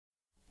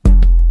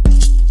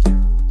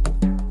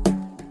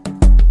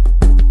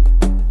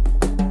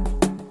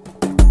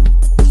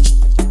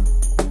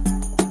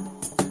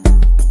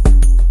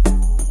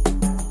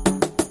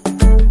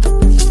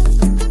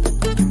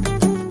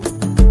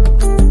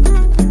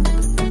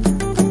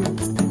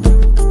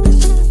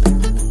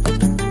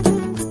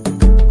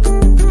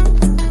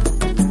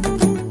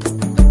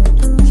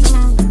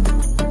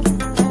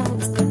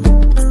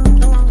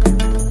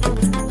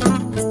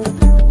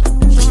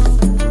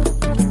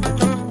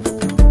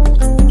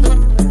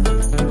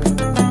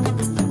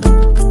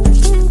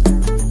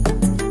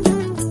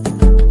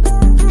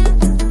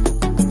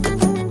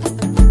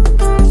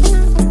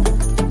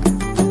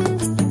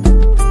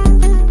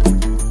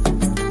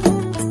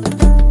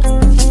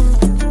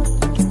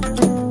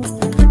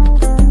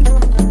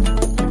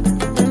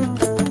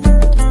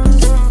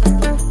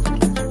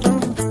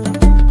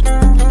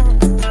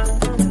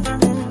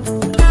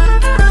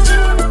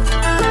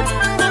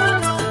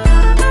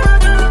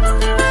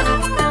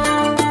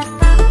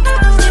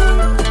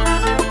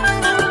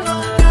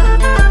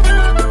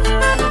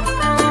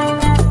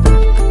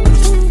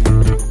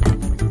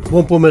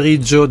Buon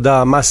pomeriggio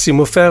da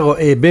Massimo Ferro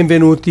e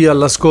benvenuti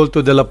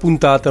all'ascolto della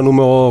puntata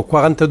numero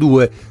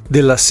 42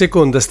 della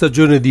seconda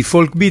stagione di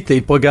Folk Beat,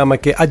 il programma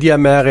che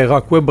ADMR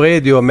Rock Web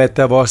Radio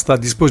mette a vostra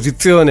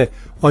disposizione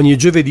ogni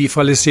giovedì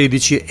fra le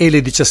 16 e le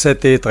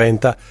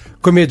 17:30.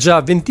 Come già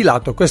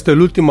ventilato, questo è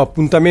l'ultimo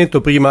appuntamento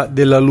prima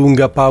della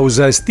lunga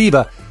pausa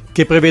estiva,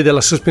 che prevede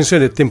la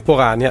sospensione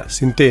temporanea,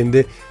 si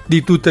intende,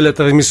 di tutte le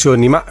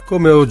trasmissioni, ma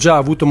come ho già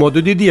avuto modo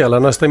di dire, la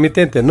nostra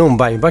emittente non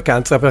va in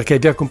vacanza perché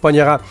vi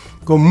accompagnerà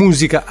con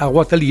musica a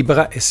ruota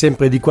libera e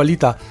sempre di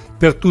qualità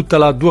per tutta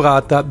la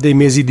durata dei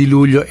mesi di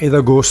luglio ed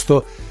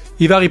agosto.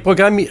 I vari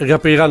programmi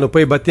riapriranno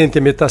poi i battenti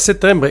a metà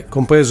settembre,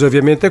 compreso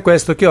ovviamente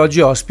questo che oggi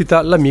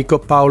ospita l'amico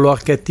Paolo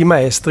Archetti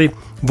Maestri,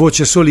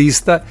 voce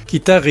solista,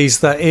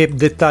 chitarrista e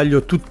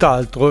dettaglio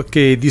tutt'altro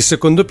che di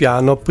secondo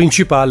piano,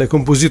 principale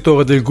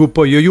compositore del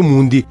gruppo Yo-Yo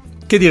Mundi,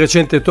 che di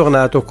recente è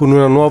tornato con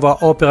una nuova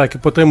opera che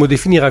potremmo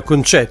definire a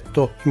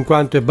concetto, in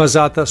quanto è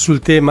basata sul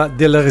tema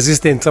della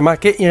resistenza, ma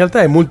che in realtà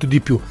è molto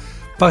di più.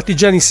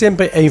 Partigiani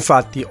Sempre è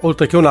infatti,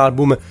 oltre che un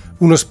album,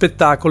 uno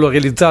spettacolo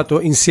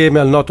realizzato insieme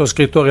al noto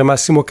scrittore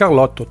Massimo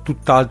Carlotto,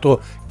 tutt'altro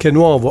che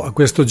nuovo a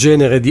questo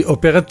genere di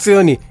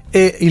operazioni,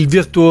 e il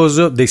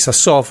virtuoso dei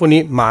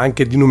sassofoni, ma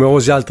anche di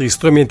numerosi altri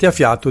strumenti a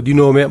fiato di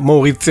nome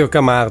Maurizio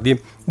Camardi.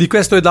 Di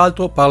questo ed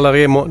altro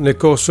parleremo nel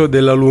corso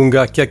della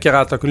lunga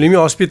chiacchierata con il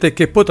mio ospite,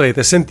 che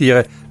potrete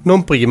sentire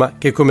non prima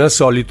che, come al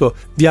solito,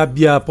 vi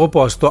abbia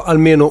proposto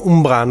almeno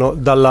un brano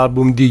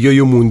dall'album di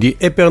Yo-Yo Mundi,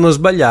 e per non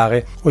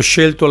sbagliare ho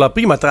scelto la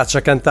prima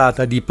traccia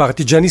cantata di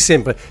Partigiani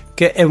Sempre,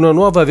 che è una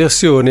nuova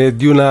versione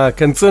di una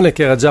canzone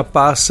che era già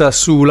apparsa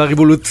sulla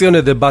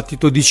rivoluzione del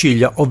battito di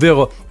ciglia,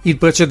 ovvero il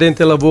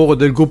precedente lavoro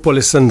del gruppo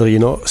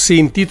alessandrino. Si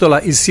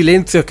intitola Il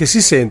silenzio che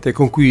si sente,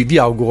 con cui vi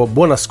auguro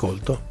buon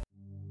ascolto.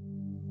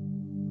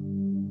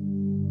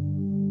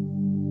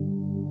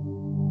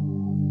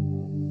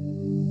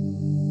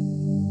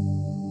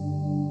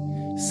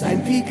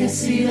 Senti che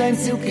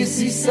silenzio che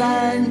si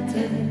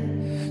sente,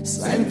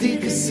 senti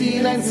che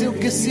silenzio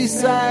che si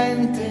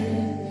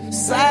sente,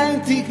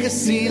 senti che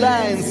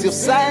silenzio,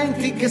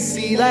 senti che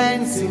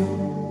silenzio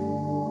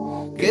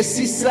che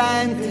si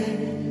sente,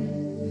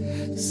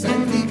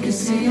 senti che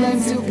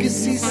silenzio che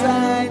si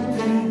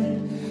sente,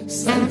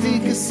 senti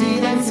che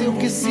silenzio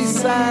che si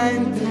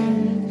sente,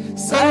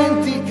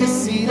 senti che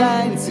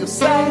silenzio,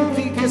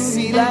 senti che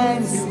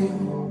silenzio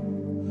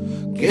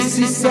che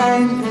si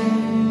sente.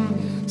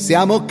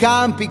 Siamo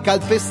campi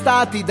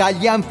calpestati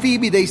dagli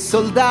anfibi dei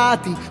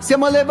soldati,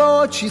 siamo le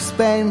voci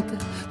spente,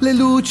 le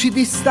luci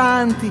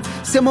distanti,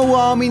 siamo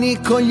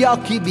uomini con gli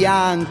occhi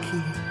bianchi,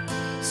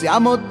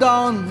 siamo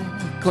donne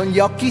con gli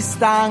occhi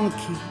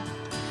stanchi,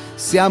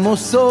 siamo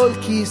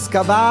solchi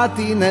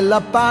scavati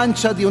nella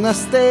pancia di una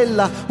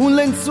stella, un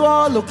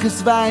lenzuolo che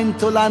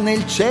sventola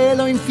nel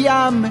cielo in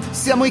fiamme,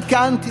 siamo i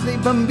canti dei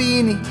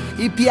bambini,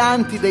 i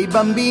pianti dei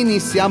bambini,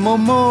 siamo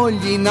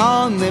mogli,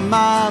 nonne,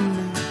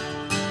 mamme.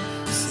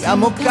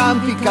 Siamo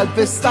campi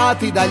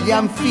calpestati dagli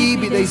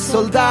anfibi dei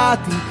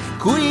soldati,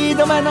 qui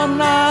dove non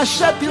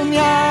nasce più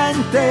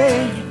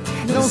niente.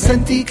 Non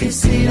senti che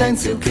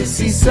silenzio che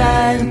si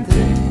sente,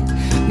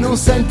 non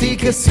senti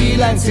che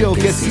silenzio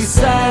che si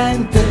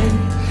sente,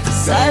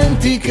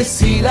 senti che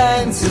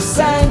silenzio,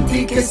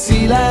 senti che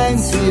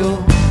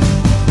silenzio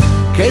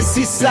che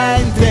si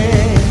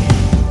sente.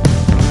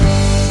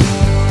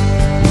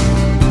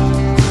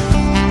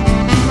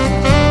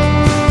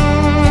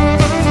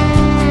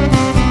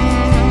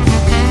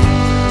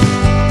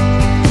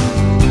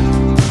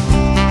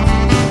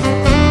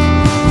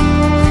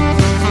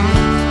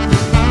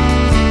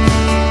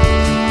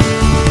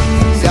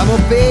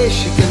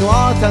 Pesci che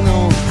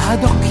nuotano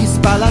ad occhi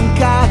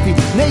spalancati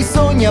nei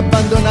sogni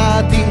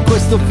abbandonati in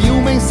questo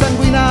fiume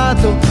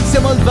insanguinato.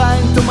 Siamo il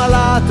vento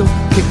malato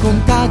che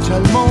contagia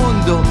il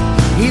mondo,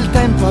 il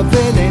tempo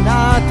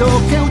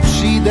avvelenato che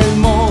uccide il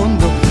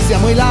mondo.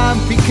 Siamo i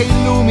lampi che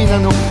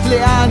illuminano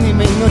le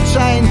anime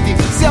innocenti,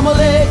 siamo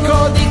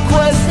l'eco di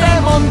queste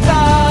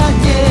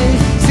montagne,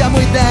 siamo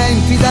i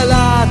denti da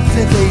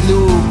latte dei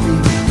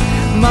lupi,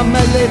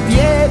 mammelle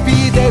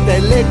tiepide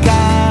delle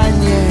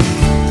cagne.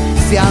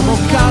 Siamo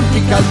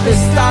campi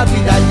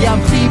calpestati dagli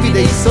anfibi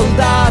dei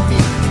soldati,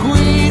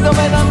 qui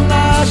dove non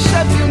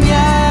nasce più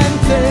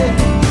niente.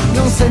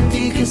 Non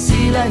senti che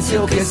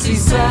silenzio che si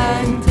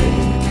sente,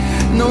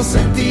 non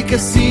senti che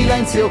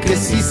silenzio che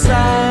si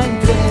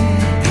sente,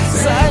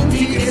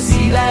 senti che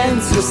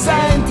silenzio,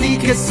 senti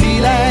che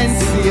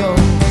silenzio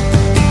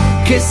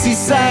che si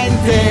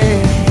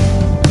sente.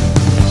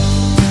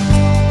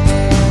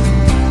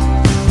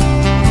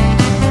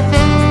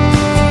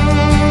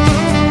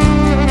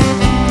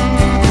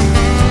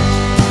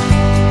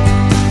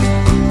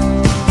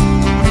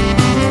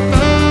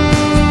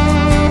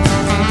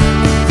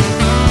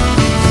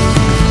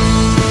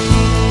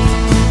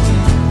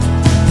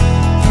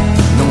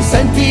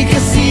 Senti che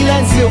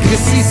silenzio che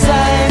si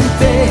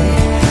sente,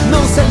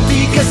 non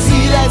senti che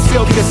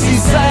silenzio che si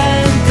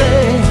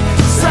sente,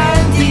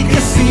 senti che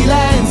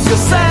silenzio,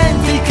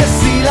 senti che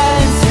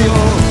silenzio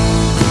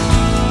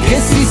che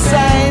si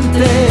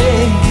sente.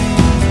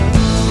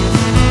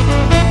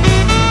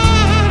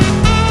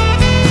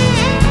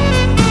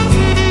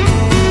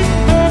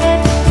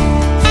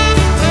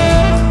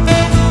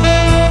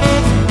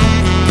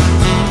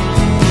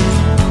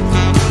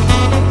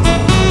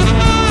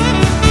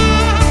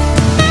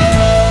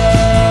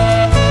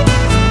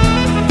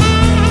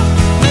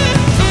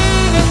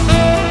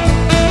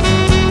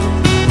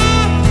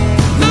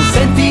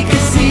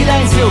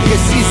 che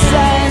si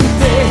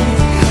sente,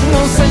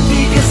 non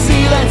senti che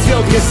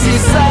silenzio che si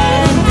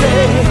sente,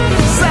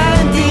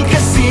 senti che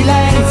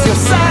silenzio,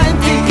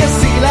 senti che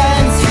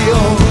silenzio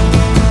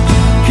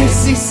che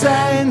si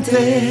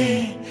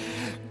sente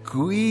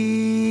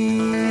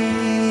qui.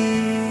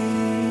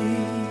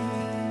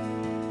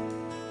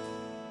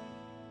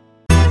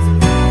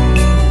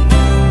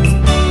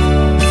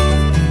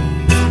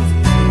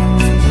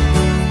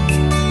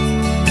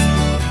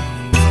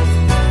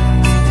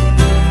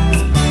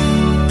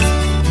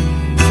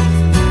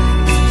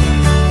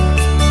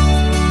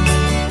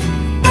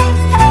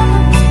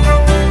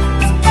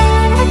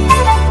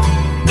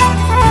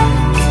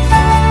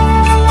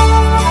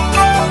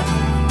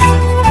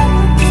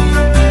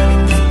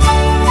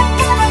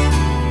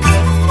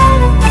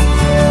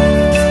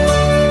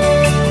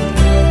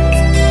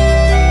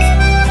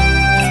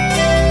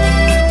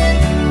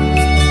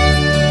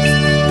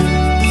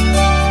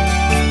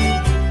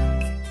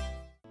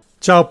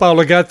 Ciao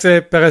Paolo,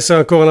 grazie per essere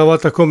ancora una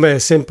volta con me, è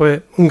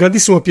sempre un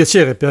grandissimo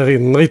piacere per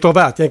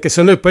ritrovarti, anche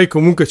se noi poi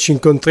comunque ci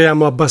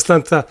incontriamo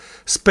abbastanza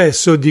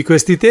spesso di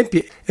questi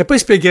tempi, e poi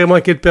spiegheremo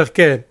anche il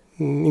perché,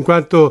 in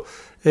quanto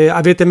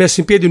avete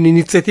messo in piedi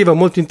un'iniziativa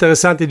molto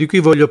interessante di cui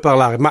voglio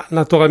parlare, ma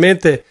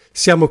naturalmente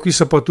siamo qui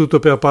soprattutto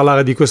per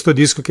parlare di questo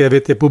disco che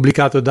avete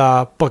pubblicato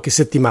da poche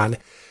settimane.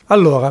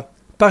 Allora,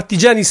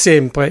 Partigiani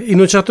sempre, in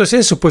un certo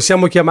senso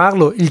possiamo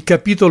chiamarlo il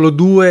capitolo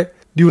 2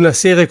 di una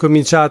serie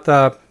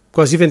cominciata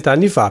quasi 20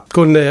 anni fa,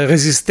 con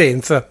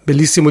Resistenza,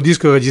 bellissimo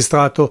disco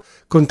registrato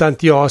con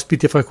tanti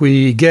ospiti, fra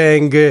cui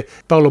Gang,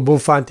 Paolo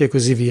Bonfanti e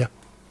così via.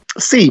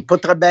 Sì,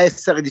 potrebbe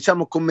essere,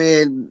 diciamo,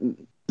 come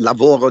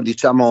lavoro,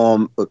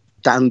 diciamo,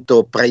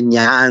 tanto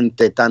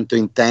pregnante, tanto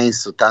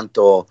intenso,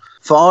 tanto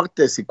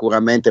forte,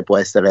 sicuramente può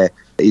essere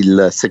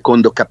il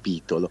secondo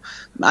capitolo.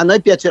 A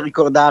noi piace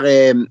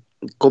ricordare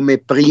come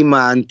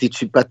prima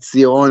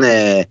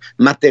anticipazione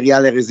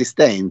Materiale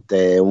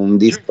Resistente, un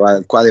disco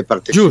al quale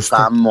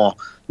partecipammo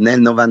nel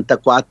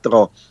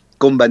 94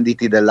 con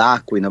Banditi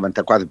dell'Acqua, in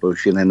 94, poi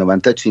uscì nel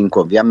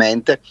 95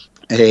 ovviamente,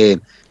 e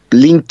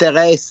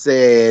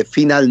l'interesse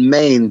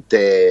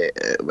finalmente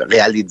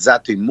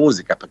realizzato in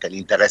musica, perché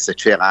l'interesse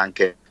c'era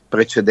anche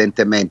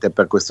precedentemente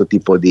per questo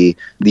tipo di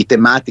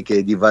tematiche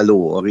e di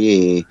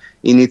valori,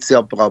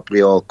 iniziò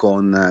proprio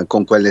con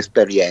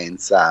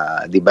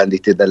quell'esperienza di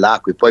Banditi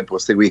dell'Acqua, poi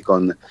proseguì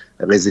con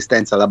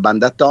Resistenza alla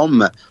banda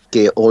Tom,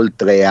 che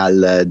oltre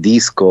al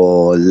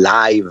disco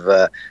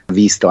live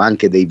visto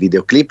anche dei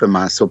videoclip,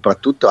 ma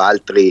soprattutto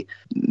altri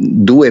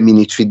 2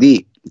 mini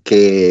CD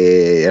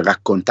che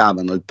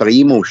raccontavano. Il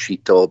primo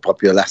uscito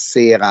proprio la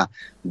sera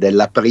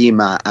della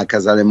prima a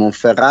Casale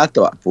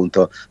Monferrato,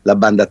 appunto La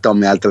banda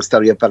Tom e altre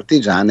storie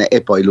partigiane,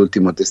 e poi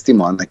L'ultimo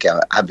testimone, che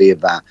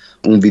aveva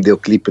un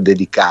videoclip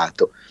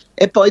dedicato.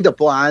 E poi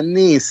dopo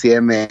anni,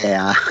 insieme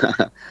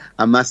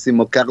a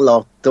Massimo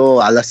Carlotto,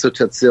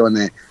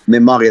 all'associazione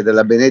Memoria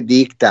della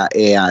Benedicta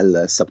e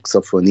al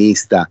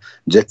saxofonista,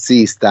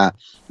 jazzista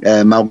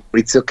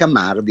Maurizio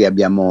Camardi,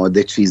 abbiamo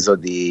deciso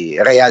di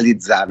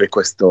realizzare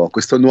questo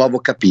nuovo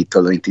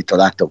capitolo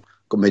intitolato,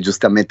 come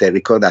giustamente hai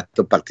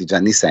ricordato,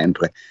 Partigiani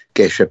sempre,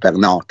 che esce per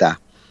nota.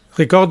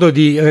 Ricordo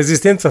di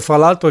Resistenza, fra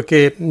l'altro,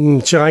 che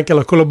c'era anche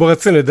la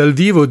collaborazione dal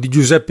vivo di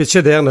Giuseppe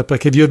Cederna,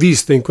 perché vi ho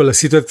visto in quella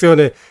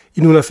situazione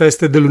in una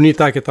festa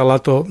dell'Unità, che tra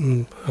l'altro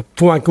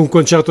fu anche un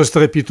concerto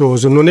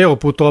strepitoso. Non ero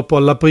purtroppo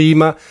alla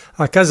prima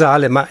a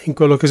Casale, ma in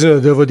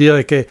quell'occasione devo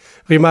dire che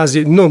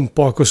rimasi non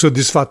poco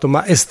soddisfatto,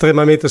 ma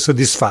estremamente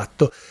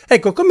soddisfatto.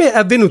 Ecco, come è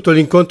avvenuto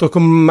l'incontro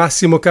con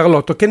Massimo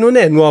Carlotto, che non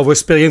è nuova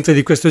esperienza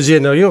di questo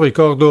genere? Io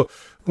ricordo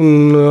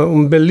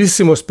un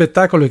bellissimo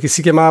spettacolo che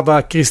si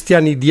chiamava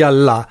Cristiani di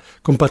Allah,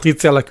 con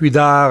Patrizia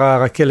Laquidara,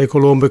 Rachele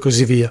Colombo e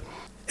così via,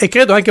 e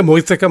credo anche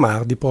Maurizio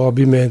Camardi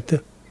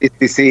probabilmente.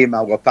 Sì,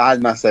 Mauro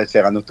Palmas,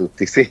 c'erano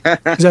tutti, sì.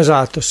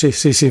 Esatto, sì,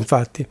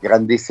 infatti.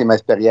 Grandissima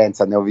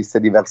esperienza, ne ho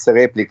viste diverse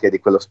repliche di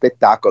quello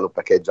spettacolo,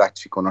 perché già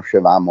ci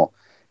conoscevamo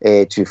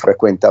e ci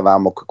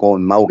frequentavamo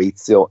con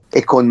Maurizio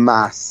e con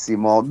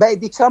Massimo. Beh,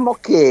 diciamo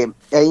che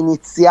è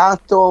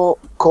iniziato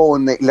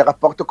con il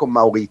rapporto con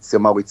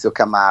Maurizio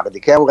Camardi,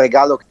 che è un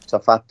regalo che ci ha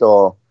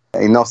fatto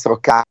il nostro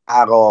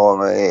caro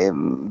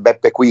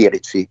Beppe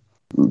Quirici,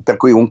 per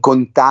cui un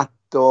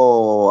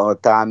contatto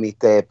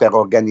per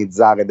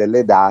organizzare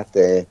delle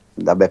date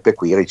da Beppe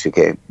Quirici,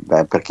 che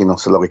per chi non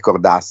se lo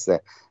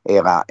ricordasse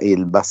era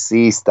il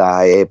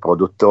bassista e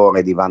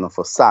produttore di Ivano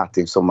Fossati,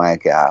 insomma,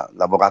 che ha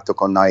lavorato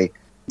con noi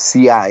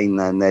sia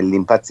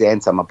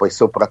nell'impazienza, ma poi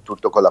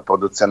soprattutto con la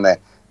produzione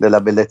della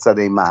Bellezza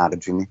dei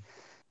margini.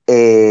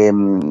 E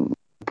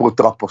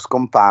purtroppo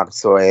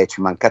scomparso, e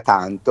ci manca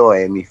tanto,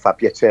 e mi fa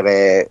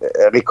piacere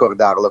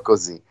ricordarlo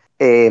così.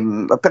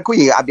 Per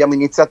cui abbiamo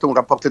iniziato un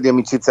rapporto di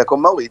amicizia con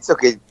Maurizio,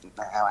 che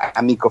è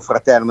amico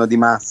fraterno di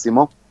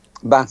Massimo.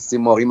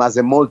 Massimo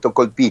rimase molto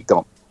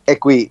colpito, e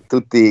qui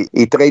tutti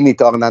i treni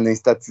tornano in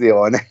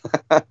stazione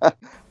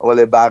o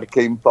le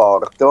barche in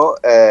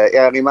porto,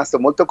 era rimasto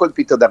molto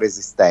colpito da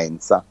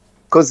Resistenza.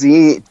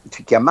 Così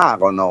ci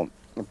chiamarono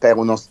per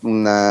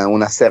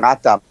una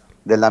serata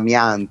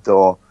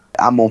dell'amianto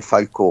a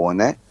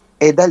Monfalcone,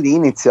 E da lì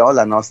iniziò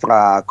la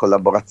nostra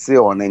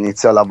collaborazione,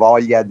 iniziò la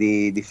voglia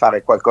di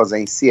fare qualcosa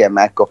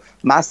insieme. Ecco,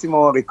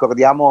 Massimo,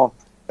 ricordiamo,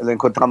 lo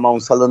incontrammo a un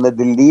salone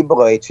del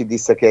libro e ci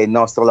disse che il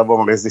nostro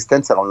lavoro in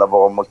Resistenza era un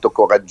lavoro molto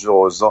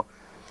coraggioso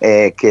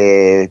e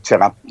che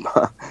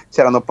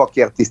c'erano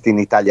pochi artisti in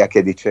Italia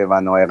che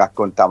dicevano e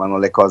raccontavano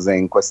le cose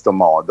in questo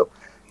modo.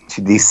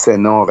 Ci disse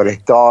non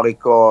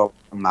retorico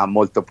ma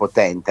molto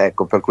potente,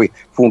 ecco, per cui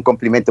fu un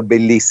complimento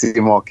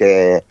bellissimo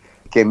che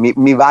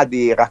mi va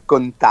di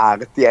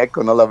raccontarti,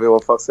 ecco, non l'avevo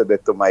forse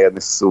detto mai a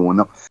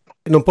nessuno.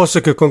 Non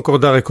posso che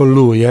concordare con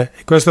lui, e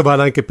questo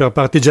vale anche per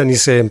Partigiani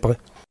Sempre.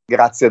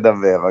 Grazie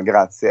davvero,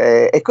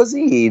 grazie. E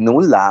così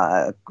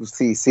nulla,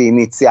 si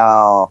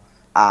iniziò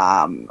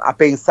a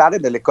pensare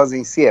delle cose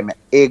insieme.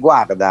 E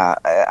guarda,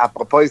 a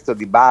proposito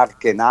di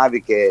barche e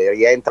navi che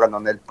rientrano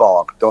nel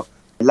porto,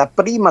 la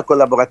prima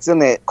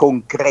collaborazione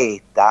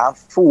concreta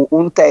fu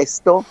un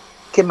testo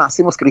che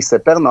Massimo scrisse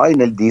per noi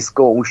nel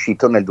disco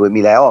uscito nel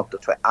 2008,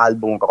 cioè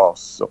Album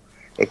Rosso.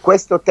 E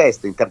questo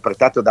testo,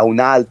 interpretato da un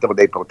altro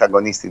dei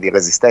protagonisti di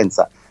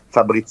Resistenza,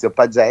 Fabrizio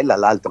Pagella,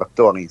 l'altro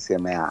attore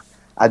insieme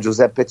a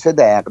Giuseppe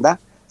Cederda,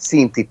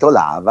 si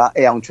intitolava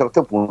E a un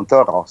certo punto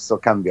il rosso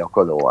cambiò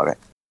colore.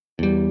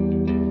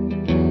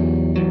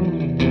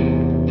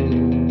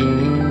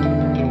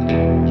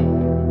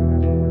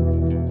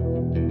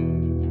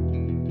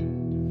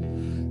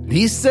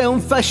 Disse un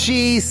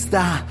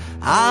fascista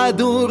ad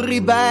un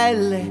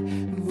ribelle: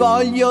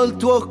 voglio il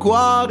tuo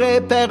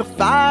cuore per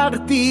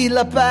farti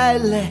la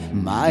pelle.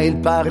 Ma il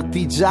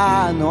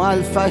partigiano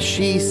al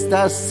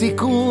fascista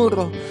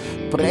sicuro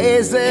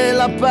prese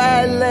la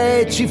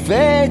pelle e ci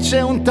fece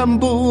un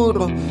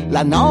tamburo.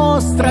 La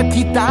nostra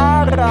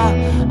chitarra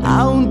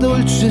ha un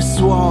dolce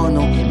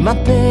suono, ma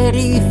per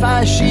i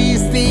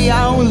fascisti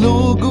ha un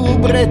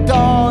lugubre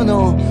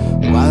tono.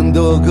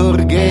 Quando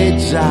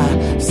gorgheggia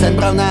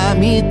sembra una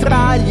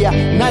mitraglia,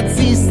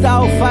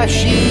 nazista o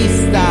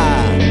fascista,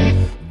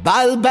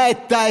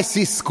 balbetta e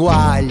si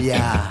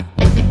squaglia.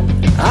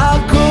 A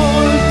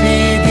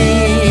colpi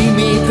di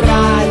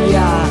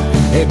mitraglia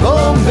e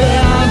bombe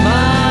a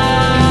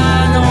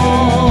mano,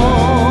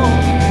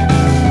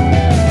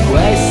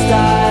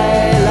 questa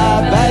è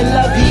la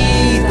bella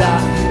vita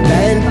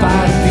del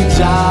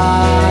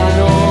partigiano.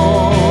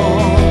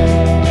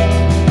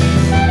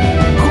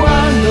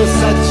 Quando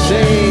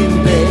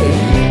s'accende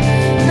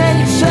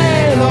nel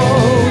cielo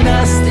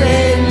una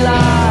stella,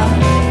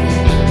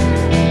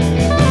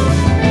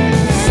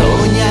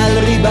 sogna il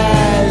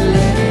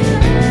ribelle,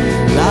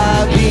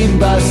 la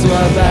bimba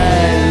sua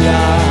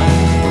bella.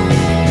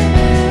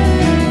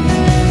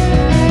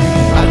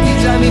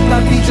 Partigiani,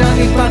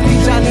 partigiani,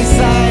 partigiani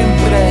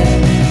sempre.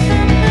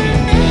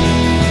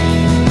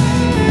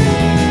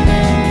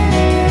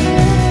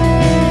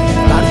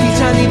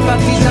 Partigiani,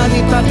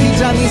 partigiani,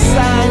 partigiani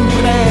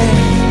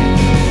sempre.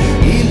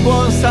 Il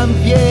buon San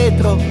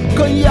Pietro,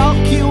 con gli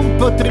occhi un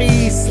po'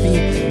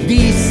 tristi,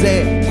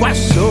 disse: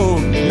 quassù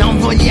non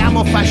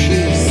vogliamo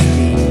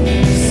fascisti.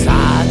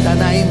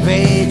 Satana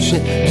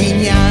invece,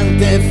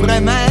 ghignante e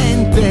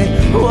fremente,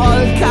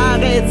 vuol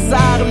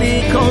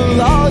carezzarli con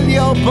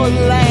l'olio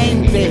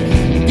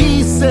pollente.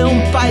 Disse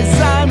un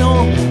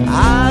paesano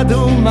ad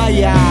un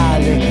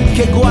maiale: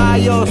 che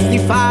guaio sti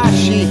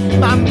fasci,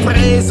 m'han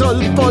preso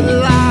il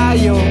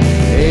pollaio.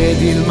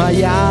 Ed il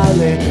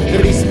maiale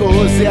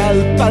rispose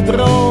al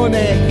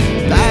padrone: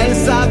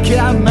 pensa che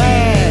a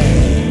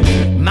me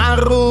m'han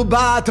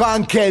rubato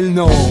anche il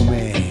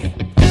nome.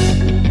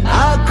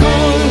 A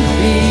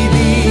colpi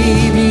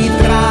di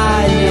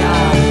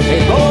mitraglia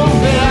e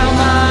bombe a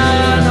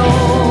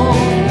mano,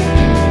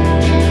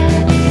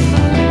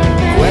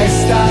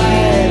 questa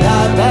è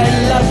la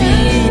bella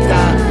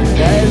vita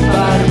del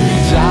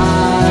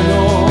partigiano.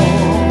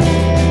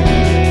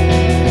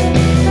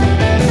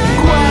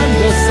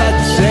 Quando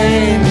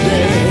s'accende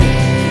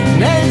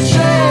nel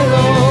cielo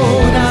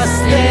una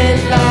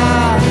stella,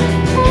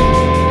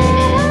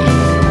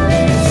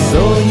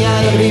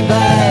 sogna il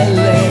ribelle,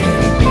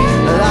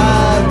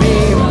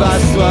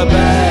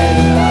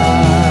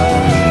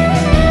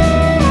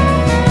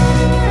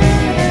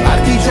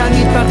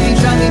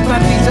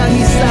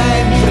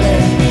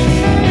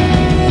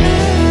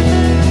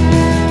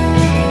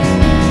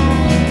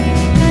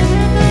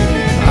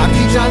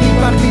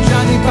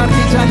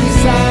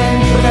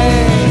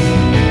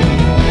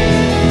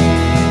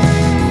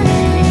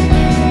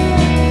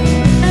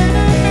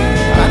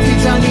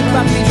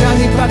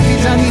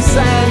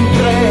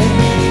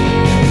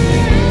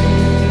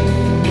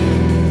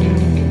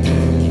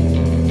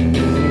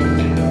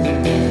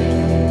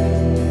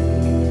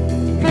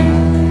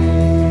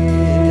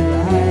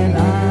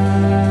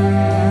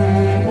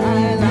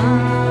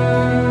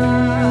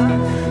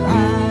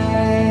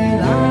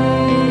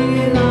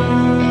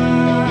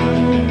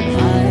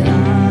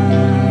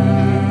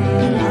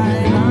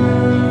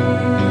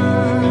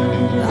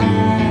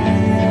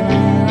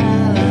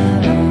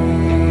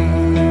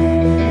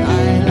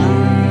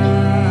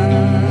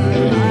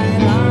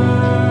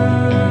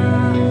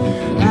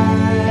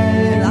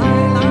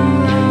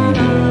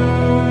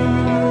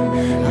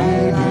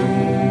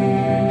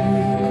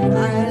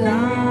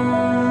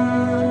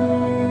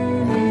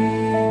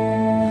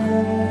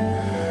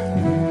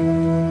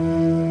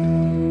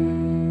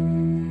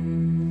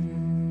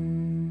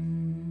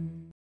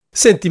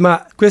 Senti,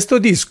 ma questo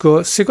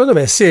disco secondo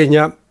me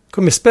segna,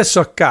 come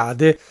spesso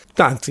accade,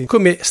 anzi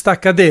come sta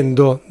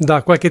accadendo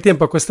da qualche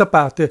tempo a questa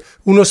parte,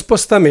 uno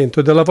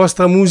spostamento della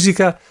vostra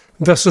musica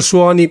verso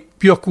suoni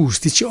più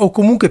acustici o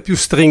comunque più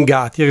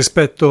stringati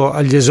rispetto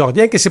agli esordi,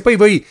 anche se poi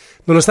voi,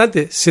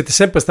 nonostante siete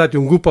sempre stati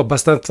un gruppo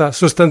abbastanza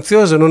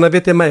sostanzioso, non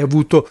avete mai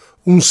avuto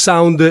un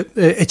sound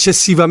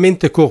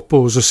eccessivamente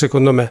corposo,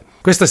 secondo me.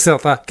 Questa è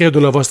stata, credo,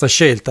 una vostra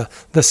scelta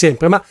da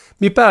sempre, ma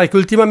mi pare che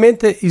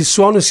ultimamente il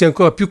suono sia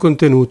ancora più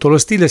contenuto, lo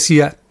stile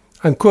sia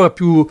ancora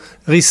più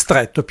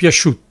ristretto, più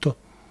asciutto.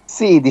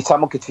 Sì,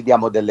 diciamo che ci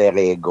diamo delle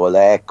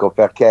regole, ecco,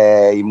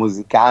 perché i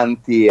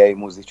musicanti e i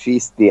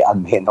musicisti,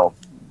 almeno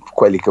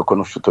quelli che ho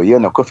conosciuto io,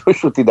 ne ho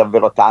conosciuti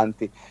davvero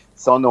tanti,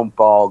 sono un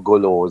po'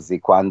 golosi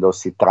quando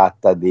si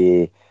tratta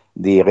di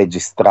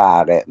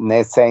registrare,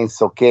 nel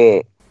senso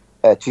che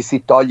ci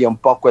si toglie un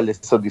po' quelle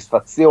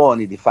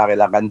soddisfazioni di fare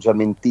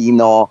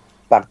l'arrangiamentino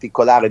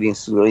particolare, di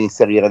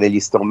inserire degli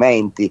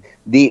strumenti,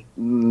 di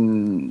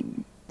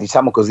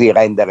diciamo così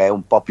rendere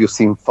un po' più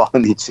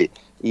sinfonici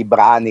i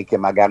brani che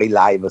magari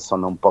live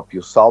sono un po'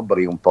 più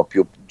sobri, un po'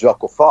 più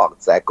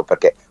giocoforza, ecco,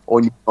 perché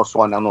ognuno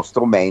suona uno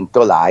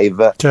strumento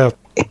live. Certo.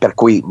 E per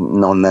cui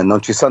non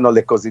ci sono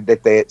le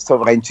cosiddette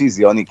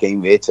sovraincisioni che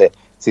invece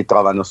si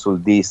trovano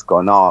sul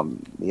disco, no?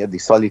 Io di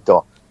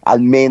solito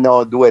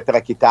almeno 2 o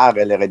 3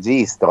 chitarre le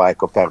registro,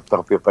 ecco,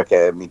 proprio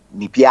perché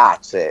mi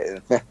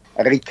piace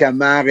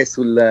ricamare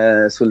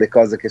sulle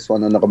cose che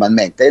suono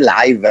normalmente, e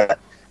live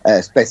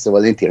spesso e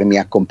volentieri mi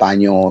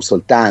accompagno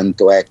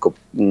soltanto, ecco.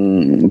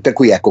 Per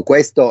cui ecco,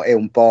 questo è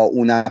un po'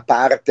 una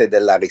parte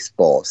della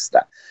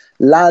risposta.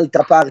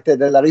 L'altra parte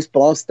della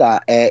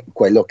risposta è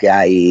quello che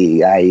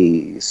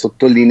hai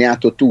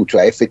sottolineato tu,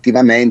 cioè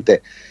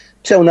effettivamente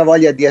c'è una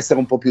voglia di essere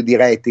un po' più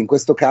diretti. In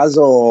questo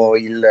caso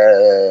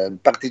il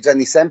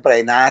Partigiani Sempre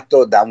è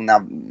nato da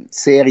una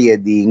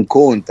serie di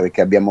incontri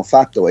che abbiamo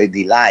fatto e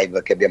di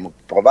live che abbiamo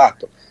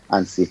provato,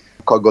 anzi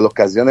colgo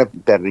l'occasione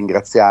per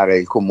ringraziare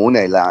il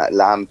comune e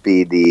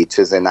l'Ampi di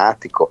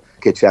Cesenatico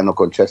che ci hanno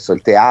concesso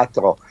il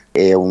teatro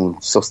e un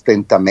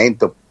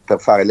sostentamento per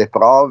fare le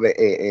prove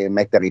e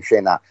mettere in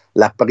scena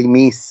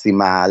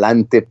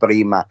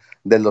l'anteprima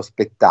dello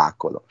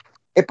spettacolo.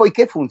 E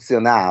poiché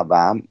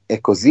funzionava,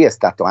 e così è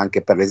stato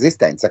anche per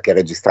Resistenza, che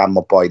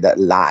registrammo poi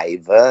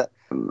live,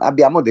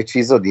 abbiamo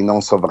deciso di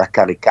non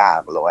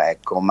sovraccaricarlo,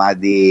 ecco, ma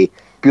di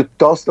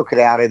piuttosto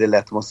creare delle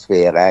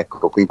atmosfere,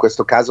 ecco, in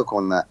questo caso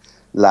con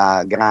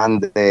la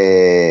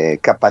grande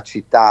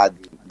capacità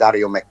di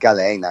Dario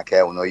Meccalena, che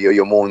è uno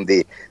yo-yo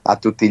mundi a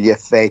tutti gli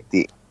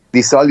effetti.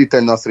 Di solito è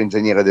il nostro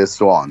ingegnere del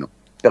suono,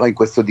 però in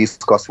questo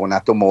disco ha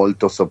suonato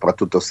molto,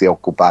 soprattutto si è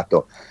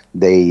occupato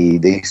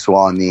dei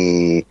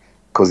suoni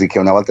così che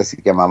una volta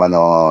si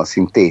chiamavano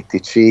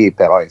sintetici,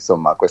 però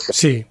insomma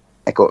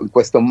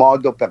questo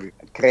modo per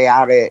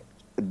creare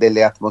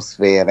delle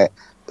atmosfere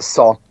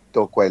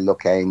sotto quello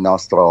che è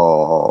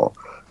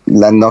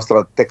la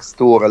nostra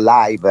texture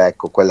live,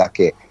 ecco, quella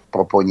che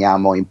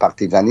proponiamo in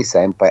Partigiani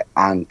Sempre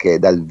anche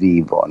dal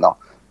vivo, no?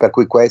 Per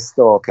cui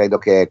questo credo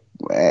che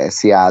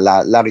sia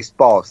la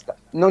risposta.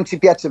 Non ci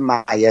piace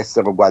mai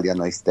essere uguali a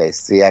noi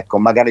stessi, ecco,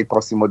 magari il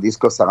prossimo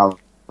disco sarà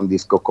un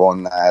disco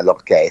con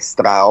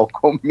l'orchestra o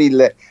con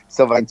 1000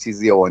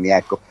 sovraincisioni,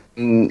 ecco.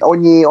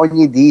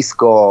 Ogni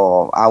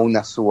disco ha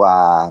una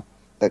sua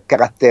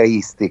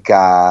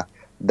caratteristica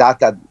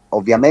data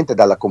ovviamente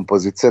dalla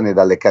composizione,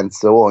 dalle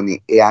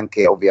canzoni e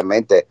anche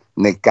ovviamente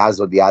nel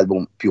caso di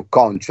album più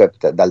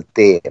concept dal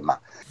tema.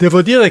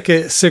 Devo dire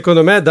che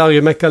secondo me Dario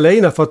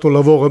Meccalena ha fatto un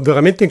lavoro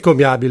veramente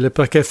encomiabile,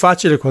 perché è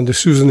facile quando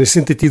si usano i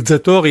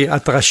sintetizzatori a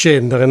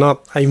trascendere,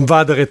 no? A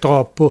invadere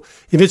troppo.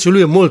 Invece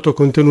lui è molto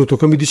contenuto,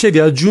 come dicevi,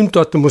 ha aggiunto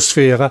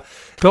atmosfera,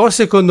 però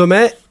secondo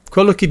me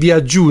quello che vi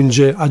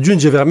aggiunge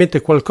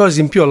veramente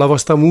qualcosa in più alla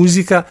vostra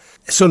musica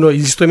sono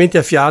gli strumenti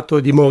a fiato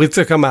di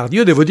Maurizio Camardi.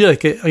 Io devo dire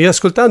che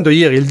riascoltando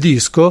ieri il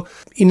disco,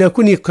 in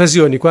alcune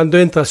occasioni quando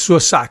entra il suo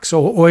sax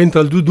o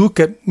entra il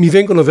duduk mi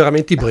vengono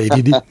veramente i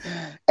brividi.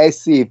 Eh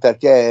sì,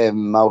 perché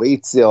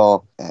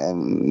Maurizio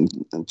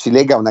ci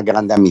lega una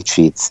grande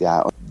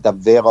amicizia,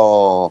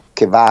 davvero,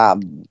 che va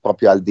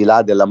proprio al di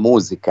là della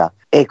musica,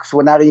 e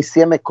suonare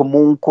insieme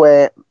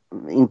comunque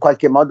in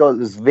qualche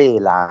modo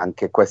svela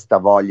anche questa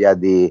voglia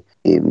di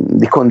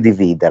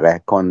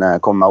condividere con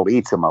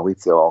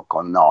Maurizio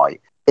con noi,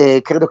 e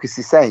credo che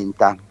si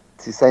senta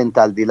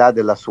al di là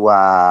della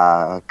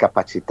sua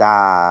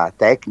capacità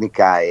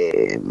tecnica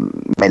e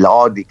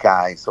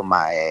melodica,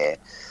 insomma,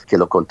 che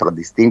lo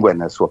contraddistingue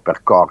nel suo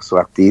percorso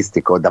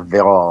artistico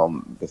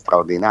davvero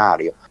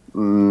straordinario.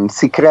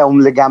 Si crea un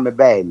legame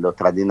bello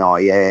tra di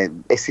noi e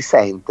si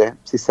sente,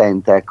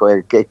 ecco,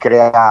 che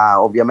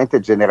ovviamente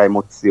genera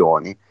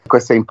emozioni.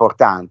 Questo è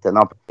importante,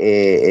 no?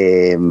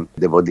 E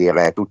devo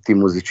dire, tutti i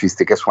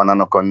musicisti che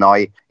suonano con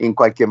noi in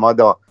qualche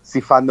modo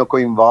si fanno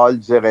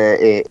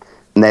coinvolgere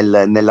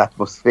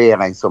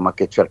nell'atmosfera, insomma,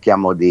 che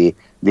cerchiamo di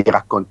di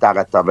raccontare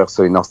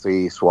attraverso i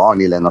nostri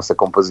suoni, le nostre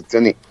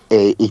composizioni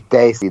e i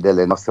testi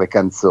delle nostre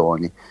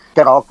canzoni.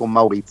 Però con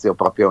Maurizio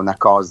proprio una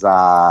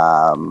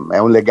cosa, è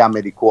un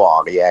legame di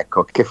cuori,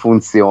 ecco, che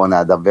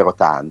funziona davvero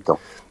tanto.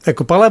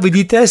 Ecco, parlavi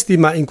di testi,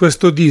 ma in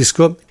questo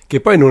disco,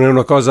 che poi non è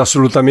una cosa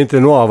assolutamente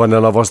nuova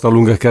nella vostra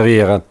lunga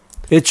carriera,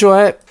 e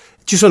cioè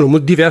ci sono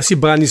diversi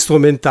brani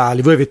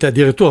strumentali. Voi avete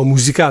addirittura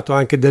musicato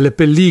anche delle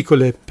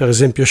pellicole, per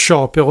esempio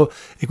Sciopero,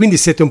 e quindi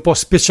siete un po'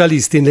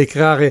 specialisti nel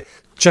creare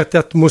certe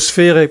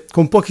atmosfere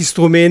con pochi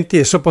strumenti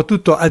e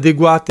soprattutto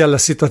adeguate alla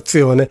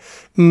situazione.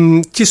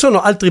 Ci sono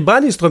altri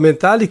brani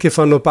strumentali che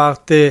fanno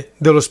parte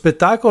dello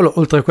spettacolo,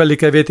 oltre a quelli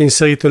che avete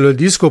inserito nel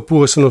disco,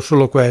 oppure sono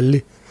solo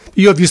quelli?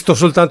 Io ho visto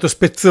soltanto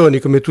spezzoni,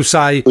 come tu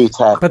sai, Sì,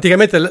 certo.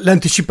 Praticamente le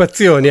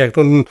anticipazioni,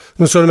 ecco, non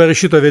sono mai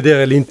riuscito a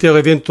vedere l'intero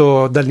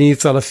evento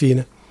dall'inizio alla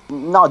fine.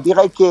 No,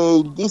 direi che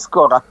il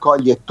disco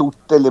raccoglie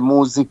tutte le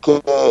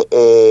musiche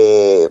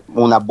e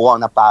una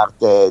buona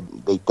parte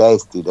dei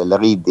testi, del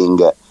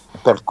reading,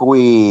 per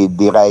cui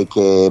direi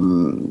che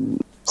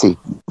sì,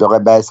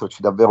 dovrebbe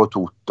esserci davvero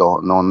tutto,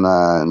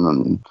 ma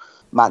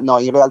no,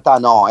 in realtà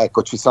no,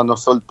 ecco, ci sono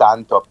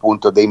soltanto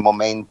appunto dei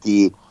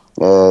momenti,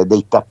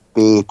 dei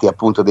tappeti,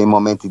 appunto dei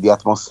momenti di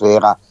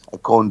atmosfera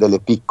con delle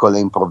piccole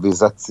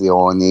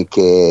improvvisazioni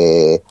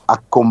che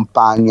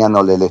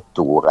accompagnano le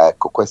letture,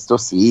 ecco, questo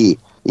sì.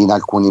 In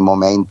alcuni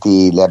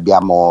momenti le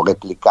abbiamo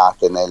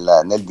replicate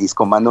nel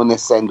disco, ma non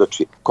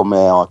essendoci,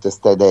 come ho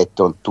testé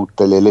detto,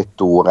 tutte le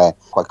letture,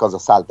 qualcosa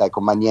salta,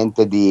 ecco, ma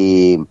niente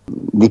di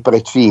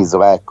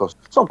preciso, ecco.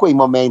 Sono quei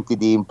momenti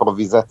di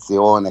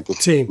improvvisazione che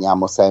ci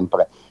teniamo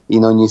sempre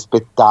in ogni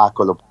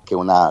spettacolo, che è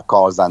una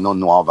cosa non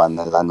nuova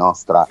nella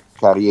nostra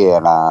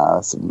carriera.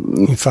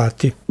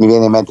 Infatti. Mi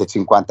viene in mente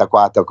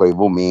 54 con i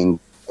Wumin,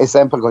 e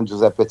sempre con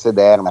Giuseppe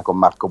Cederna, con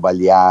Marco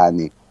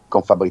Bagliani,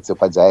 con Fabrizio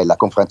Pagella,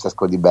 con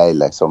Francesco Di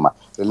Bella, insomma,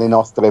 le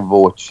nostre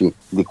voci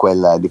di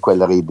quel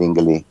reading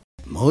lì.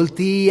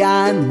 Molti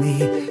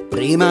anni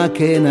prima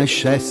che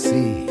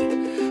nascessi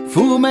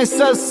fu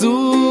messa su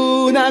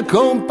una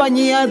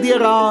compagnia di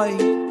eroi,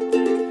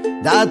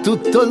 da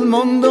tutto il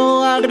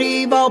mondo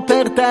arrivò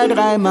per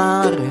terra e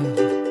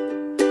mare,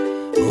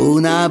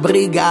 una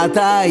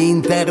brigata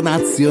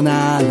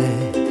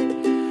internazionale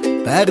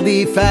per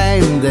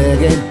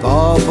difendere il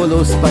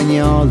popolo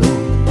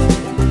spagnolo,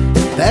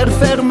 per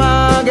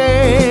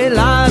fermare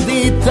la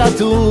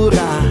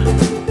dittatura.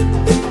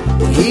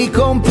 I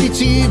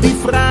complici di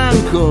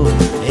Franco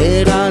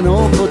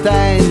erano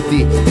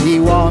potenti, gli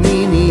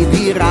uomini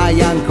di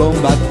Ryan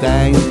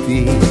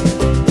combattenti.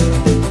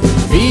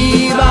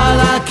 Viva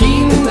la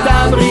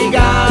quinta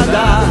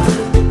brigata,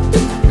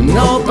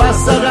 no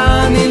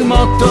passaran il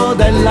motto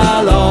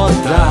della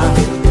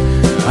lotta.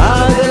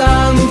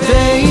 Adelante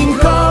in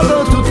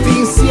coro tutti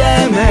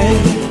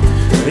insieme,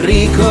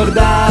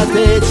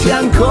 ricordateci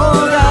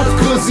ancora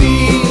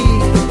così.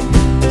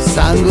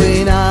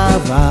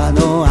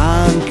 Sanguinavano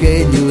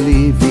anche gli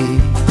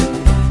ulivi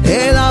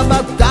e la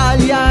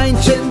battaglia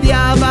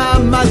incendiava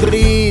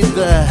Madrid.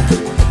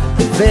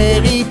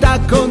 Verità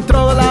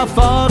contro la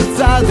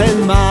forza del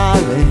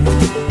male,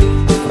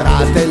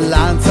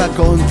 fratellanza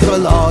contro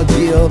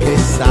l'odio che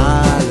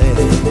sale.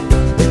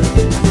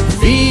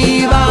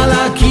 Viva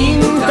la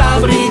quinta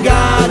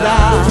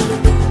brigata,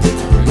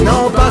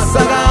 no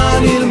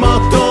passaran il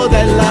motto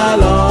della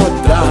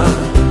lotta.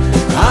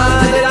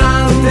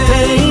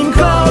 Adelante in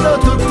coro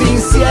tutti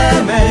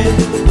insieme,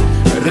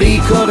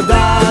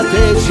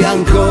 ricordateci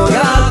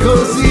ancora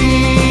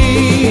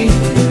così.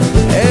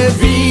 E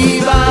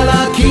viva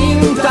la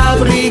quinta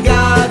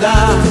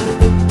brigata,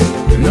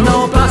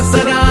 no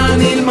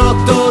passaran il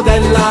motto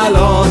della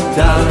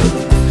lotta.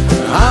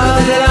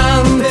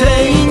 Adelante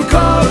in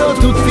coro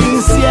tutti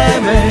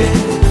insieme,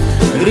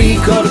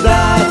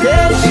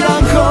 ricordateci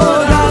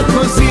ancora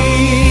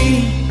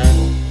così.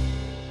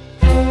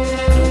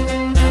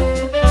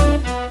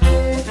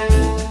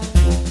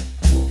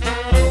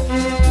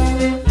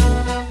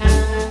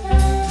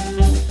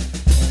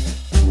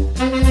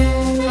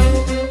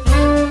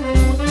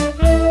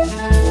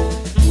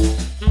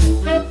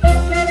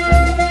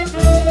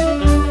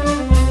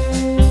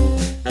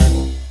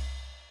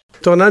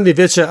 Tornando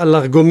invece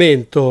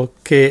all'argomento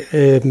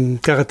che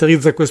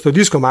caratterizza questo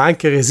disco, ma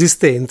anche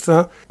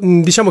Resistenza,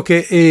 diciamo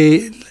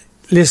che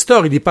le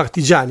storie di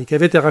partigiani che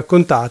avete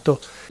raccontato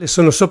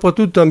sono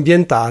soprattutto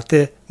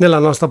ambientate nella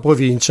nostra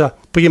provincia.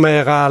 Prima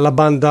era la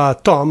banda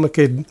Tom,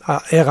 che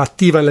era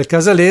attiva nel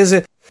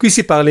Casalese, qui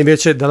si parla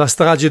invece della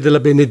strage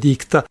della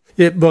Benedicta.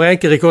 E vorrei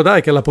anche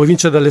ricordare che la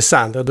provincia di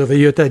Alessandria, dove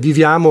io e te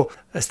viviamo,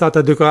 è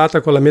stata decorata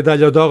con la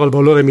medaglia d'oro al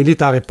valore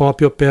militare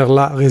proprio per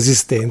la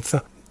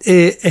Resistenza.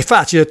 E è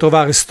facile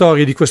trovare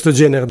storie di questo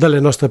genere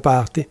dalle nostre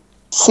parti?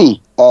 Sì,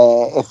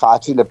 è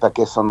facile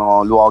perché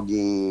sono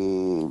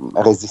luoghi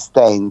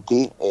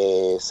resistenti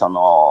e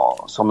sono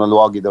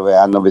luoghi dove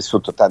hanno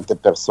vissuto tante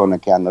persone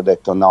che hanno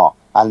detto no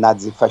al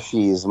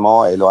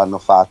nazifascismo e lo hanno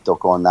fatto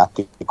con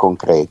atti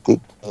concreti.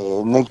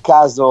 E nel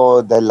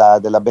caso della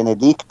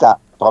Benedicta,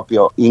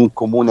 proprio in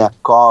comune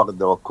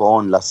accordo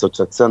con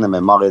l'associazione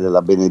Memoria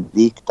della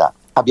Benedicta,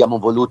 abbiamo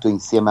voluto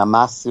insieme a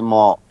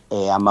Massimo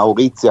e a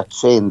Maurizio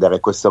accendere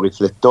questo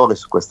riflettore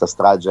su questa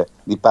strage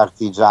di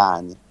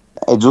partigiani.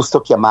 È giusto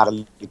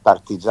chiamarli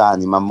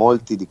partigiani, ma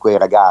molti di quei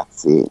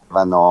ragazzi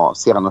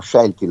si erano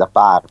scelti la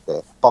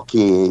parte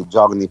pochi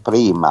giorni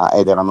prima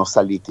ed erano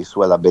saliti su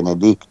alla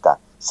Benedicta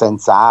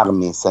senza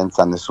armi,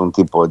 senza nessun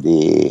tipo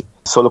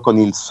solo con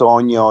il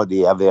sogno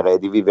di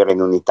vivere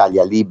in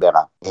un'Italia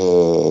libera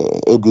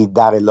e di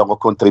dare il loro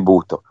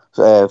contributo.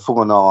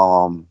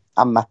 Furono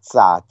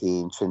ammazzati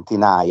in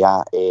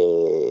centinaia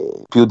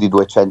e più di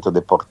 200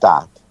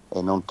 deportati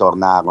e non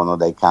tornarono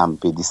dai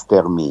campi di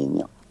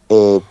sterminio.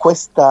 E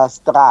questa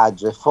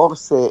strage,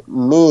 forse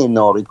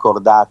meno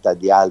ricordata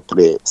di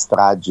altre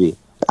stragi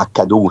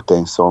accadute,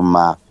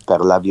 insomma,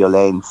 per la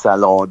violenza,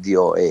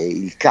 l'odio e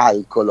il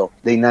calcolo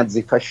dei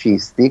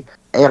nazifascisti,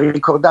 è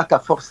ricordata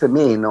forse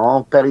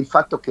meno per il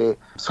fatto che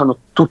sono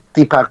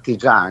tutti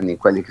partigiani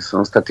quelli che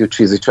sono stati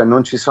uccisi, cioè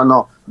non ci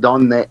sono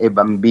donne e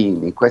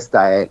bambini.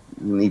 Questa è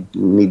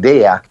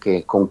un'idea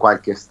che con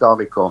qualche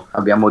storico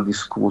abbiamo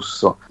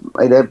discusso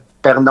ed è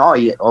per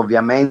noi,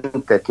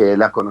 ovviamente, che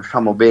la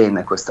conosciamo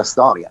bene questa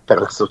storia,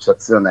 per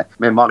l'associazione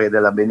Memorie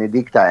della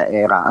Benedicta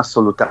era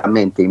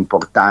assolutamente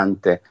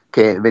importante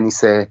che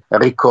venisse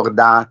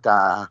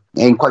ricordata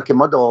e in qualche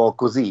modo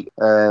così,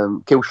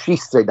 che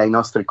uscisse dai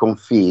nostri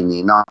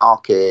confini, no?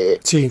 Che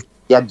sì,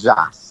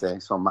 viaggiasse,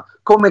 insomma,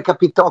 come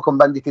capitò con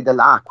Banditi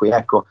dell'Acqui,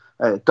 ecco.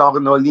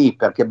 Torno lì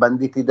perché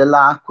Banditi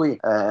dell'Acqui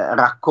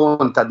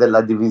racconta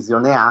della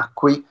divisione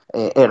Acqui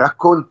e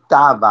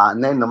raccontava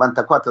nel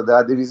 94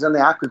 della divisione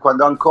Acqui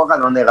quando ancora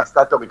non era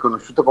stato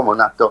riconosciuto come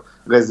un atto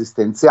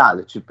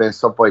resistenziale. Ci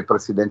pensò poi il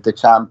presidente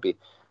Ciampi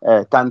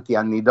tanti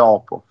anni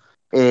dopo.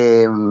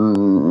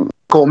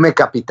 Come è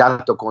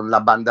capitato con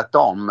la banda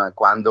Tom,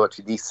 quando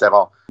ci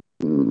dissero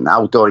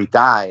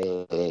autorità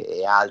e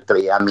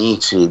altri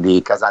amici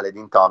di Casale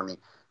dintorni: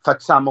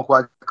 facciamo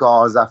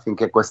qualcosa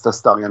affinché questa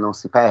storia non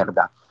si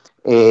perda.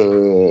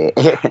 E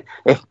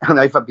a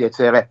noi fa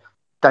piacere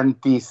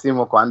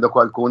tantissimo quando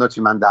qualcuno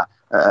ci manda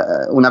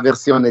una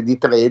versione di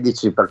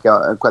 13,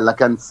 perché quella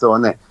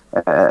canzone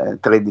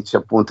 13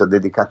 appunto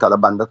dedicata alla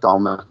banda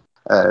Tom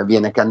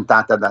viene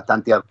cantata da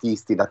tanti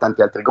artisti, da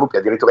tanti altri gruppi,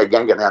 addirittura i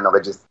Gang ne hanno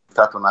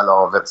registrato una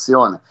loro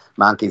versione,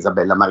 ma anche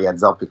Isabella Maria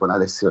Zoppi con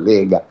Alessio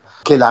Lega,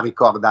 che la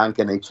ricorda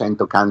anche nei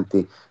 100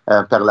 canti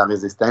per la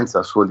Resistenza,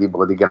 il suo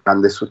libro di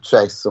grande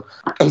successo.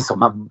 E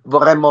insomma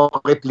vorremmo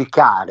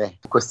replicare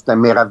queste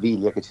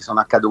meraviglie che ci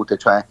sono accadute,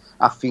 cioè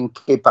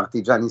affinché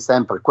Partigiani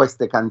Sempre,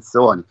 queste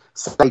canzoni,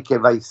 Sai che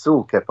vai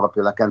su, che è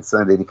proprio la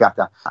canzone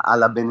dedicata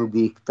alla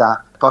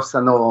Benedicta,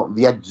 possano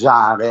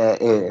viaggiare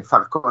e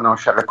far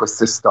conoscere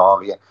queste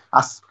storie,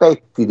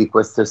 aspetti di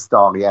queste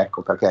storie,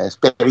 ecco, perché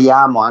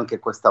speriamo anche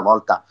questa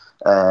volta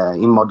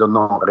in modo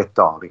non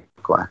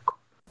retorico, ecco.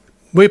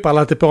 Voi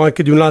parlate però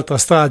anche di un'altra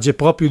strage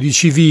proprio di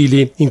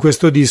civili in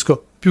questo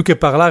disco, più che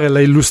parlare l'ha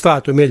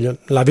illustrato, o meglio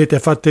l'avete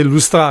fatta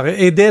illustrare,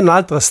 ed è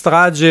un'altra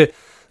strage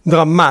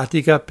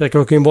drammatica perché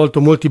ha coinvolto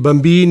molti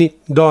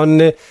bambini,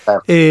 donne,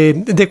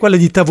 ed è quella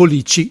di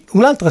Tavolicci,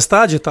 un'altra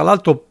strage tra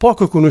l'altro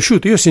poco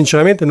conosciuta. Io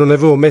sinceramente non ne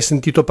avevo mai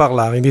sentito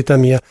parlare in vita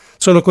mia,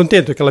 sono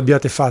contento che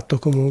l'abbiate fatto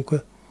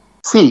comunque.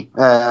 Sì,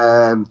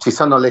 ci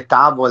sono le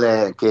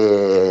tavole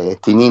che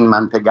Tinin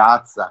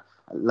Mantegazza,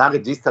 la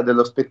regista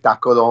dello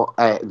spettacolo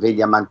è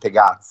Velia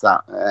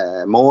Mantegazza,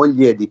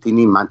 moglie di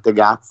Tinin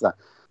Mantegazza,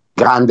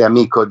 grande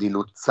amico di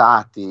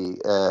Luzzati,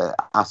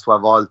 a sua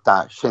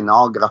volta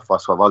scenografo, a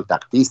sua volta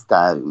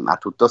artista, a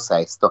tutto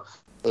sesto.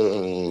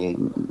 E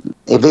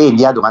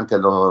Velia, durante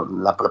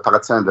la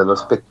preparazione dello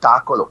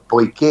spettacolo,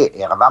 poiché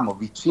eravamo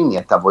vicini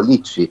a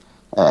Tavolicci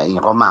in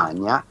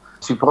Romagna,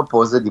 ci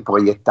propose di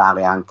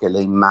proiettare anche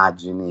le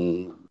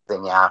immagini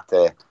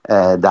disegnate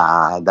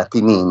da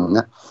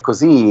Tinin.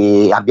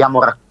 Così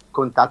abbiamo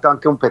raccontato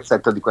anche un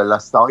pezzetto di quella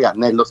storia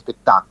nello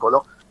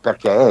spettacolo,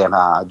 perché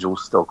era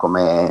giusto,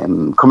 come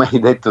hai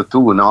detto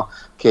tu, no?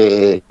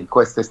 Che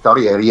queste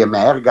storie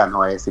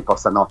riemergano e si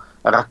possano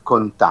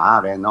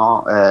raccontare,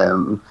 no?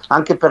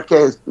 Anche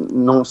perché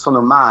non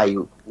sono mai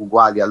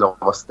uguali a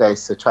loro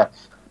stesse, cioè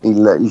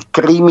il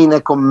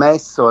crimine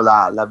commesso,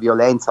 la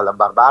violenza, la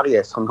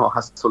barbarie sono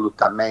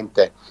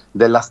assolutamente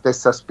della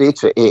stessa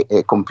specie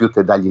e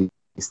compiute dagli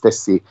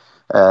stessi,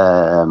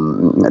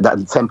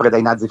 sempre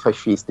dai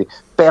nazifascisti.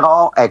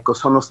 Però ecco,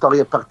 sono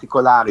storie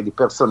particolari di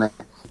persone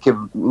che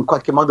in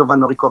qualche modo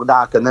vanno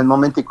ricordate. Nel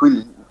momento in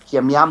cui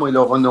chiamiamo i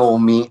loro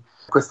nomi,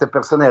 queste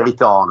persone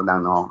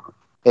ritornano.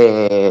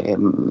 E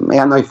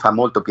a noi fa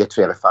molto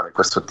piacere fare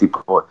questo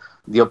tipo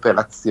di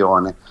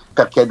operazione,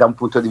 perché da un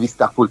punto di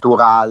vista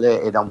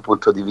culturale e da un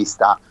punto di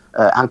vista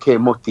anche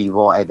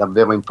emotivo è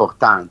davvero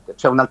importante.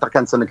 C'è un'altra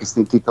canzone che si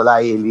intitola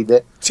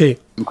Elide, sì.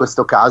 In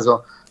questo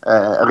caso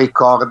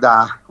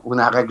ricorda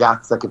una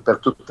ragazza che per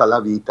tutta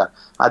la vita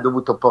ha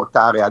dovuto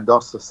portare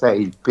addosso sé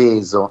il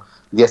peso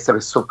di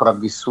essere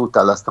sopravvissuta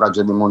alla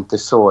strage di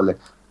Montesole,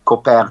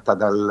 coperta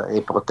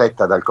e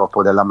protetta dal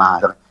corpo della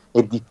madre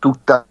e di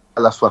tutta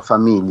la sua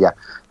famiglia.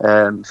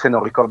 Se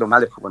non ricordo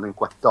male furono in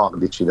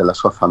 14 della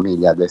sua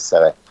famiglia ad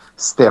essere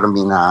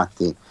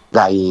sterminati,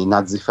 dai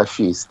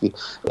nazifascisti,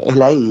 e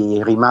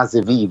lei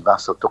rimase viva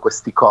sotto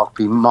questi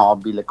corpi,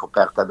 immobile,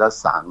 coperta dal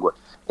sangue,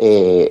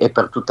 e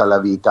per tutta la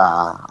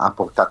vita ha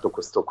portato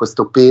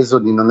questo peso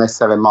di non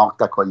essere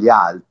morta con gli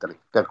altri,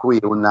 per cui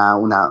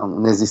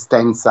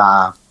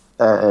un'esistenza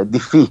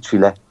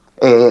difficile,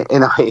 e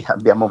noi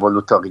abbiamo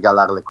voluto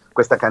regalarle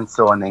questa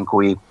canzone in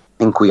cui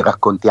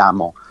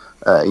raccontiamo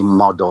in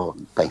modo,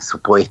 penso,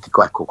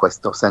 poetico, ecco,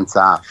 questo,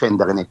 senza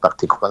scendere nei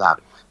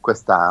particolari,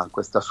 questa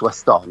sua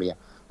storia,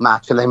 ma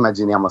ce la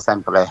immaginiamo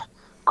sempre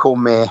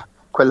come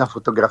quella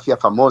fotografia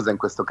famosa, in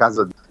questo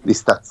caso di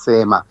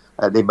Stazzema,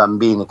 dei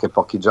bambini che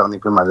pochi giorni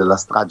prima della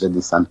strage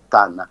di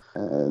Sant'Anna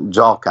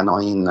giocano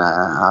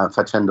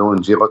facendo un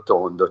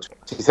girotondo.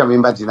 Ci siamo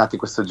immaginati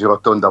questo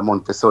girotondo a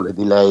Montesole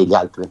di lei, gli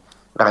altri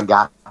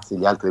ragazzi,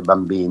 gli altri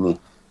bambini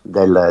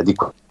di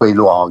quei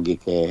luoghi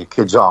che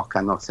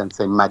giocano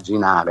senza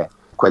immaginare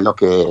quello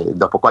che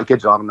dopo qualche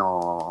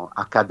giorno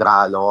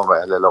accadrà a loro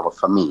e alle loro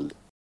famiglie.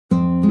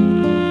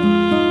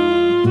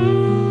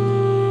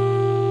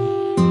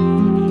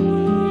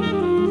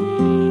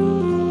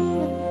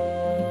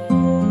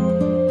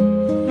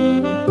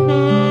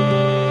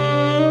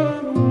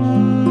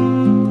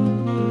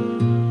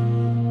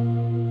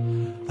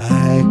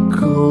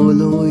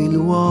 Eccolo il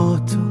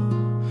vuoto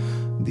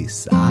di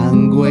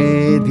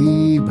sangue,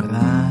 di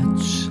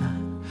braccia,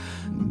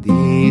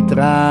 di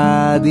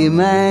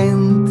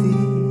tradimenti,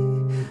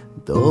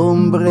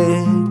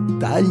 d'ombre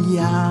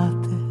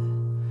tagliate.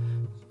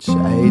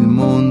 C'è il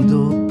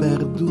mondo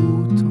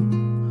perduto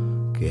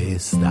che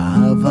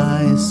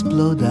stava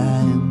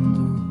esplodendo,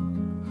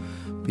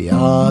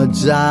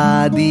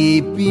 pioggia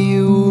di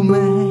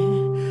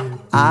piume,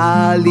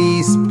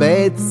 ali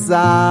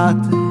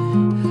spezzate.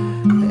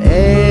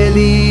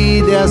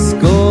 Elide,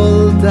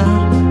 ascolta,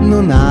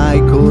 non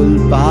hai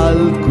colpa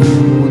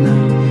alcuna,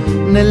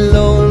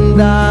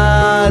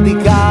 nell'onda di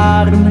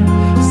carne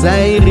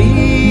sei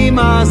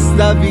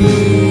rimasta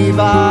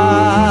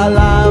viva,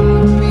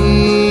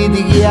 lampi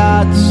di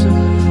ghiaccio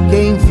che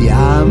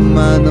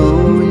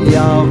infiammano gli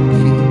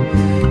occhi,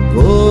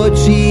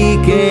 voci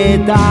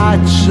che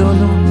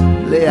tacciono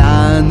le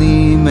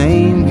anime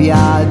in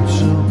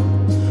viaggio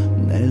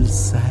nel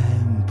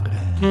sempre.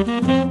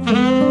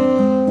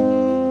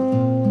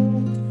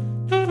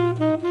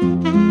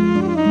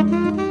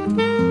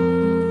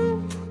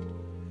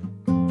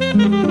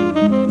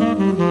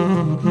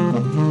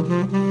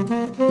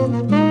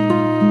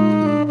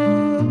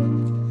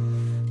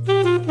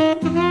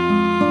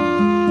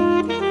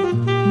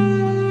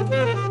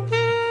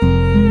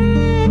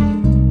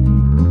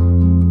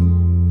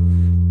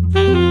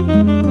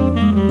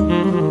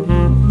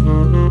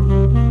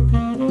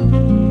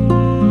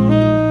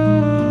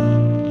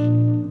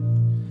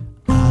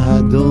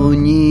 Ad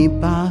ogni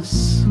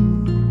passo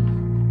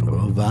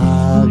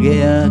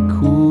provare a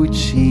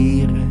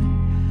cucire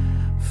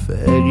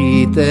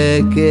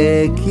ferite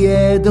che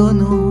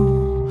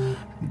chiedono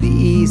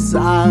di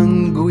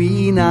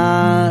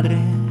sanguinare,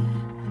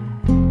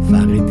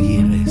 fare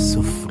dire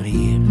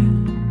soffrire,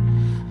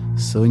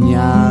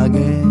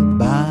 sognare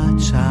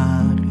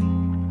baciare,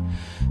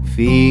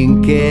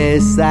 finché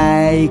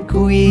sei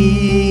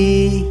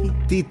qui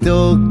ti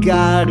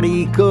tocca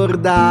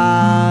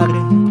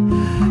ricordare.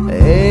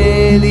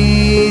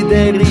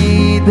 Elide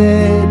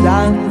ride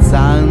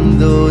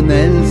danzando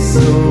nel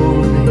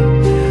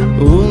sole,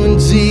 un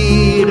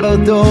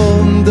giro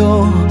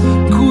tondo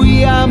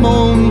qui a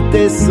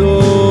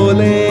Montesole,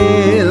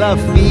 la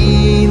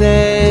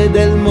fine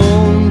del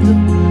mondo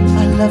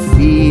alla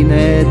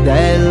fine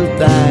del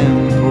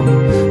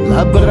tempo,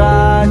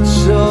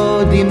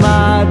 l'abbraccio di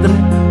madre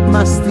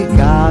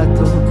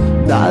masticato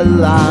dal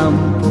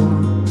lampo.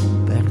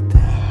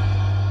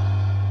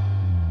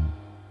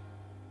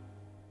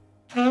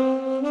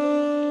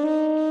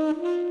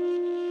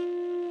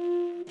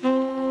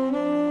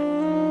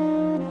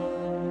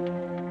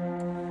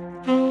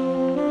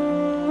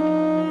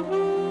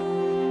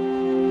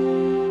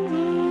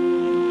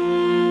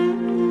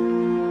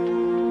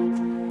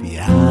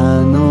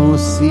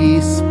 Si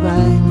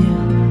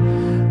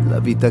spegne la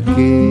vita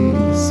che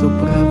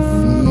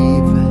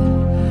sopravvive,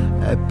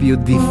 è più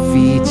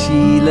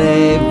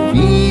difficile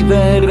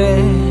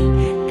vivere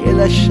che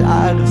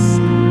lasciarsi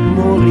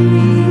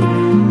morire.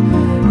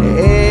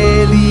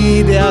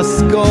 Elide,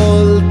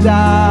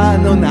 ascolta,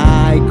 non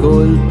hai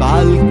colpa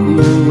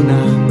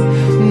alcuna,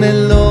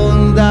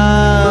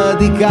 nell'onda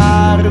di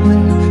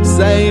carne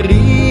sei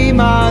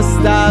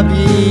rimasta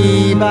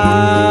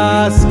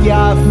viva,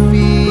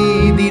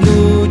 schiaffi di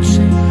luce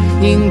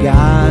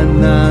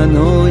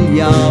ingannano gli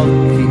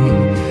occhi,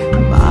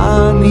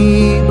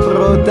 mani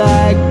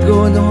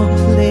proteggono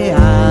le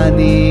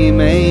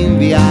anime in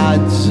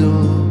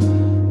viaggio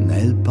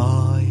nel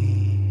poi.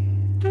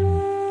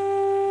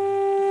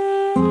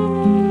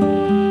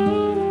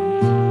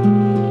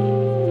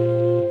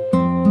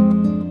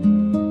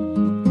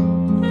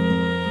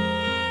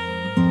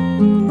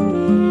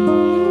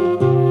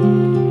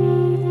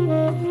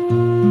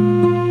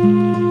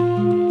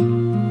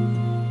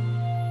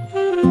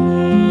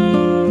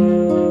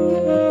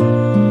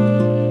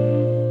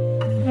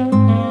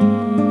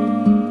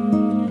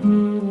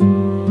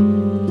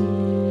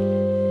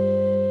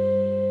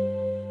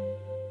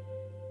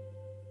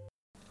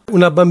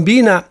 Una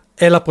bambina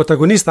è la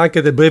protagonista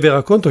anche del breve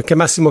racconto che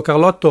Massimo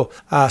Carlotto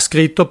ha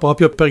scritto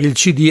proprio per il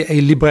CD e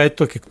il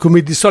libretto, che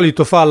come di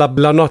solito fa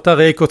la nota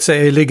records,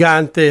 è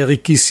elegante e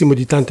ricchissimo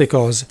di tante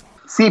cose.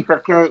 Sì,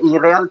 perché in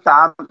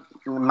realtà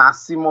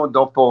Massimo,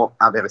 dopo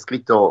aver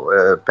scritto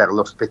per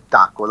lo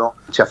spettacolo,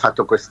 ci ha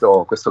fatto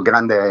questo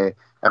grande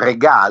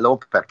regalo,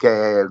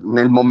 perché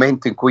nel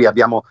momento in cui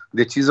abbiamo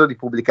deciso di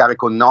pubblicare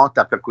con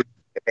Nota, per cui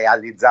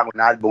realizzare un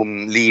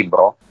album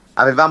libro,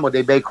 avevamo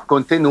dei bei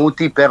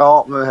contenuti,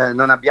 però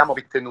non abbiamo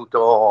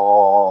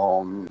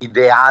ritenuto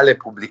ideale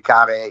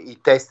pubblicare i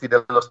testi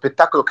dello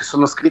spettacolo, che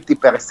sono scritti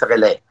per essere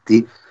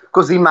letti.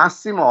 Così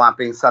Massimo ha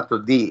pensato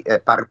di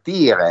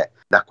partire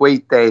da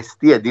quei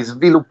testi e di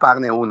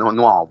svilupparne uno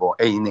nuovo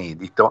e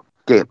inedito,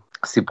 che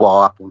si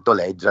può appunto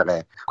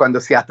leggere quando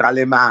si ha tra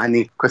le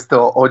mani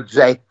questo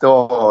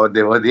oggetto,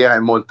 devo dire,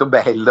 molto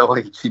bello.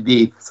 Il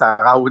CD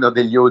sarà uno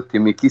degli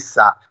ultimi,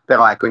 chissà,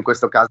 però ecco, in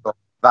questo caso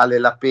vale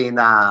la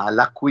pena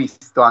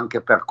l'acquisto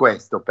anche per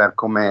questo, per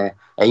come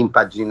è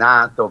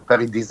impaginato, per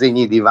i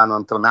disegni di Ivano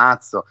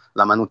Antonazzo,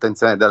 la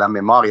manutenzione della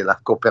memoria, la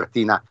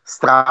copertina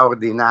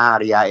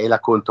straordinaria e la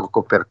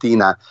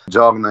controcopertina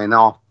Giorno e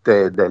Notte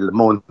del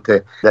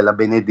Monte della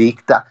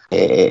Benedicta,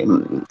 e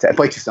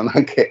poi ci sono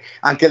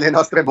anche le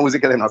nostre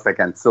musiche, le nostre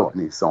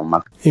canzoni,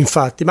 insomma.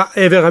 Infatti, ma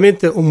è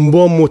veramente un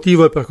buon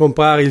motivo per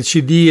comprare il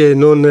CD e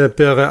non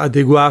per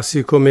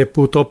adeguarsi, come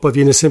purtroppo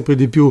avviene sempre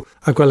di più,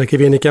 a quella che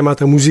viene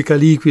chiamata musica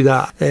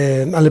liquida,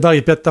 alle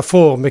varie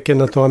piattaforme che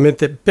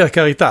naturalmente, per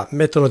carità,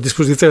 mettono a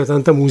disposizione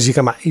tanta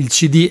musica, ma il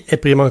CD è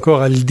prima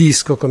ancora il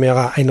disco, come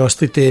era ai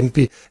nostri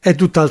tempi, è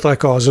tutt'altra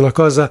cosa, una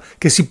cosa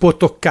che si può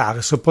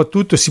toccare,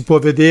 soprattutto si può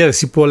vedere,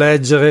 si può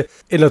leggere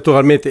e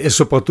naturalmente e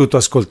soprattutto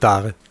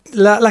ascoltare.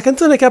 La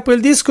canzone che apre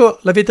il disco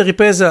l'avete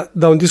ripresa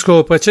da un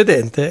disco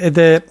precedente ed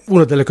è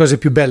una delle cose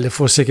più belle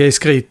forse che hai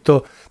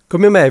scritto.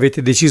 Come mai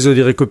avete deciso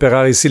di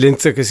recuperare Il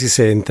silenzio che si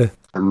sente?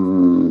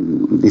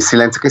 Il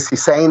silenzio che si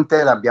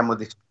sente l'abbiamo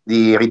deciso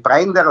di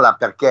riprenderla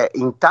perché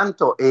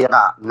intanto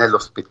era nello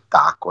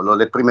spettacolo,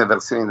 le prime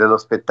versioni dello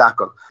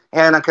spettacolo.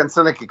 È una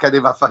canzone che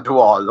cadeva a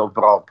fagiolo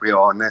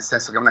proprio, nel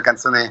senso che è una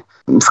canzone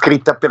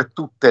scritta per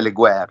tutte le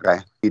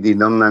guerre, quindi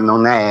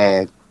non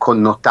è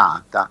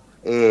connotata.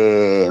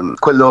 E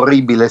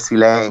quell'orribile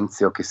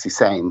silenzio che si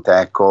sente,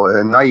 ecco,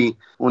 noi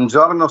un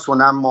giorno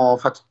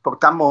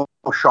portammo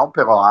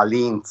sciopero a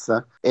Linz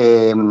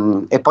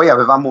e poi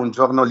avevamo un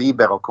giorno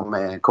libero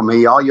come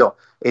Ioio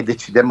e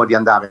decidemmo di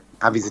andare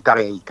a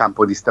visitare il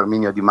campo di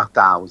sterminio di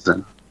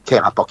Mauthausen, che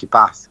era a pochi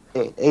passi,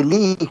 e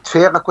lì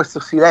c'era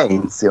questo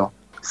silenzio,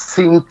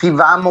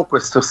 sentivamo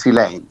questo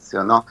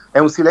silenzio, no? È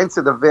un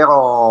silenzio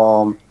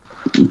davvero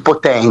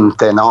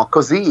potente, no?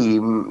 Così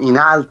in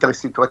altre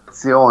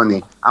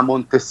situazioni, a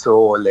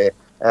Montesole,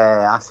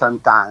 a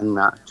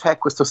Sant'Anna, c'è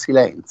questo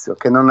silenzio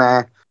che non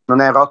è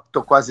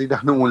rotto quasi da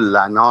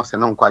nulla, no? Se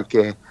non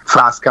qualche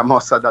frasca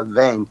mossa dal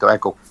vento,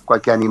 ecco,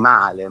 qualche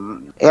animale.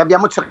 E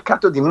abbiamo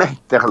cercato di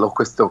metterlo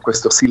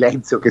questo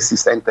silenzio che si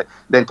sente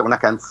dentro una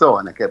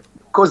canzone, che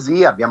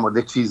così abbiamo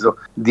deciso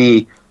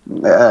di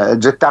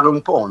gettare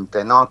un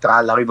ponte, no?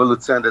 Tra la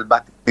rivoluzione del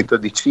battito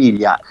di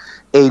Ciglia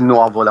e il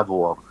nuovo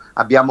lavoro.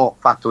 Abbiamo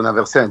fatto una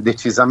versione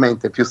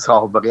decisamente più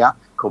sobria,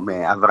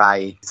 come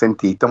avrai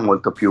sentito,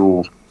 molto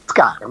più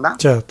scarna,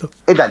 certo.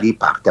 E da lì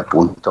parte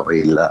appunto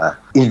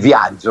il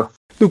viaggio.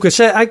 Dunque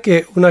c'è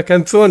anche una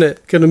canzone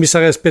che non mi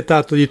sarei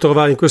aspettato di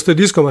trovare in questo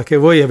disco, ma che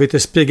voi avete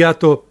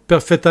spiegato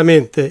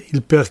perfettamente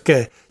il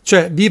perché,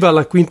 cioè Viva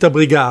la Quinta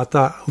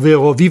Brigata,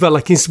 ovvero Viva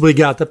la King's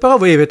Brigata, però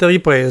voi avete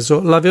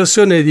ripreso la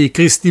versione di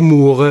Christy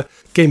Moore,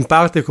 che in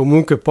parte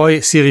comunque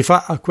poi si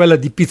rifà a quella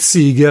di Pete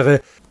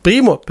Seeger.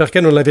 Primo,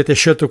 perché non l'avete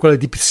scelto quella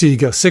di Pete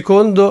Seeger?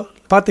 Secondo,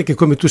 a parte che,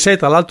 come tu sai,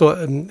 tra l'altro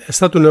è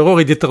stato un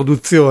errore di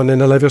traduzione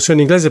nella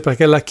versione inglese,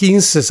 perché la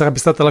King's sarebbe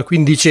stata la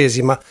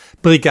 15ª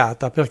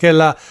brigata, perché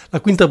la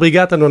Quinta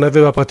Brigata non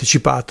aveva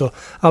partecipato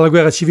alla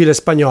guerra civile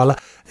spagnola.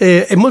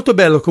 È molto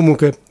bello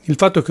comunque il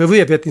fatto che voi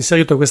abbiate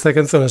inserito questa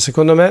canzone,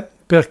 secondo me,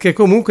 perché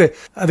comunque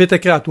avete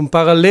creato un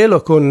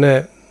parallelo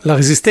con la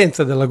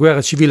resistenza della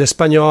guerra civile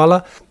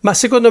spagnola, ma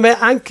secondo me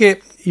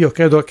anche, io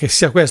credo che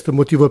sia questo il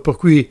motivo per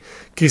cui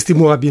Christy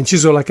Moore abbia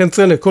inciso la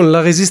canzone, con la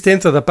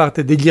resistenza da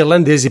parte degli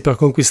irlandesi per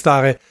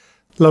conquistare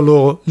la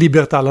loro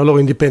libertà, la loro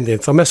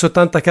indipendenza. Ho messo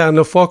tanta carne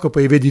al fuoco,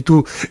 poi vedi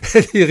tu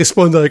di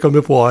rispondere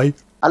come puoi.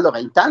 Allora,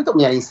 intanto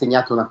mi hai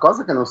insegnato una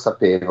cosa che non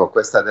sapevo,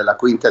 questa della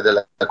quinta e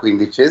della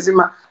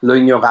 15ª, lo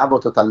ignoravo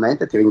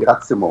totalmente, ti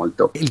ringrazio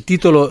molto. Il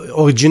titolo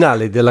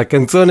originale della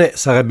canzone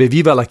sarebbe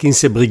Viva la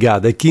King's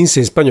Brigada, e King's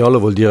in spagnolo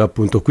vuol dire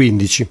appunto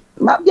 15.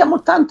 Ma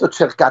abbiamo tanto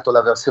cercato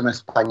la versione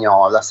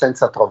spagnola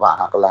senza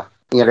trovarla,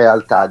 in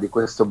realtà, di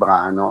questo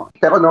brano,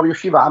 però non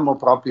riuscivamo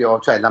proprio,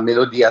 cioè la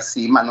melodia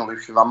sì, ma non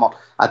riuscivamo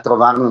a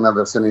trovarne una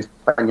versione in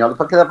spagnolo,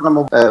 perché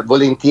l'avremmo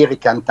volentieri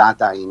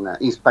cantata in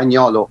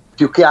spagnolo,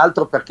 più che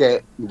altro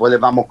perché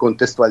volevamo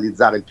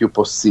contestualizzare il più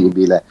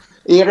possibile.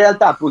 In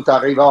realtà appunto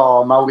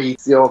arrivò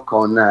Maurizio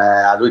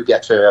a lui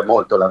piace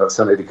molto la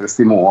versione di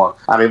Christy Moore,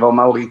 arrivò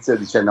Maurizio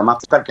dicendo ma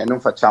perché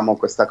non facciamo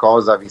questa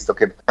cosa visto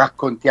che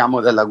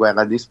raccontiamo della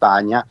guerra di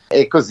Spagna,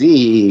 e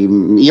così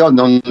io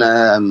non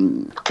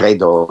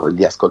credo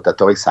gli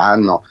ascoltatori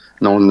sanno,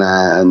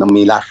 non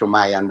mi lascio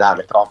mai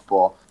andare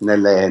troppo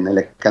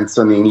nelle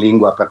canzoni in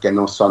lingua perché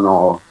non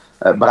sono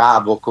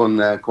bravo con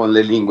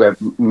le lingue,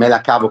 me la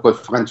cavo col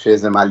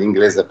francese ma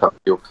l'inglese è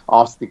proprio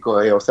ostico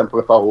e ho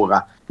sempre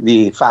paura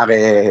di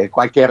fare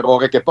qualche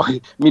errore che poi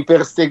mi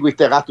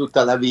perseguiterà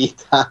tutta la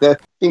vita.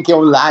 Finché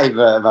un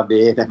live va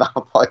bene, ma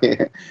poi,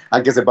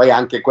 anche se poi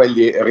anche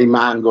quelli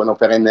rimangono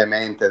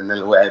perennemente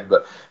nel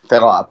web,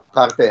 però a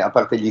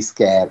parte gli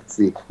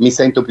scherzi mi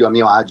sento più a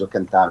mio agio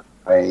cantare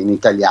in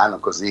italiano,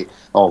 così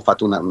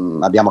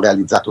abbiamo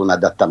realizzato un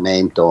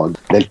adattamento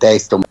del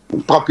testo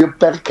proprio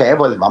perché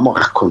volevamo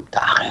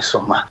raccontare,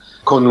 insomma,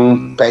 con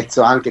un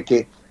pezzo anche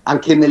che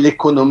anche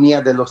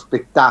nell'economia dello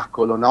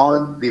spettacolo,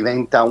 no?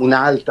 Diventa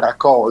un'altra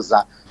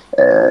cosa.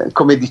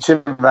 Come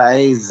diceva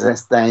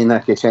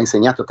Eisenstein, che ci ha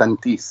insegnato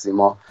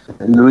tantissimo,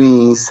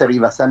 lui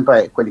inseriva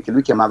sempre quelli che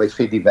lui chiamava i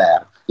faits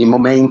divers, i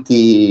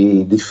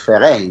momenti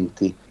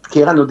differenti, che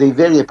erano dei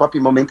veri e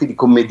propri momenti di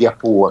commedia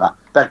pura,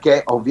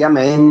 perché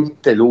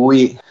ovviamente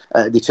lui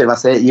diceva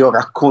se io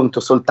racconto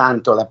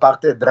soltanto la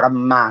parte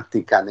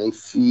drammatica nei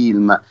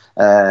film,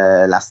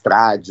 la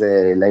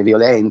strage, le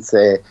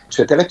violenze,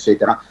 eccetera,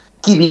 eccetera,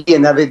 chi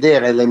viene a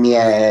vedere le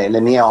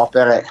mie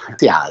opere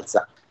si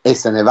alza e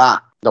se ne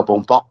va dopo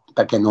un po',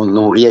 perché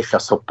non riesce a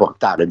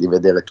sopportare di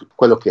vedere tutto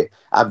quello che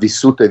ha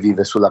vissuto e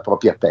vive sulla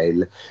propria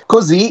pelle.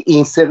 Così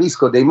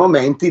inserisco dei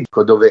momenti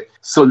dove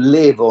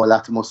sollevo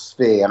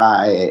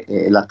l'atmosfera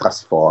e la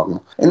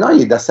trasformo. E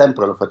noi da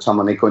sempre lo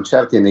facciamo nei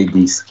concerti e nei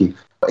dischi.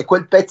 E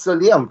quel pezzo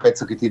lì è un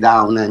pezzo che ti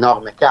dà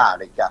un'enorme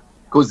carica,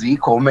 così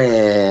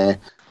come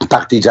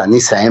Partigiani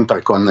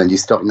sempre con gli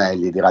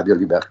stornelli di Radio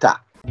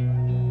Libertà.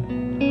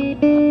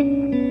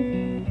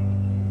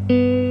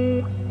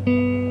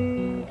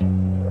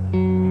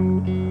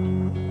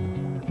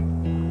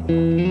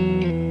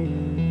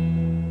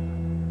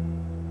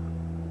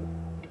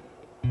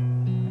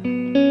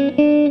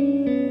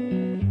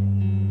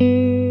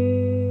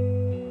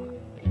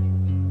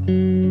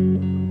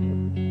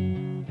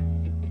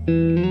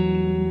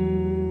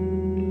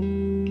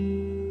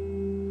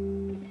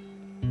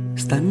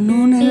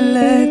 Stanno nel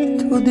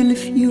letto del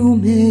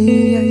fiume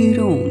gli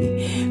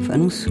aironi,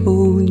 fanno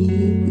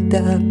sogni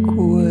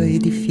d'acqua e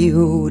di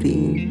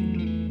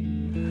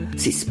fiori,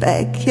 si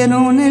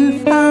specchiano nel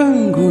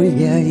fango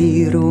gli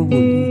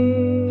aironi,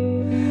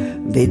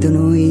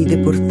 vedono i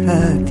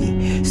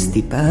deportati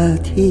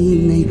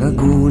stipati nei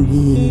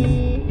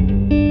vagoni.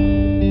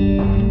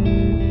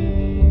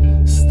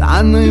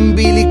 Stanno in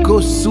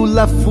bilico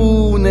sulla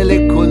fune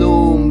le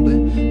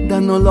colombe,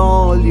 danno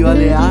l'olio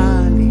alle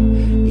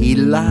ali,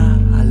 il là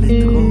alle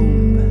trombe.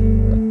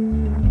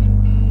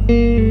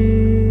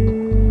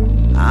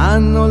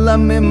 Hanno la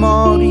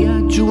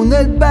memoria giù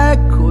nel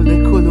becco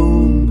le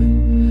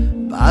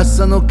colombe,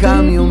 passano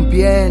camion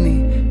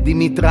pieni di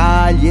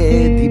mitraglie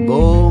e di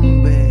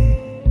bombe.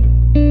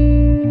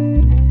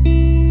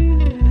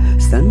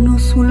 Stanno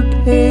sul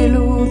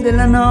pelo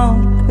della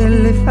notte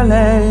le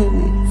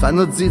falene,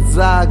 fanno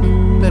zigzag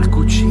per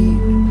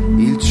cucire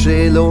il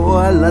cielo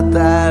alla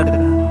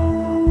terra.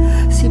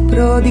 Si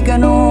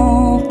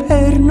prodigano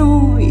per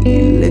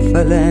noi le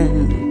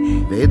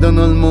falene,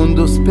 vedono il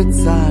mondo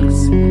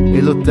spezzarsi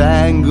e lo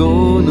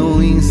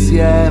tengono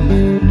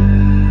insieme.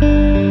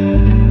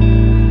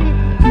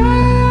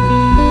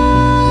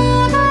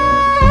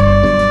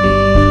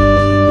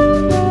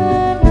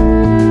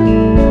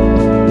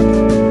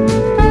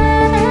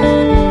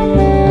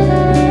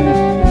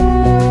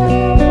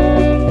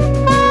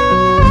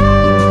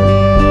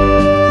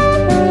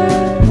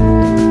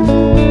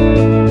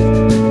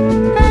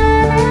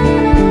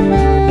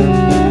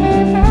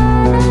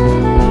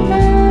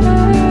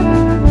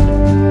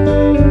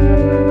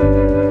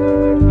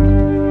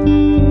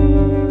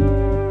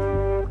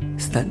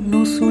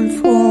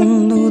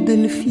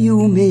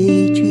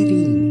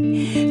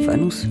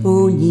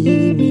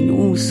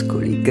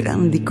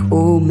 grandi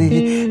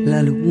come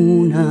la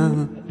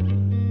luna.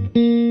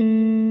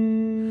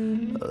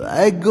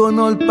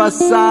 Leggono il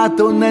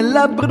passato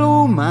nella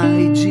bruma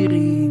i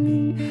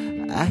girini,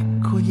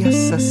 ecco gli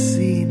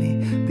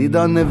assassini di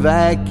donne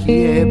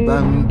vecchie e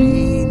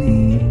bambini.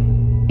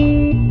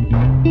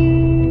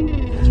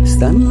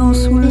 Stanno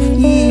sul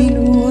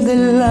filo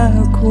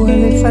dell'acqua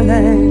le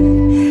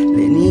falene,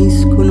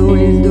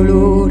 leniscono il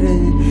dolore,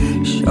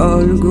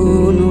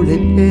 sciolgono le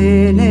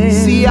pene.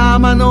 Si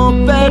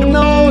amano per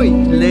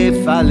noi le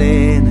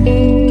falene,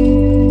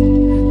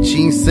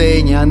 ci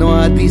insegnano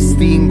a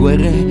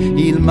distinguere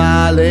il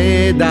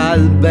male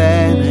dal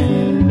bene.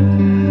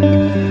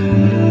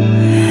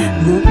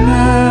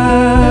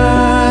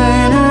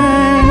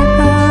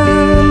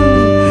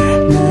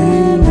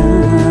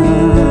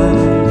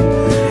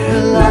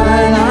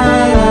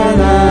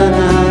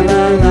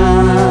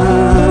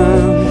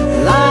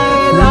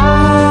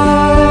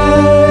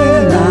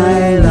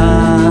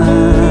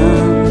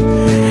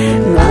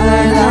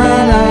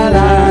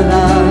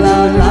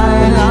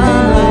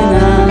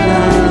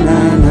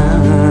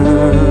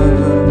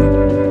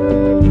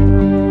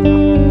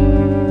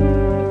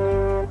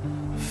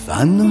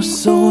 hanno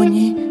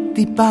sogni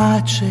di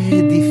pace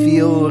e di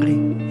fiori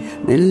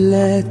nel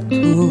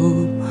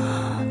letto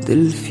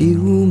del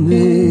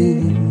fiume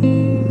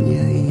gli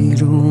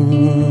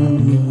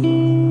aironi.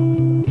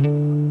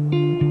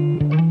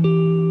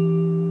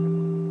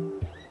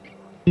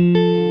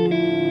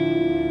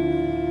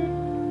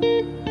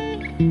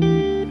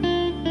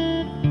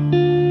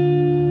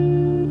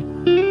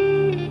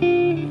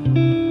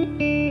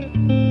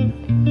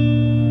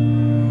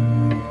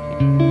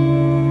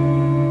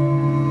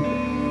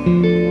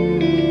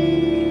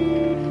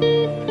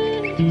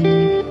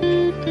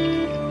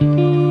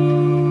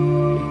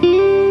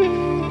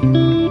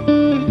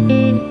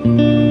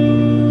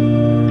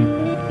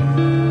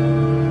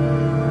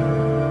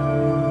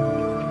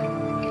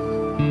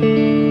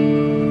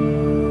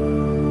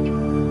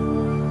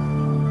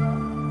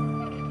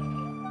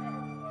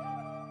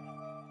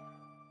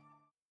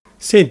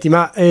 Senti,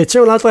 ma c'è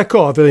un'altra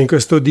cover in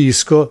questo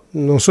disco,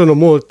 non sono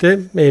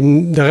molte, e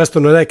del resto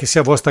non è che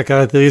sia vostra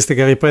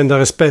caratteristica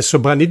riprendere spesso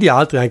brani di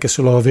altri, anche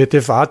se lo avete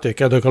fatto e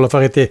credo che lo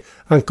farete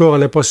ancora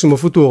nel prossimo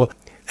futuro.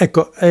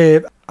 Ecco,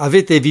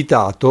 avete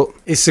evitato,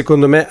 e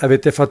secondo me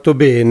avete fatto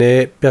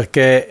bene,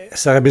 perché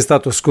sarebbe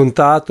stato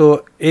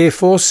scontato e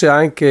forse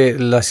anche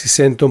la si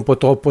sente un po'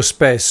 troppo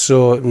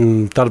spesso,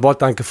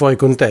 talvolta anche fuori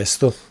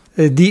contesto,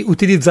 di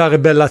utilizzare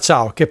Bella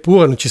Ciao, che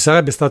pure non ci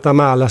sarebbe stata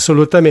male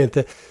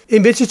assolutamente, e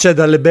invece c'è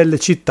Dalle Belle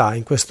Città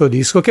in questo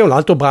disco, che è un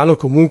altro brano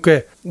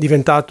comunque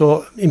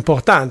diventato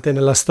importante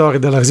nella storia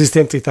della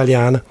resistenza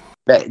italiana.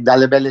 Beh,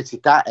 Dalle Belle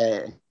Città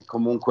è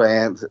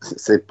comunque,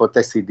 se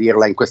potessi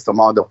dirla in questo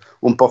modo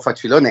un po'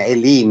 facilone, è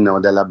l'inno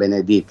della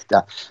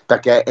Benedicta,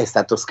 perché è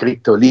stato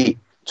scritto lì,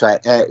 cioè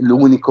è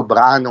l'unico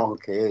brano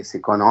che si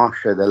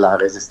conosce della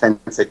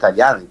resistenza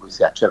italiana, in cui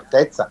si ha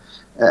certezza,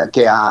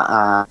 che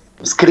ha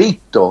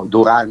scritto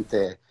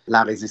durante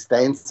la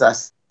resistenza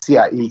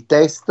sia il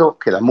testo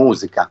che la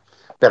musica,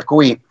 per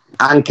cui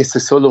anche se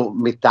solo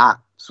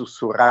metà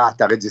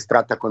sussurrata,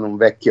 registrata con un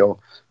vecchio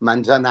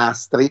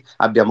mangianastri,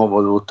 abbiamo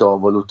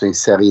voluto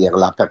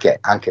inserirla, perché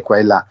anche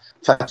quella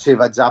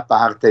faceva già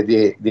parte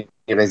di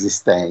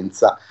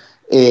resistenza,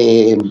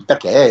 e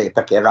perché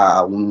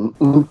era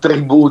un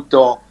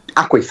tributo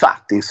a quei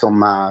fatti,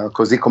 insomma,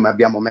 così come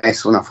abbiamo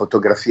messo una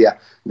fotografia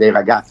dei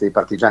ragazzi dei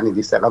partigiani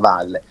di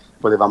Serravalle,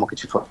 volevamo che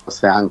ci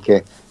fosse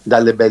anche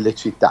Dalle Belle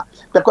Città.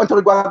 Per quanto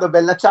riguarda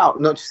Bella Ciao,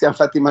 non ci siamo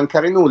fatti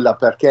mancare nulla,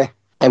 perché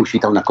è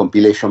uscita una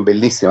compilation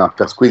bellissima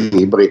per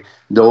Squilibri,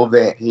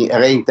 dove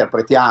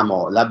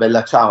reinterpretiamo la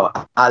Bella Ciao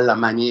alla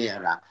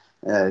maniera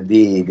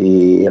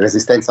di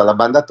Resistenza alla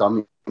Banda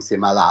Atomica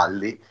insieme a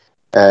Lalli.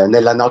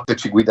 Nella notte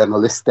ci guidano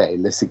le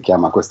stelle, si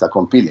chiama questa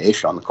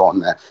compilation,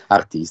 con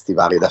artisti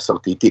vari ed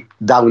assortiti,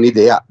 da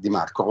un'idea di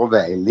Marco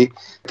Rovelli,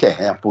 che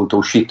è appunto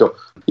uscito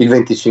il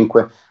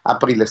 25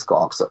 aprile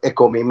scorso. E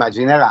come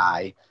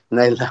immaginerai,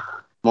 nel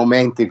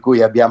momento in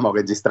cui abbiamo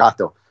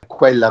registrato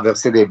quella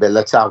versione di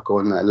Bella Ciao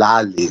con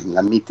Lalli,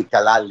 la mitica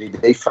Lalli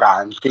dei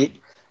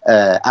Franti,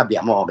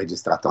 abbiamo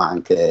registrato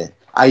anche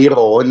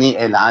Aironi,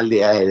 e Lalli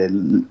è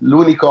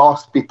l'unico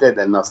ospite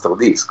del nostro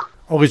disco.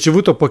 Ho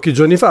ricevuto pochi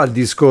giorni fa il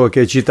disco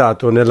che hai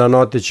citato, Nella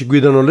notte ci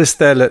guidano le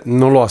stelle.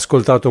 Non l'ho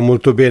ascoltato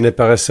molto bene,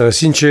 per essere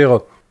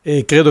sincero,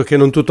 e credo che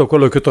non tutto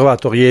quello che ho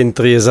trovato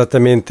rientri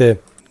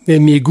esattamente nei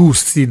miei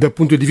gusti dal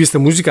punto di vista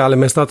musicale,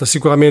 ma è stata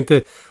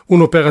sicuramente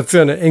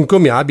un'operazione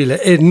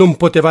encomiabile, e non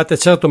potevate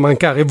certo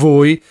mancare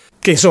voi,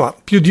 che insomma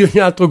più di ogni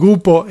altro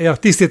gruppo e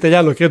artista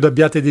italiano credo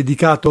abbiate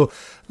dedicato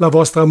la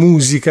vostra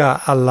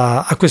musica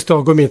a questo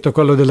argomento,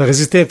 quello della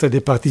resistenza e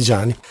dei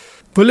partigiani.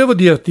 Volevo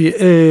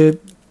dirti,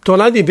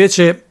 tornando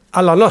invece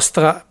alla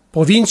nostra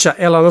provincia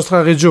e alla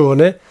nostra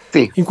regione,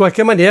 sì, in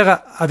qualche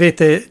maniera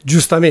avete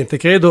giustamente,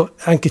 credo,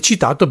 anche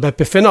citato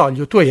Beppe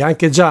Fenoglio. Tu hai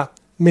anche già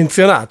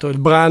menzionato il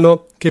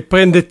brano che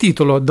prende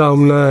titolo da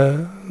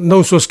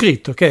un suo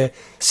scritto, che è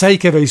Sai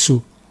che vai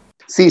su.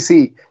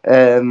 Sì,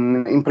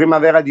 in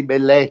Primavera di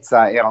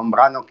Bellezza era un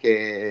brano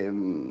che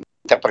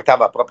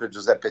interpretava proprio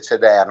Giuseppe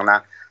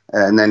Cederna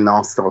nel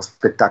nostro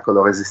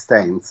spettacolo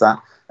Resistenza.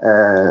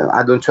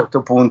 Ad un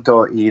certo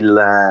punto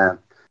il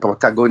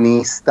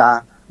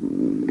protagonista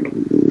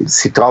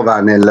si trova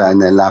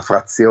nella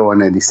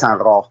frazione di San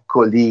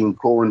Rocco, lì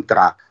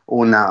incontra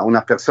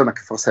una persona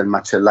che forse è il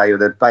macellaio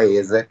del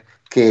paese,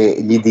 che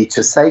gli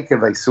dice sai che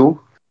vai su,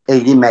 e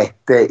gli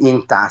mette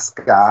in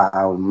tasca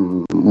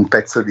un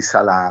pezzo di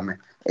salame.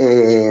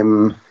 E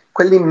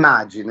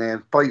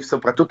quell'immagine, poi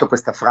soprattutto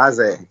questa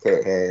frase che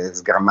è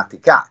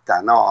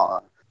sgrammaticata,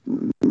 no?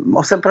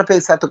 Ho sempre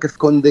pensato che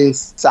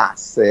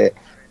condensasse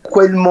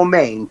quel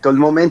momento, il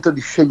momento di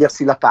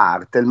scegliersi la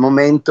parte, il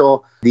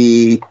momento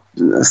di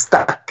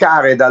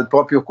staccare dal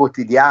proprio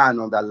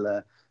quotidiano,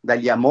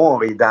 dagli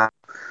amori,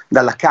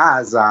 dalla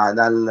casa,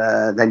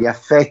 dagli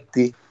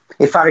affetti,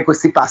 e fare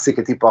questi passi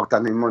che ti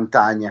portano in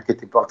montagna, che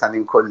ti portano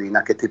in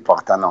collina, che ti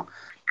portano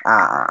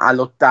a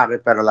lottare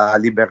per la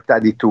libertà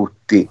di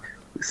tutti.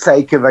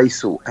 Sai che vai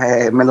su,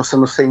 me lo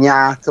sono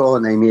segnato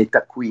nei miei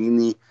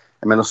taccuini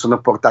e me lo sono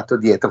portato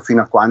dietro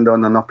fino a quando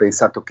non ho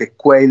pensato che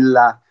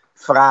quella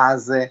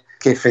frase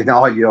che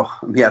Fenoglio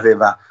mi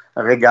aveva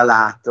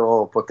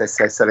regalato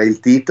potesse essere il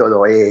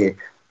titolo e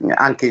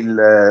anche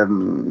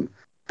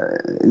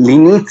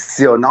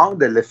l'inizio, no,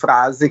 delle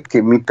frasi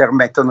che mi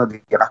permettono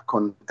di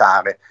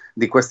raccontare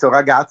di questo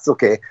ragazzo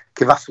che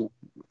va su,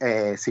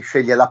 si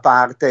sceglie la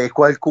parte, e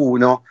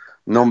qualcuno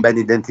non ben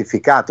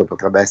identificato,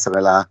 potrebbe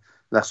essere la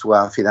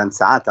sua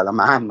fidanzata, la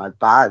mamma, il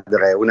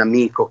padre, un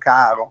amico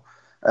caro,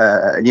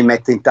 gli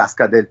mette in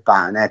tasca del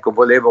pane. Ecco,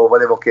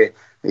 volevo che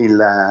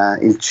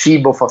il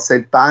cibo fosse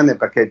il pane,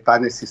 perché il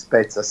pane si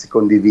spezza, si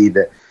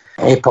condivide,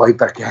 e poi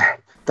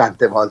perché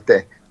tante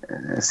volte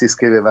si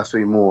scriveva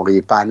sui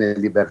muri pane e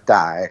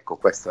libertà. Ecco,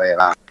 queste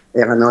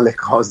erano le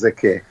cose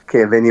che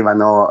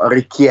venivano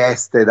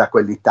richieste da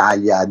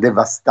quell'Italia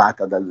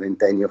devastata dal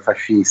ventennio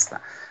fascista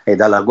e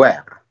dalla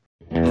guerra.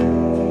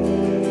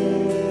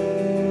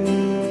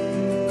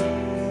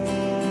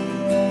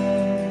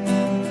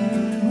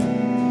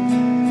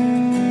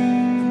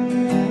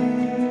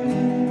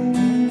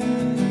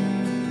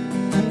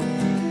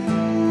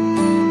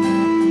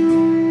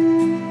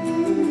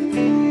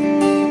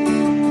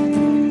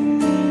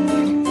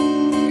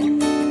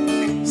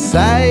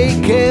 Sai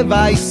che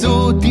vai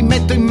su, ti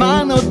metto in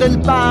mano del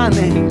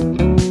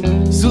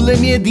pane, sulle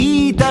mie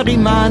dita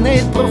rimane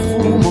il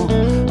profumo,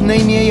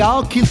 nei miei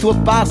occhi il tuo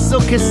passo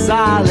che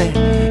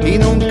sale,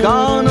 in un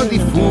cono di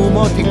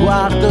fumo ti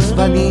guardo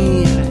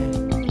svanire,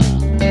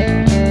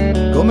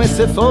 come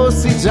se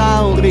fossi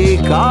già un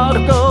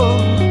ricordo.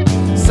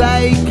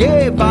 Sai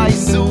che vai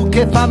su,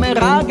 che fame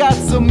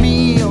ragazzo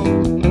mio,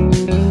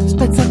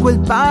 spezza quel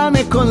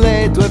pane con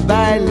le tue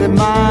belle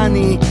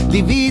mani,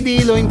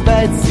 dividilo in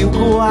pezzi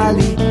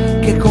uguali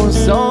che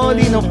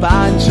consolino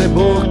pancia e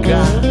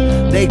bocca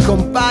dei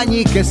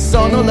compagni che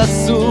sono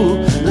lassù.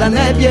 La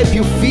nebbia è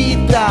più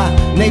fitta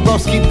nei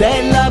boschi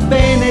della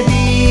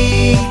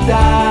Benedicta.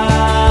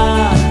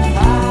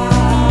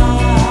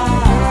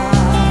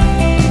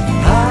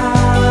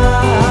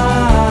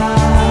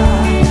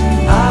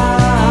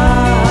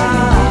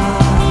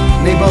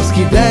 Nei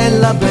boschi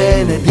della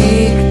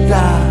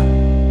Benedicta.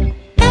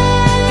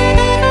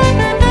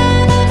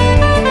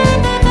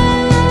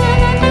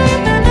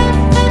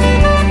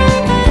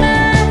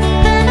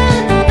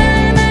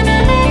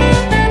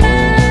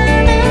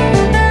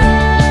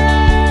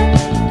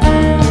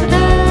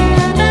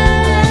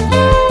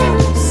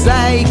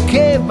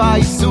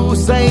 Vai su,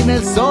 sei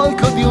nel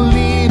solco di un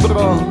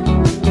libro,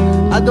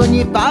 ad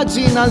ogni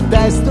pagina il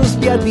testo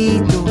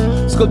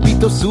sbiadito,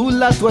 scolpito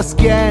sulla tua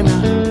schiena,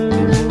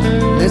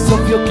 nel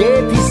soffio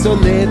che ti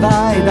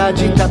solleva ed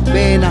agita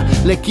appena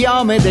le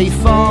chiome dei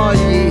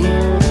fogli.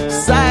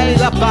 Sai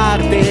la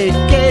parte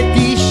che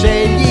ti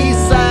scegli,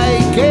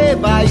 sai che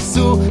vai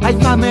su, hai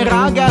fame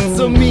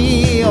ragazzo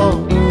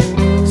mio,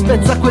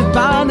 spezza quel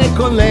pane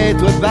con le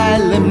tue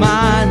belle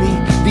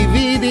mani,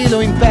 dividilo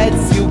in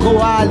pezzi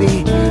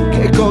uguali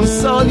che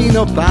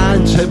consolino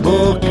pancia e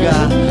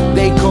bocca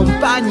dei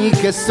compagni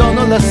che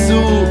sono lassù.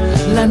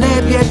 La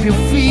nebbia è più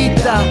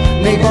fitta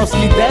nei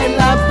boschi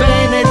della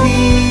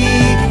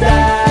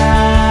Benedicta.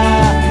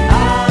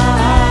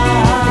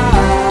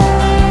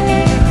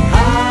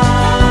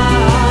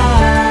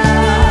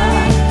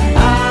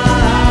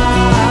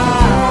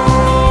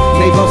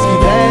 Nei boschi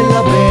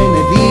della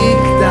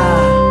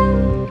Benedicta.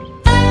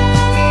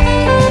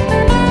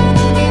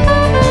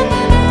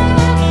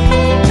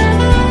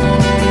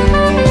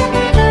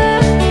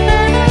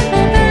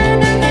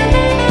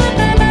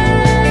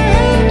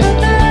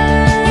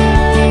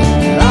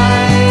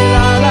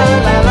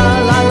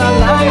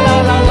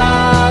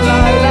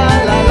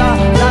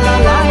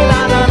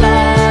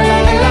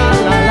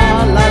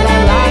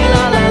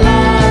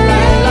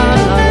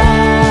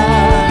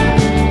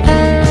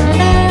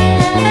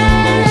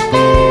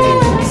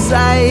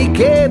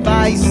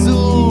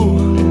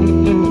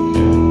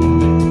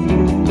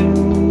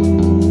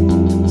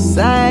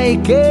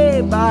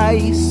 Che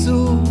vai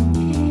su.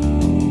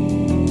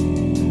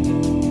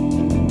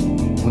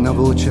 Una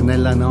voce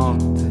nella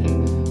notte,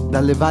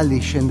 dalle valli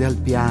scende al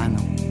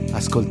piano,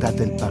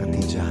 ascoltate il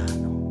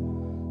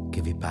partigiano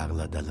che vi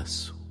parla da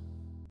lassù.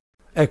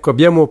 Ecco,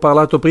 abbiamo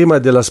parlato prima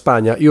della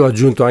Spagna, io ho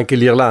aggiunto anche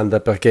l'Irlanda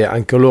perché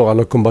anche loro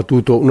hanno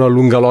combattuto una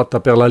lunga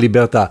lotta per la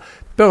libertà,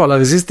 però la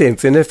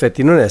resistenza in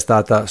effetti non è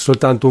stata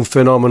soltanto un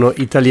fenomeno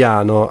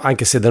italiano,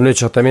 anche se da noi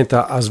certamente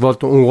ha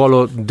svolto un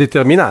ruolo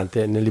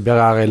determinante nel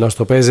liberare il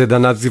nostro paese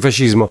dal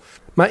nazifascismo,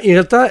 ma in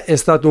realtà è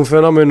stato un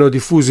fenomeno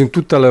diffuso in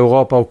tutta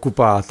l'Europa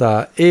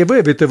occupata e voi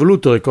avete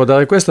voluto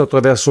ricordare questo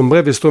attraverso un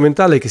breve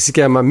strumentale che si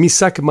chiama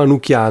Misak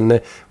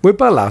Manukyan. Vuoi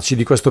parlarci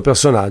di questo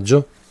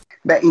personaggio?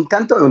 Beh,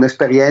 intanto è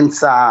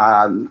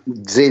un'esperienza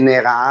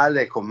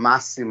generale. Con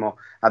Massimo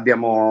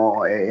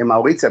e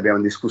Maurizio abbiamo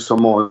discusso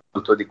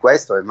molto di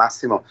questo, e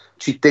Massimo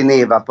ci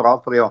teneva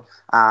proprio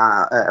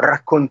a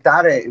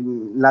raccontare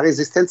la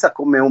resistenza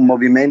come un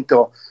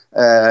movimento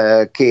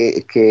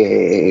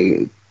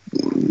che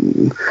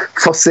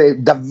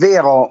fosse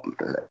davvero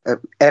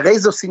è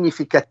reso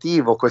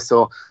significativo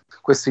questo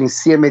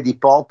insieme di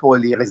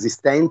popoli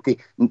resistenti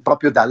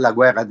proprio dalla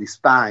guerra di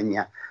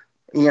Spagna.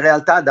 in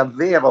realtà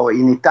davvero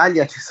in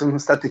Italia ci sono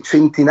state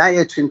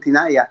centinaia e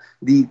centinaia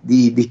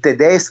di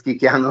tedeschi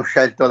che hanno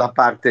scelto la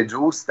parte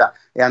giusta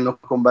e hanno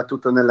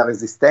combattuto nella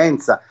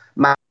resistenza,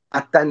 ma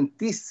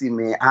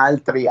tantissimi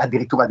altri,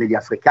 addirittura degli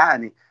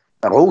africani,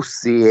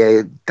 russi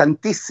e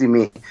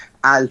tantissimi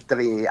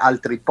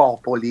altri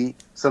popoli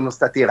sono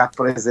stati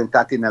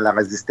rappresentati nella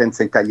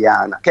resistenza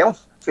italiana, che è un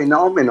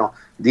fenomeno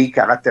di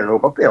carattere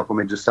europeo,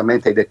 come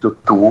giustamente hai detto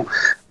tu.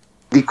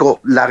 Dico,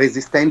 la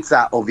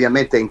resistenza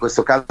ovviamente in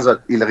questo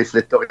caso il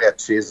riflettore è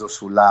acceso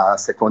sulla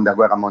seconda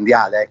guerra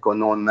mondiale, ecco,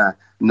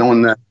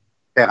 non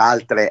per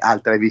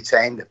altre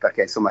vicende,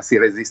 perché insomma si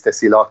resiste e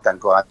si lotta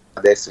ancora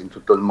adesso in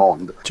tutto il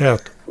mondo.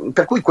 Certo.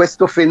 Per cui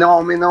questo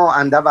fenomeno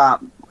andava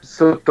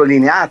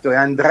sottolineato e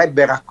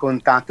andrebbe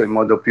raccontato in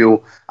modo più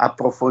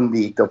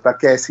approfondito,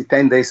 perché si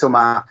tende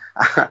insomma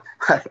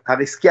a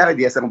rischiare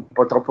di essere un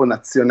po' troppo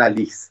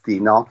nazionalisti,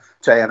 no?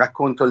 Cioè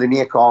racconto le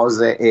mie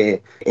cose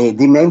e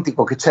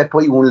dimentico che c'è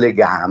poi un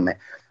legame.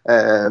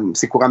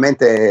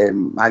 Sicuramente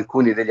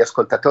alcuni degli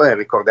ascoltatori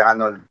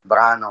ricorderanno il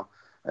brano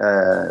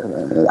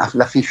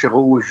La Fiche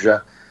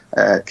Rouge,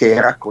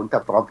 che racconta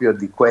proprio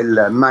di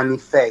quel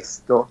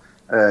manifesto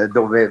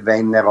dove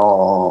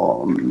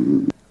vennero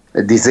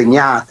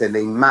disegnate le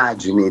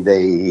immagini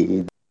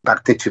dei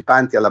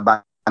partecipanti alla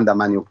banda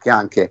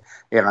Manouchian che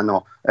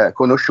erano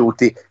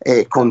conosciuti,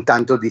 e con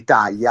tanto di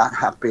taglia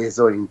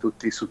appeso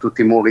su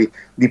tutti i muri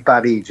di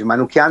Parigi.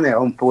 Manouchian era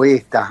un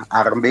poeta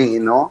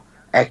armeno,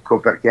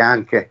 ecco perché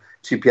anche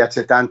ci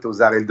piace tanto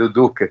usare il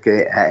duduk,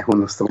 che è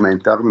uno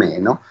strumento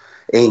armeno,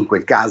 e in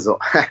quel caso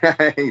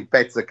il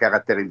pezzo è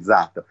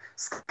caratterizzato,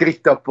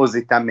 scritto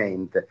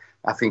appositamente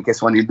affinché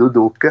suoni il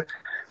duduk,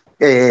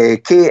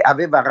 che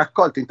aveva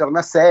raccolto intorno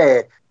a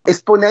sé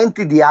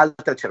esponenti di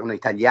altre, c'erano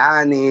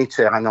italiani,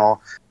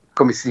 c'erano,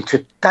 come si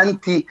dice,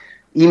 tanti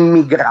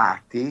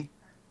immigrati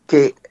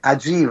che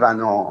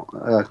agivano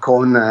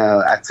con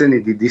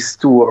azioni di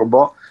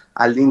disturbo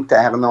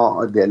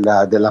all'interno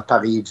della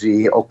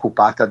Parigi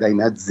occupata dai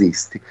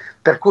nazisti.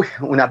 Per cui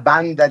una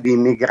banda di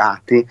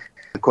immigrati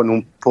con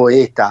un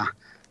poeta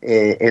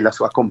e la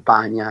sua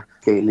compagna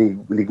che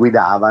li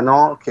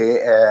guidavano,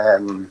 che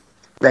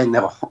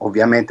vennero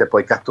ovviamente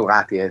poi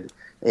catturati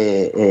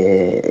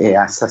e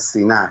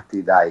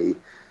assassinati dai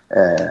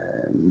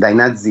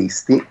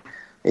nazisti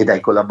e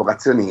dai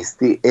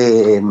collaborazionisti,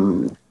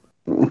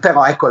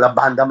 però ecco, la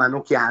banda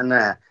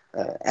Manouchian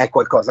è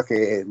qualcosa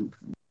che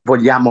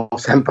vogliamo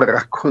sempre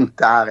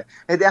raccontare,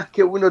 ed è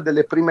anche una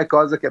delle prime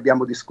cose che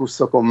abbiamo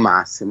discusso con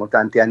Massimo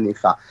tanti anni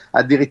fa.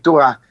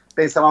 Addirittura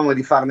pensavamo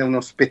di farne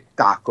uno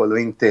spettacolo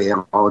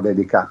intero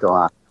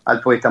dedicato al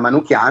poeta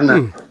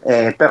Manouchian,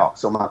 però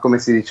insomma, come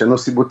si dice, non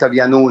si butta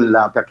via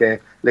nulla,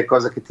 perché le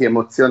cose che ti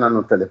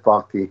emozionano te le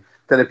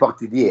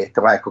porti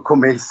dietro, ecco,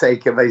 come il sei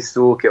che vai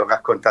su che ho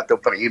raccontato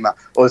prima,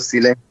 o il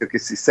silenzio che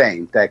si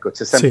sente, ecco,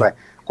 c'è sempre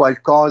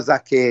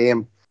qualcosa che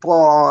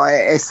può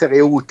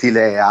essere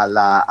utile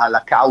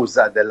alla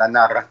causa della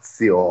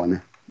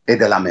narrazione e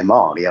della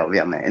memoria,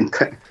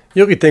 ovviamente.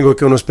 Io ritengo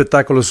che uno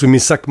spettacolo su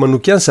Missak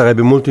Manouchian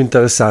sarebbe molto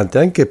interessante,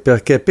 anche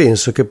perché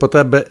penso che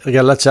potrebbe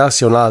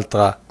riallacciarsi a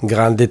un'altra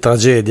grande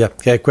tragedia,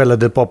 che è quella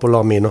del popolo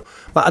armeno.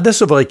 Ma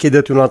adesso vorrei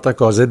chiederti un'altra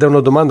cosa, ed è una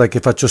domanda che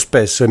faccio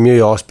spesso ai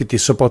miei ospiti,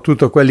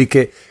 soprattutto quelli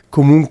che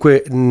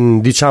comunque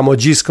diciamo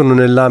agiscono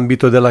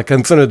nell'ambito della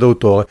canzone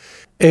d'autore,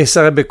 e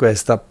sarebbe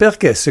questa: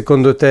 perché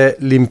secondo te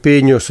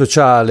l'impegno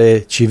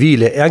sociale,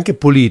 civile e anche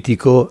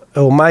politico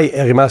ormai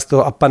è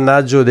rimasto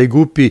appannaggio dei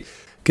gruppi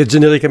che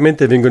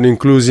genericamente vengono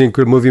inclusi in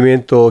quel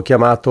movimento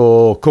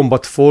chiamato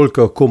combat folk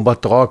o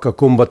combat rock o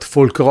combat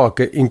folk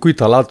rock, in cui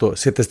tra l'altro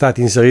siete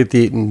stati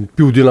inseriti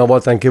più di una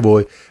volta anche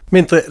voi,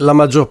 mentre la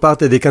maggior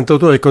parte dei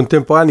cantautori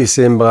contemporanei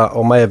sembra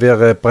ormai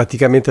aver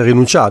praticamente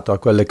rinunciato a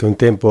quelle che un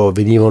tempo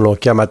venivano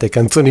chiamate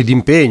canzoni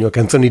d'impegno,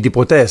 canzoni di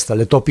protesta,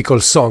 le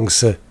topical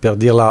songs, per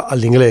dirla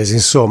all'inglese,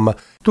 insomma.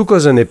 Tu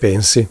cosa ne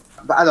pensi?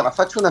 Allora,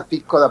 faccio una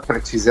piccola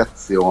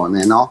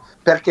precisazione, no?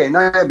 Perché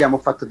noi abbiamo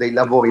fatto dei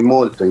lavori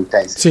molto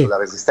intensi sulla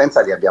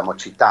resistenza, li abbiamo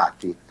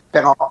citati,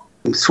 però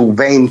su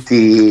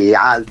 20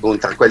 album,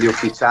 tra quelli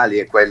ufficiali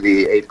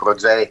e i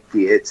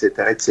progetti,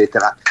 eccetera,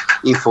 eccetera,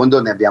 in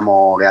fondo ne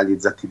abbiamo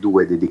realizzati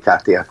 2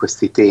 dedicati a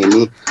questi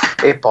temi,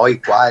 e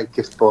poi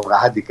qualche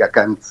sporadica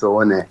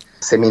canzone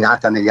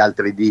seminata negli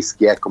altri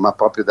dischi, ecco, ma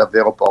proprio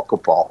davvero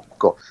poco,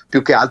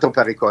 più che altro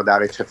per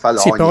ricordare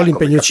Cefalonia. Sì, però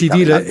l'impegno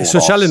civile e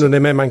sociale non è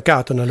mai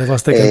mancato nelle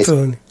vostre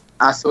canzoni.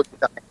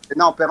 Assolutamente,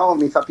 no, però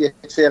mi fa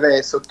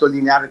piacere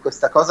sottolineare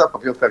questa cosa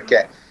proprio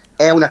perché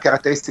è una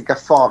caratteristica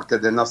forte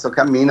del nostro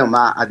cammino,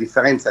 ma a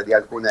differenza di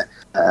alcune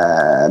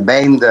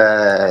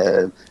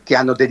band che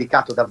hanno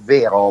dedicato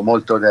davvero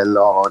molto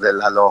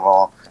della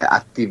loro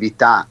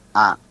attività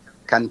a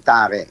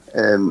cantare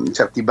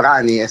certi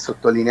brani e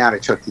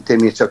sottolineare certi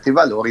temi e certi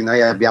valori,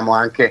 noi abbiamo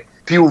anche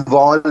più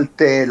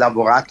volte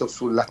lavorato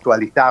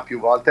sull'attualità, più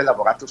volte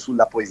lavorato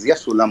sulla poesia,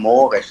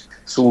 sull'amore,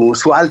 su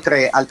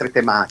altre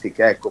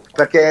tematiche, ecco,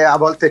 perché a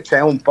volte c'è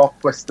un po'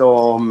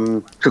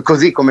 questo,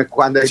 così come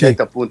quando hai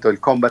detto appunto il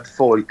combat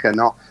folk,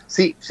 no?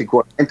 Sì,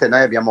 sicuramente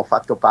noi abbiamo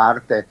fatto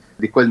parte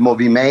di quel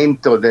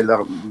movimento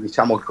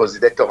diciamo il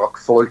cosiddetto rock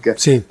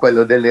folk,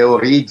 quello delle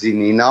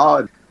origini,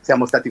 no?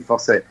 Siamo stati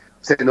forse,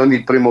 se non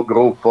il primo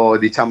gruppo,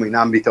 diciamo, in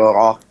ambito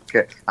rock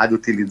ad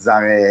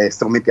utilizzare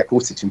strumenti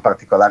acustici, in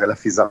particolare la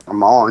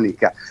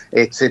fisarmonica,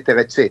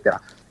 eccetera,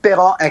 eccetera.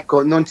 Però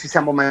ecco, non ci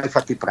siamo mai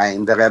fatti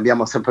prendere,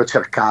 abbiamo sempre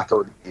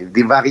cercato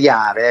di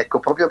variare, ecco,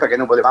 proprio perché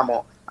non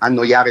volevamo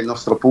annoiare il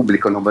nostro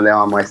pubblico, non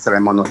volevamo essere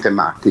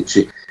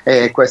monotematici,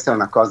 e questa è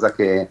una cosa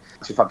che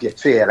ci fa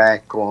piacere,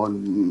 ecco,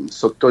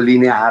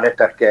 sottolineare,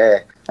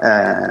 perché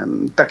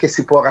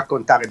si può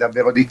raccontare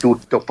davvero di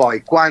tutto.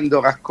 Poi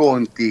quando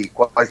racconti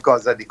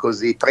qualcosa di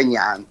così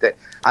pregnante,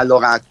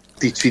 allora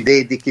ti ci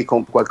dedichi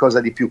con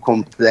qualcosa di più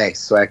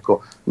complesso,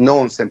 ecco,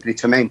 non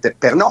semplicemente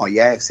per noi,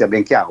 sia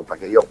ben chiaro,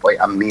 perché io poi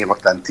ammiro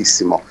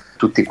tantissimo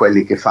tutti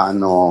quelli che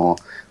fanno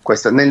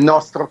questo, nel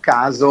nostro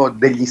caso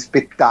degli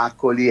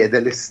spettacoli e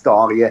delle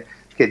storie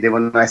che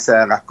devono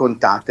essere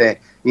raccontate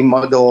in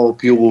modo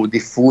più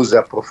diffuso e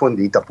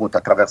approfondito, appunto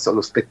attraverso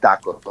lo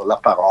spettacolo, la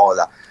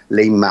parola,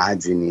 le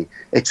immagini,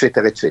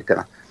 eccetera,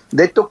 eccetera.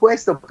 Detto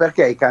questo,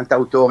 perché i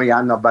cantautori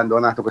hanno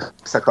abbandonato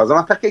questa cosa?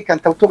 Ma perché i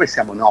cantautori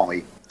siamo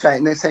noi, cioè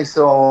nel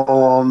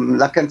senso,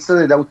 la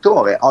canzone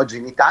d'autore oggi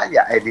in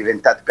Italia è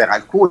diventata per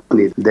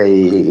alcuni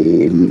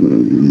dei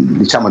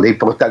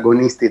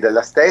protagonisti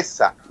della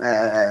stessa,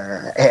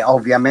 è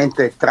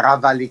ovviamente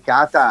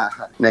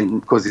travalicata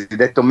nel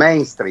cosiddetto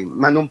mainstream,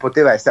 ma non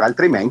poteva essere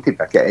altrimenti,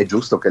 perché è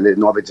giusto che le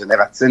nuove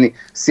generazioni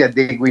si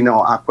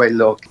adeguino a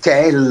quello che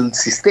è il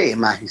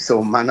sistema,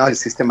 insomma, no? Il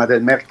sistema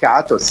del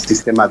mercato, il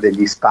sistema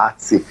degli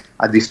spazi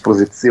a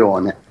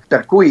disposizione.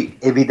 Per cui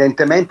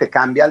evidentemente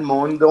cambia il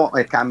mondo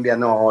e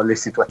cambiano le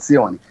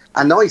situazioni.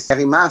 A noi è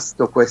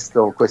rimasto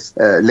questo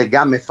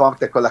legame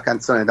forte con la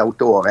canzone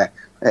d'autore.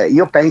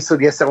 Io penso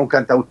di essere un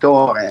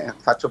cantautore,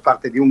 faccio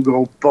parte di un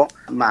gruppo,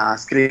 ma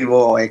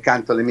scrivo e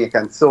canto le mie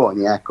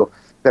canzoni, ecco.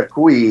 Per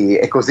cui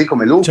è così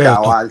come Luca,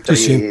 o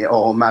altri,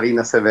 o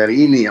Marina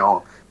Severini,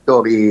 o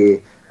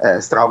attori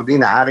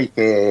straordinari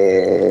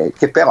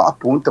che però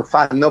appunto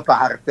fanno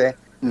parte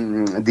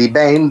di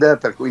band,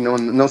 per cui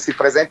non si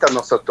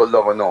presentano sotto il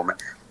loro nome.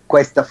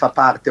 Questa fa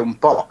parte un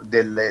po'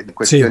 delle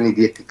questioni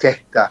di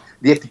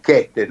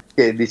etichette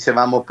che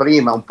dicevamo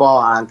prima, un po'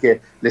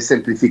 anche le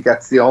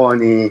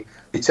semplificazioni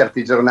di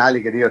certi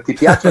giornali che dicono: ti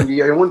piacciono gli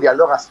Ioiomundi,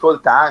 allora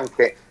ascolta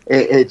anche,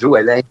 e giù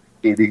elenchi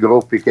di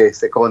gruppi che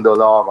secondo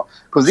loro,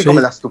 così come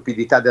la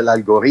stupidità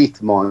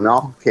dell'algoritmo,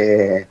 no?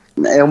 Che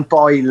è un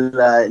po'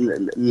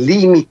 il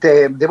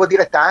limite, devo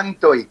dire,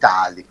 tanto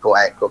italico,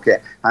 ecco, che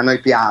a noi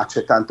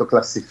piace tanto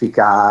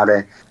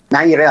classificare,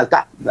 ma in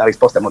realtà la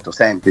risposta è molto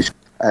semplice.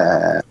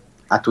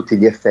 A tutti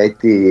gli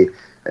effetti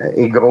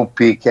i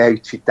gruppi che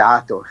hai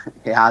citato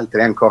e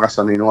altri ancora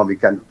sono i nuovi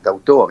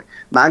cantautori,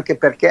 ma anche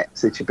perché,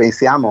 se ci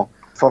pensiamo,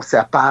 forse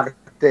a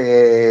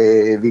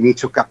parte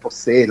Vinicio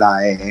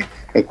Capossela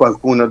e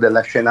qualcuno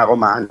della scena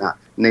romana,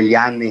 negli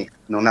anni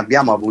non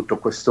abbiamo avuto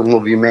questo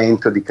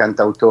movimento di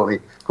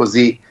cantautori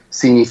così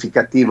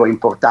significativo e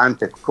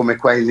importante come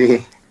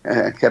quelli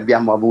che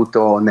abbiamo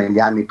avuto negli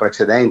anni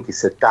precedenti,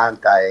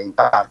 70 e in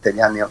parte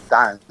gli anni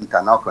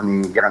 80, no? Con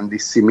i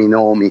grandissimi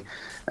nomi,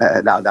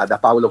 da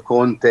Paolo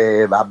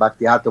Conte a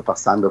Battiato,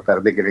 passando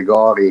per De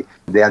Gregori,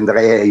 De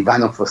André,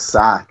 Ivano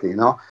Fossati,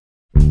 no?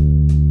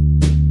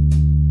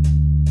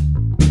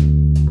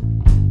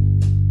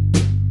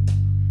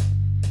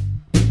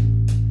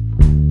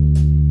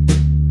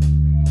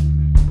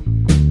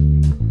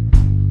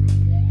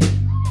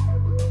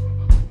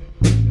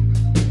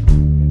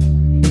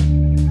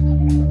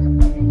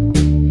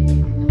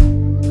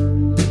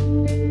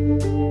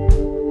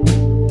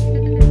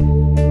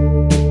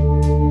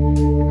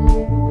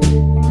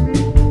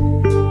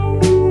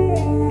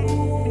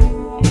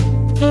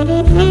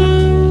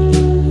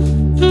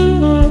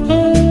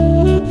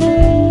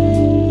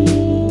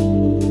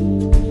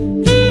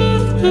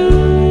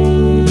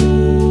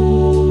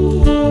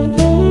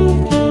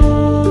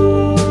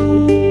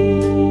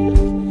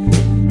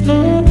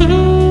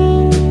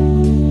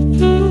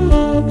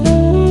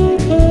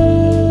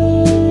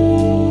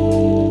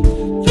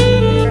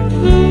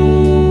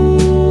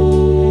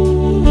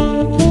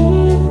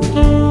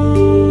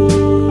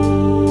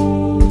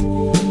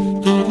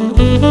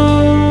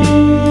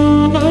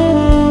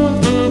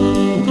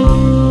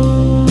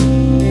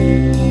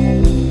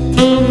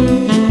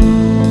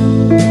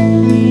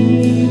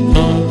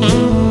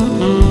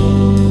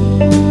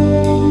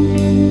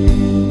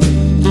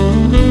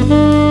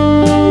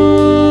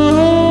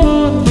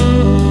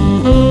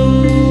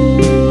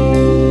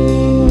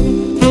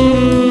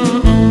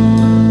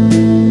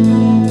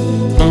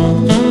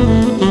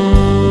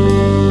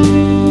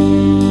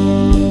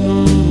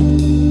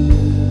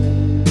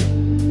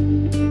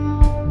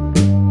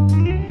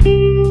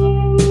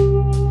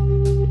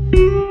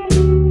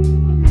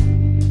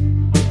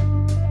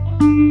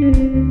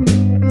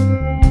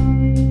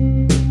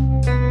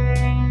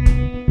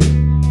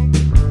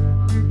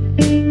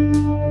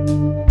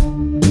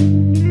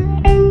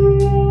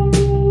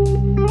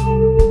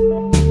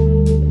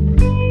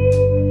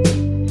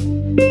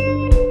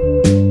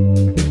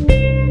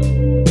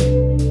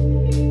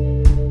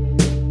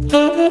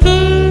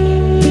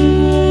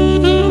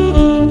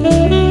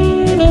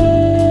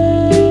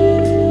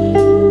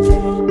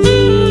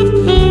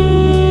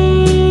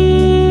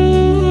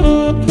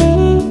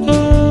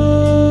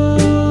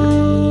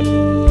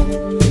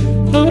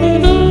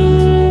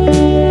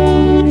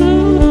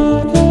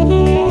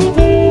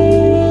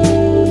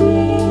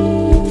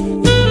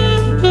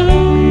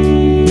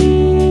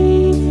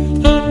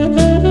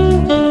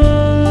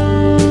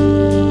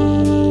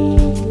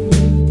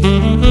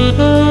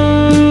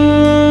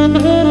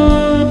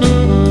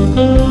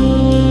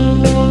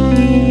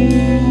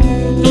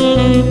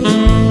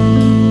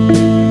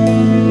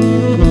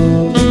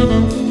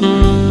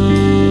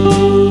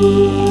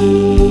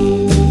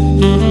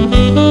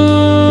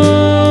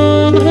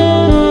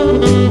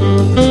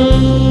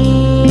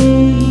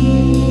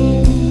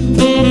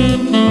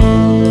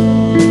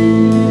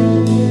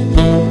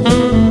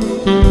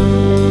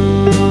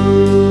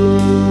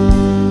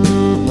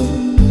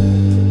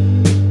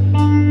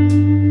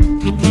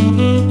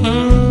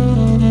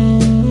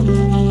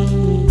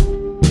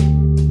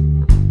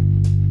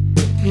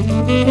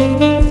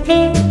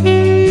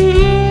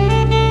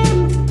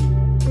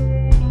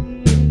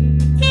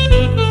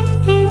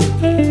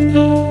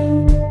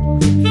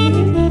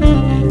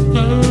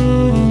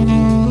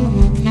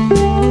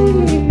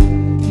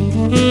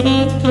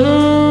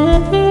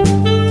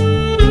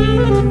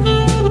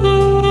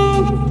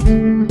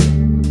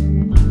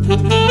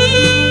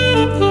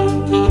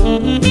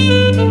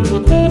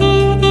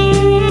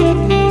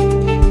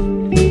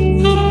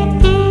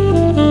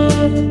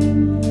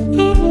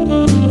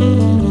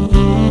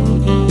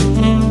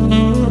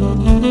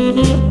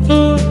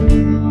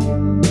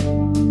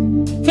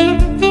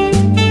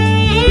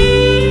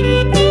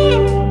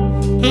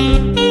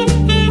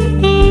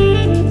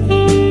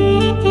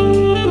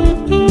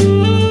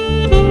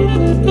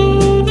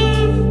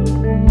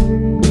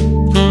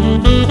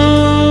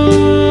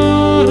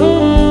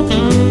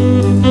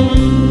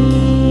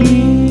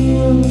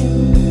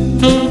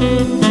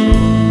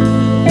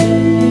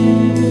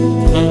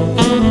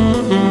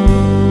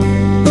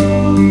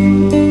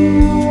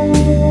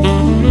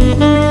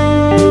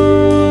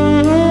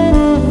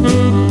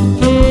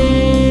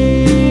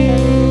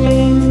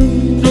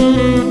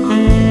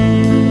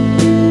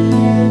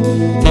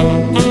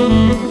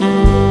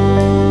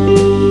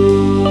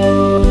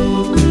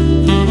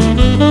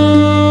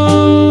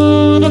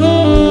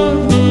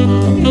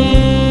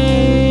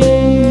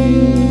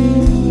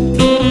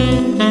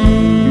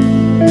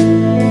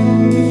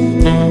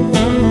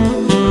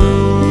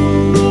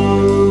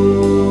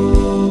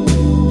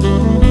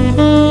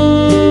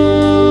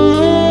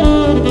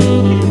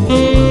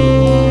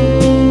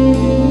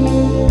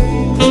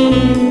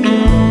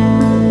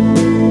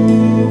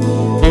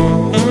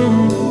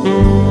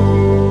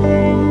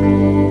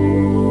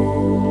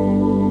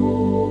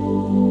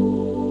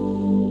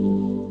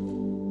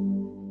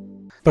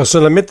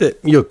 Personalmente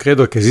io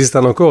credo che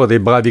esistano ancora dei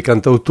bravi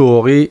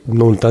cantautori,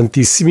 non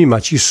tantissimi,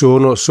 ma ci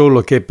sono,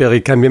 solo che per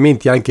i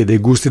cambiamenti anche dei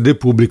gusti del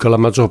pubblico la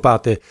maggior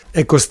parte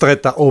è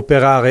costretta a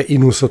operare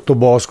in un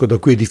sottobosco da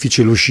cui è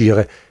difficile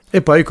uscire.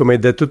 E poi, come hai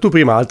detto tu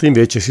prima, altri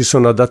invece si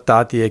sono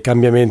adattati ai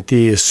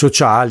cambiamenti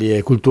sociali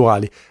e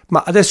culturali.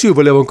 Ma adesso io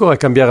volevo ancora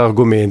cambiare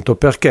argomento,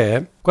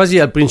 perché quasi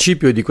al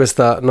principio di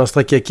questa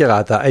nostra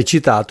chiacchierata hai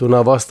citato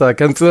una vostra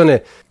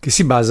canzone che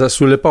si basa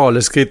sulle parole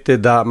scritte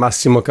da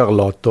Massimo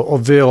Carlotto,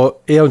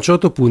 ovvero "E a un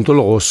certo punto il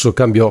rosso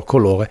cambiò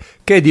colore",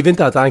 che è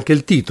diventata anche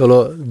il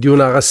titolo di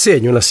una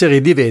rassegna, una serie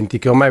di eventi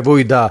che ormai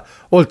voi da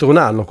oltre un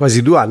anno,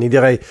 quasi 2 anni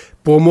direi,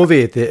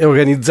 promuovete e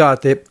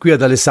organizzate qui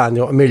ad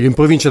Alessandria, o meglio in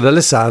provincia di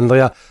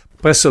Alessandria,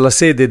 presso la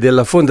sede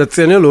della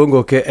Fondazione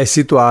Longo, che è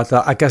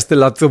situata a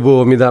Castellazzo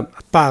Bormida.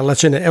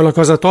 Parlacene, è una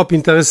cosa troppo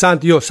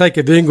interessante. Io sai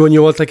che vengo ogni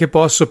volta che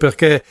posso,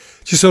 perché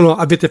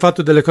avete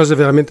fatto delle cose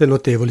veramente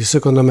notevoli,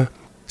 secondo me.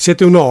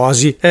 Siete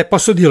un'oasi,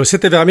 posso dirlo,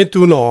 siete veramente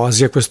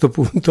un'oasi a questo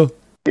punto.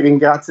 Ti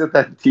ringrazio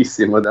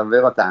tantissimo,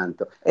 davvero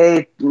tanto.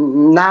 E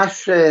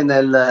nasce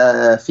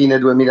nel fine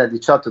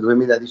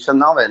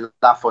 2018-2019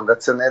 la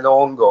Fondazione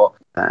Longo,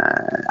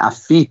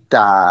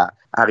 affitta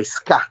a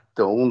riscatto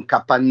un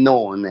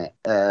capannone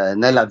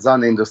nella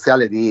zona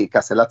industriale di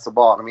Castellazzo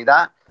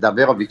Bormida,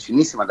 davvero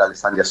vicinissima ad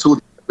Alessandria Sud,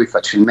 qui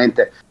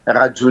facilmente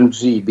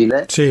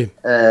raggiungibile, sì.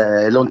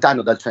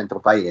 Lontano dal centro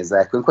paese,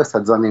 ecco, in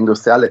questa zona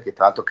industriale che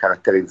tra l'altro è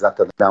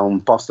caratterizzata da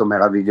un posto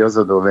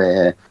meraviglioso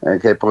dove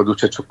che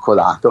produce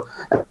cioccolato.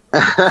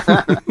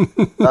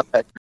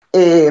 Vabbè.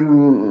 E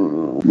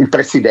il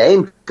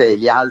presidente e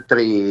gli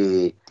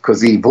altri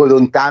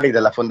volontari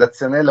della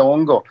Fondazione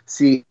Longo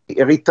si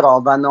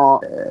ritrovano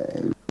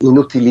in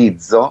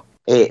utilizzo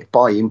e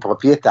poi in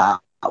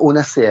proprietà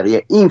una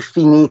serie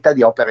infinita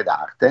di opere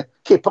d'arte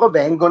che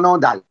provengono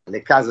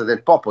dalle case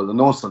del popolo,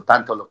 non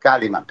soltanto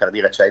locali, ma per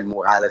dire c'è il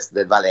murales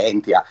del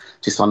Valentia,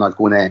 ci sono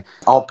alcune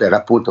opere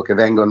appunto che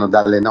vengono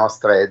dalle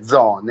nostre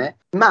zone,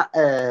 ma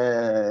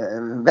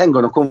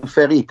vengono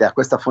conferite a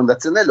questa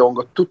Fondazione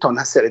Longo tutta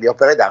una serie di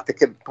opere d'arte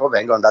che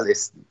provengono dalle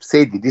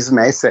sedi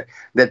dismesse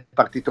del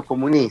Partito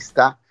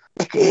Comunista,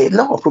 e che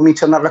loro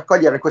cominciano a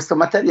raccogliere questo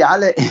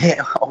materiale e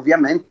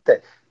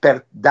ovviamente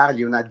per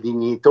dargli una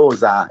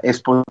dignitosa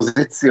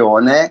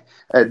esposizione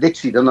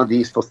decidono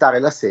di spostare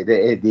la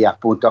sede e di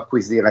appunto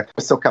acquisire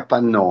questo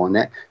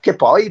capannone, che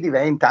poi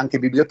diventa anche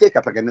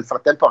biblioteca, perché nel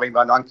frattempo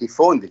arrivano anche i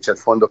fondi. C'è il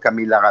fondo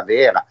Camilla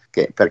Ravera,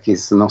 che per chi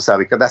non sa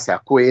ricordarsi è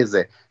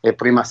acquese e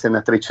prima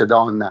senatrice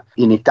donna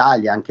in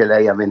Italia, anche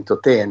lei a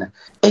Ventotene,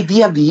 e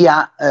via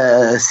via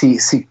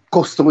si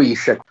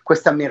costruisce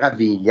questa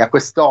meraviglia,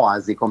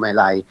 quest'oasi come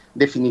l'hai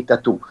definita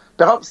tu.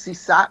 Però si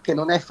sa che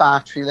non è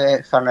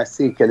facile far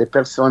sì che le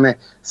persone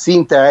si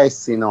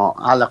interessino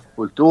alla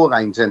cultura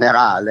in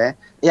generale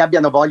e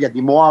abbiano voglia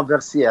di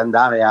muoversi e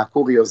andare a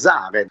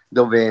curiosare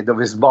dove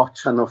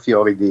sbocciano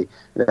fiori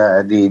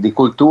di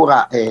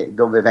cultura e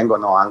dove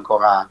vengono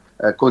ancora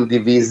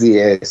condivisi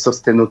e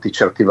sostenuti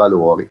certi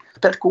valori.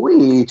 Per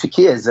cui ci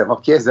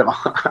chiesero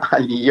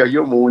agli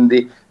Yo-Yo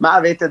Mundi: ma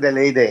avete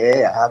delle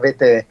idee?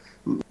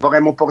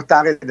 Vorremmo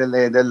portare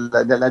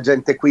della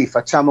gente qui,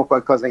 facciamo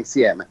qualcosa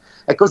insieme.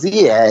 E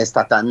così è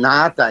stata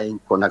nata,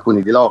 con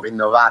alcuni di loro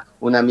rinnovata,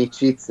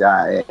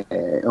 un'amicizia e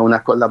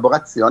una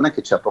collaborazione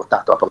che ha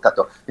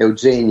portato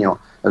Eugenio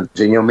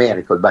Eugenio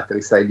Merico, il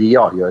batterista degli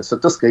Iorio, e il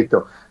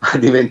sottoscritto, a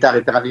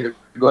diventare, tra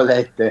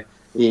virgolette,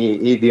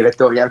 i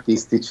direttori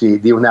artistici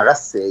di una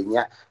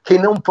rassegna che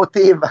non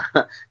poteva,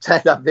 cioè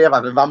davvero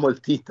avevamo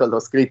il titolo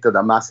scritto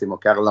da Massimo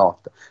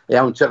Carlotta, e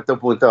a un certo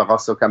punto il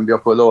rosso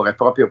cambiò colore,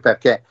 proprio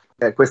perché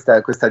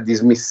questa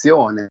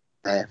dismissione,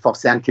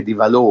 forse anche di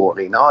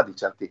valori, no? Di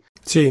certi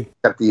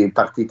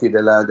partiti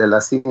della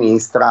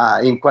sinistra,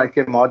 in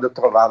qualche modo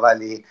trovava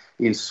lì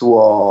il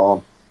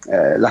suo,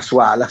 la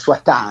sua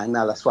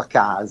tana, la sua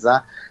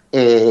casa,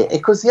 e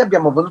così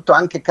abbiamo voluto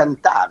anche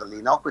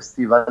cantarli, no?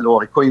 Questi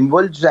valori,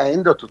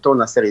 coinvolgendo tutta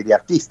una serie di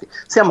artisti.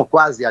 Siamo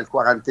quasi al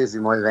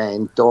 40°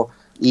 evento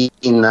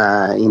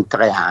in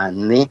 3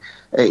 anni,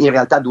 in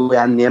realtà 2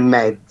 anni e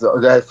mezzo,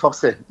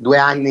 forse 2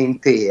 anni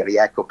interi,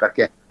 ecco,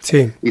 perché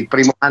il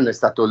primo anno è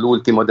stato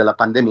l'ultimo della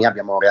pandemia,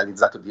 abbiamo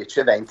realizzato 10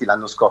 eventi,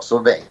 l'anno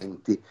scorso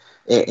 20,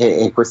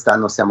 e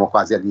quest'anno siamo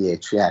quasi a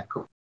 10,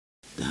 ecco.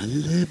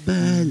 Dalle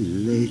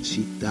belle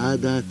città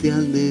date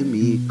al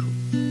nemico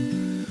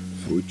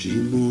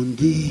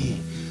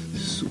fuggimondi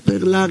su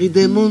per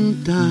l'aride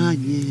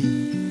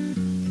montagne,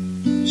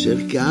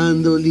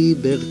 cercando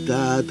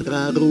libertà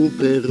tra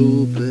rupe e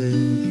rupe,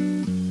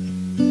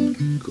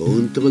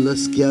 contro la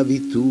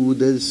schiavitù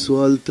del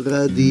suol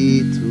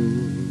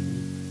tradito.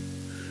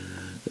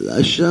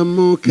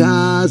 Lasciammo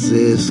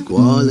case,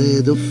 scuole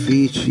ed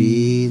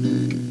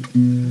officine,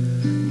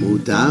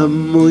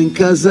 mutammo in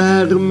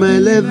caserme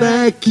le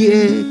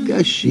vecchie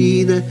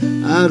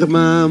cascine,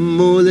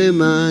 armammo le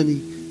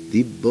mani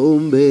di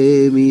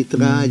bombe e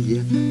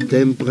mitraglia,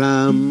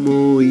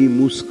 temprammo i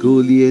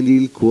muscoli ed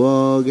il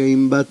cuore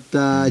in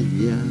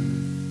battaglia.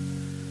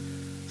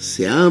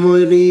 Siamo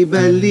i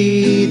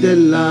ribelli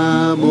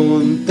della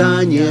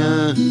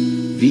montagna,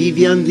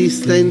 viviam di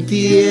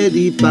stenti e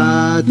di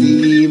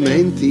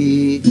patimenti,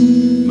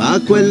 ma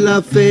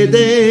quella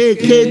fede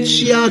che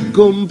ci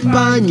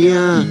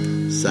accompagna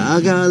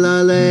sarà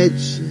la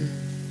legge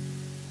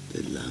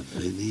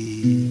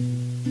dell'avvenire.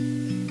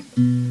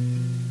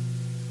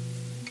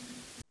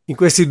 In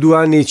questi 2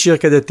 anni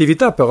circa di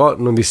attività però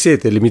non vi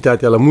siete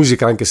limitati alla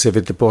musica, anche se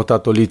avete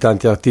portato lì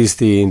tanti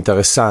artisti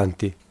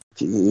interessanti.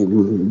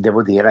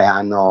 Devo dire,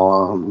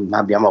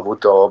 abbiamo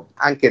avuto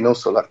anche non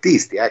solo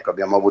artisti, ecco,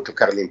 abbiamo avuto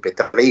Carlin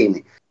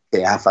Petrini,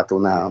 che ha fatto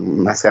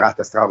una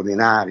serata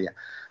straordinaria,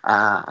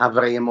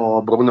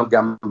 avremo Bruno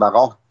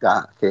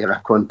Gambarotta, che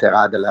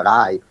racconterà della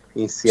Rai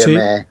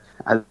insieme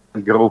al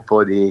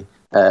gruppo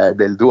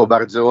del duo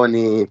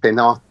Bargioni,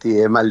 Penotti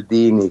e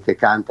Maldini, che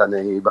cantano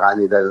i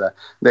brani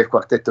del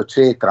quartetto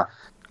Cetra.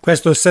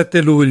 Questo è il 7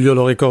 luglio,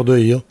 lo ricordo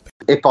io.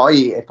 E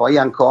poi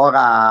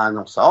ancora,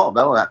 non so,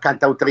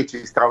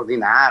 cantautrici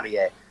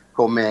straordinarie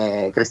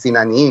come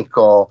Cristina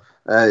Nico,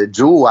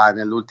 Giua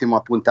nell'ultimo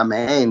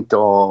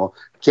appuntamento,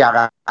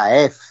 Chiara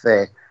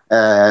F,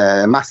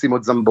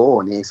 Massimo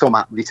Zamboni,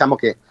 insomma, diciamo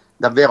che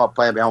davvero.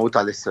 Poi abbiamo avuto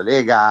Alessio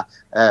Lega,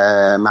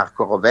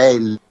 Marco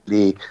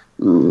Rovelli,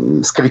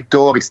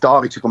 scrittori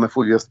storici come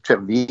Fulvio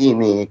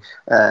Cervini,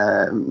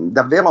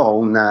 davvero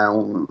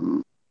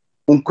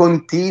un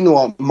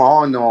continuo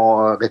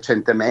mono.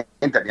 Recentemente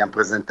abbiamo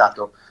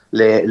presentato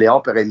le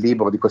opere e il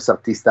libro di questo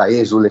artista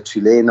esule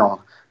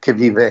cileno che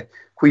vive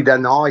qui da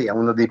noi, è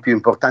uno dei più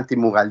importanti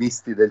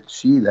muralisti del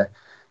Cile,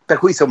 per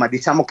cui insomma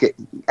diciamo che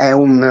è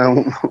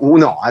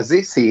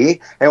un'oasi,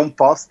 sì, è un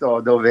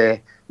posto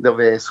dove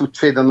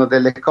succedono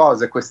delle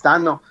cose.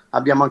 Quest'anno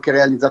abbiamo anche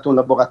realizzato un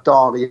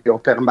laboratorio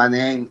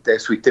permanente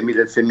sui temi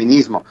del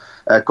femminismo,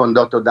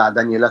 condotto da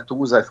Daniela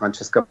Tusa e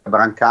Francesca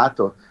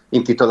Brancato,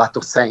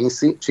 intitolato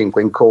Sensi,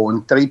 5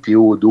 incontri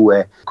più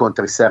 2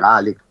 incontri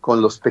serali con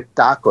lo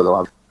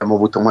spettacolo. Abbiamo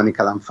avuto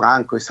Monica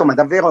Lanfranco, insomma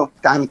davvero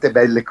tante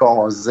belle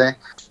cose.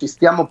 Ci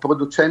stiamo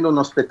producendo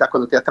uno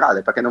spettacolo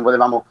teatrale perché non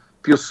volevamo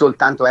più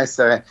soltanto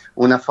essere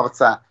una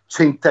forza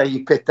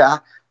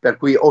centripeta per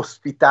cui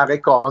ospitare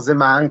cose,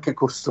 ma anche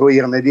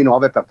costruirne di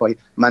nuove per poi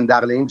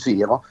mandarle in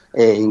giro,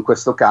 e in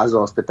questo caso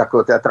uno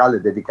spettacolo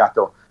teatrale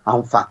dedicato a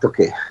un fatto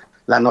che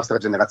la nostra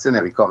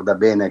generazione ricorda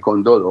bene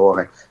con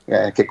dolore,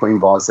 che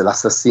coinvolse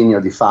l'assassinio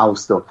di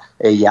Fausto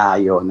e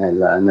Iaio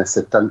nel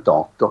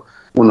 78,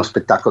 uno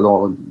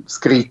spettacolo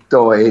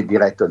scritto e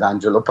diretto da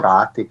Angelo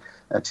Prati.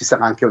 Ci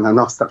sarà anche una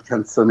nostra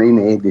canzone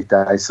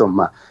inedita,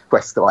 insomma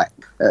questo è.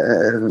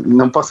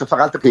 Non posso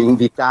far altro che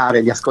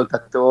invitare gli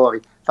ascoltatori,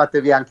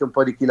 fatevi anche un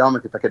po' di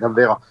chilometri perché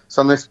davvero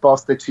sono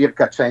esposte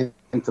circa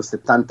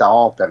 170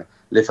 opere,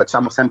 le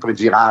facciamo sempre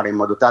girare in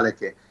modo tale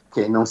che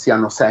non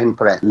siano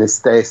sempre le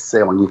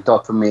stesse ogni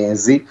tot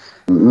mesi,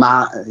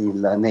 ma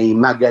nei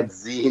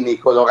magazzini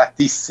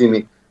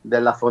coloratissimi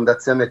della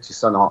fondazione ci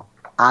sono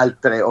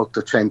altre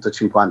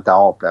 850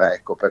 opere,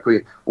 ecco, per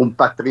cui un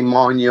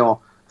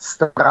patrimonio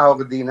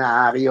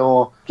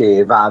straordinario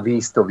che va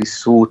visto,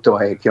 vissuto,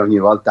 e che ogni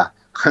volta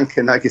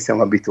anche noi che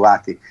siamo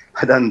abituati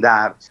ad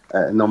andarci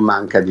non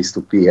manca di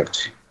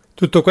stupirci.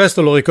 Tutto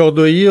questo, lo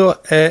ricordo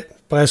io, è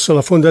presso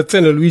la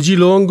Fondazione Luigi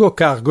Longo,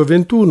 Cargo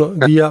 21,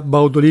 via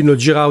Baudolino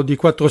Giraudi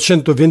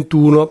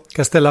 421,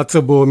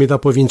 Castellazzo Bormida,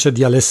 provincia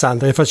di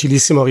Alessandria. È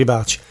facilissimo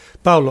arrivarci.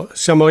 Paolo,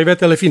 siamo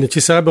arrivati alla fine, ci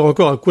sarebbero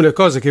ancora alcune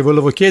cose che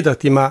volevo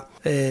chiederti, ma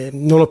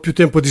non ho più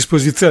tempo a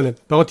disposizione,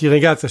 però ti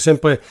ringrazio, è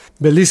sempre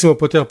bellissimo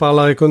poter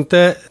parlare con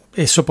te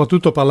e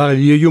soprattutto parlare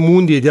di Yo-Yo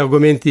Mundi e di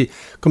argomenti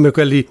come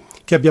quelli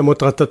che abbiamo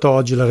trattato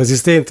oggi, la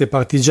resistenza, i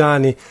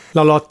partigiani,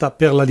 la lotta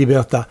per la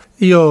libertà.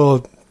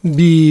 Io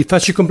vi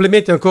faccio i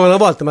complimenti ancora una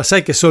volta, ma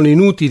sai che sono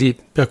inutili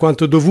per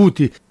quanto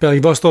dovuti per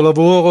il vostro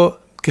lavoro,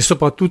 che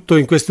soprattutto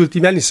in questi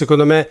ultimi anni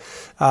secondo me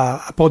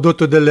ha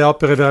prodotto delle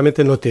opere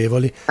veramente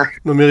notevoli.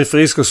 Non mi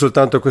riferisco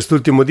soltanto a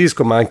quest'ultimo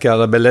disco, ma anche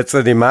alla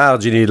bellezza dei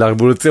margini, la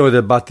rivoluzione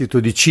del battito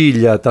di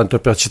ciglia, tanto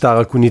per citare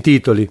alcuni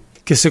titoli,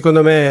 che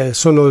secondo me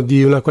sono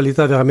di una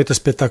qualità veramente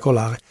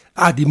spettacolare.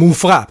 Di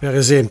Munfra per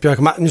esempio,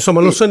 ma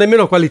insomma non so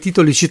nemmeno quali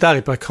titoli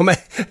citare, perché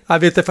come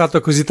avete fatto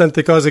così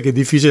tante cose che è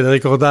difficile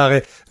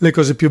ricordare le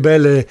cose più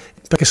belle,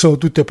 perché sono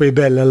tutte poi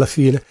belle alla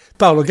fine.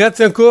 Paolo,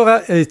 grazie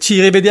ancora,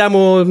 ci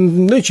rivediamo,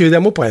 noi ci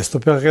vediamo presto,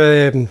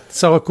 perché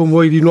sarò con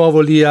voi di nuovo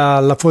lì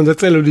alla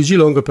Fondazione Luigi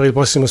Longo per il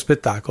prossimo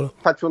spettacolo.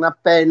 Faccio un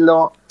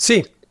appello.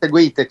 Sì.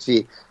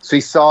 Seguiteci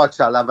sui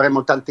social,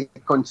 avremo tanti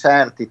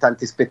concerti,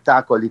 tanti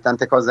spettacoli,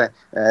 tante cose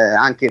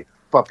anche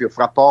proprio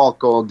fra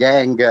poco,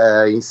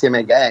 insieme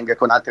ai gang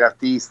con altri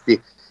artisti,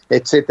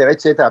 eccetera,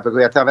 eccetera, per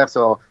cui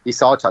attraverso i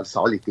social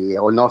soliti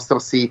o il nostro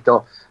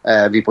sito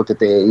vi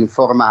potete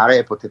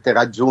informare, potete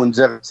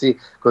raggiungerci,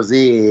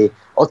 così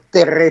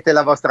otterrete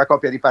la vostra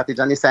copia di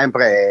Partigiani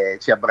Sempre e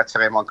ci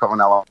abbracceremo ancora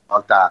una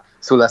volta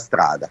sulla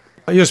strada.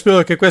 Io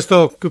spero che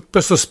questo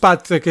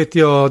spazio che ti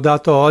ho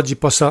dato oggi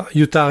possa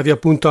aiutarvi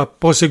appunto a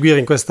proseguire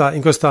in questa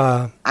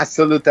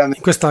assolutamente,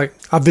 in questa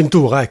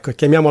avventura, ecco,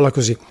 chiamiamola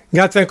così.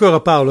 Grazie ancora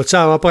Paolo,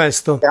 ciao, a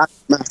presto. Grazie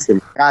Massimo,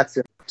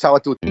 grazie, ciao a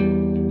tutti.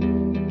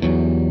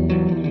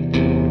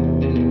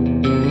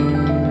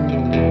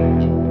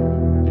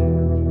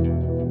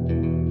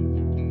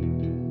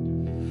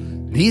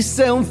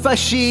 Disse un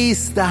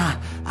fascista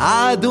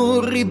ad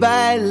un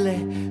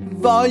ribelle: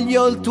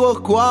 voglio il tuo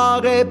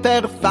cuore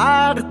per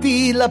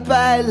farti la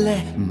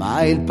pelle.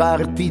 Ma il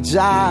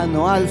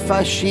partigiano al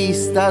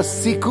fascista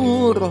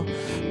sicuro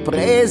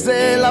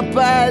prese la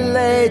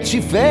pelle e ci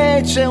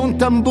fece un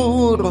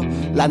tamburo.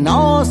 La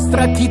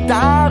nostra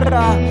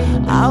chitarra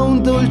ha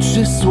un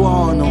dolce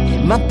suono,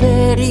 ma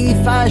per i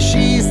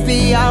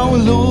fascisti ha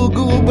un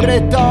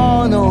lugubre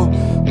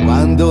tono.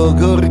 Quando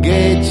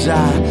gorgheggia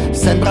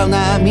sembra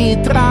una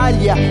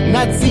mitraglia,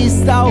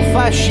 nazista o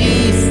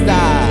fascista,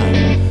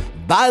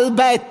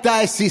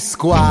 balbetta e si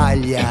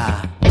squaglia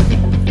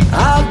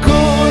a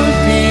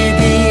colpi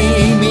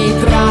di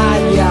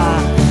mitraglia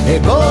e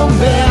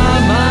bombe a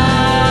mano.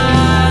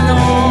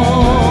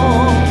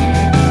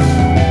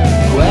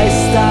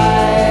 Questa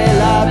è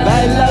la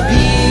bella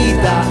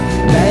vita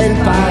del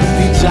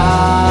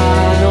partigiano.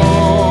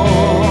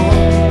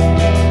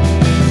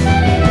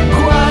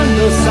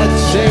 Quando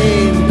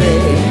s'accende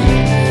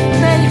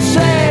nel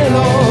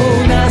cielo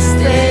una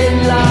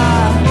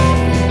stella,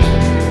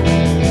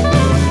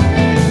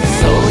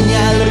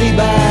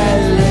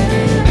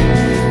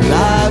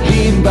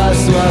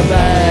 sua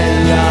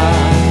bella.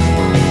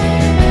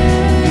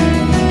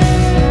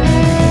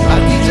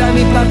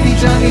 Partigiani,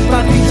 partigiani,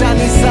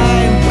 partigiani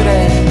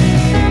sempre.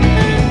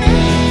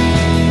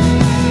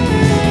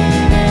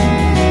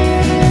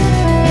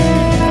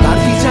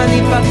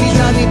 Partigiani,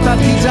 partigiani,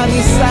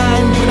 partigiani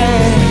sempre.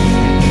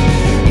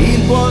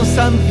 Il buon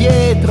San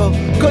Pietro,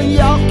 con gli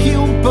occhi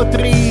un po'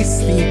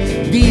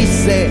 tristi,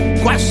 disse: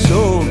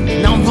 quassù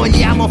non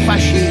vogliamo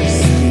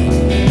fascisti.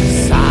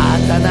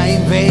 Satana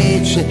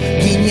invece,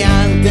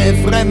 ghignante e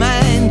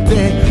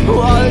fremente,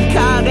 vuol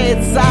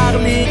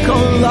carezzarli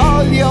con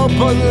l'olio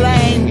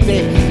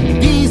bollente.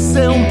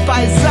 Disse un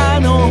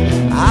paesano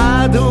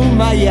ad un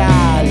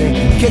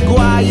maiale: che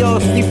guaio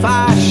sti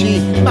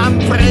fasci, m'han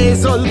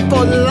preso il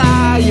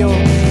pollaio.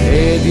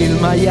 Ed il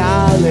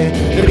maiale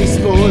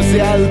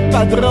rispose al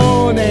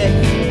padrone: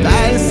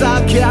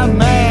 pensa che a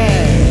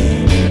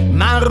me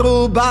m'han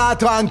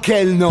rubato anche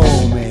il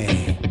nome.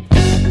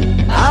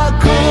 A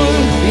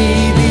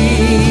colpi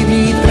di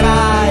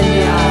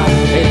mitraglia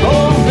e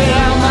bombe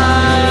a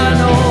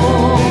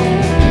mano,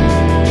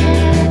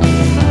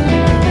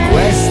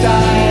 questa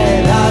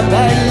è la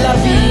bella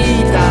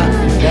vita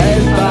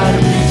del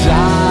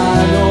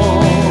partigiano.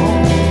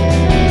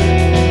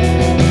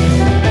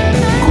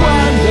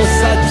 Quando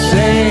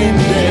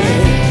s'accende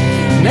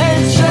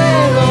nel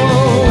cielo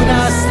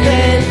una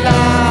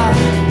stella,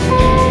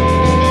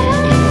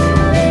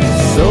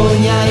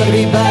 sogna il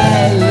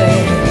ribelle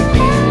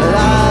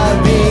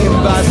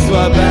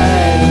sua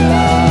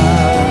bella.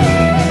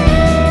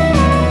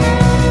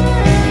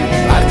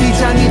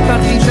 Partigiani,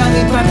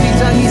 partigiani,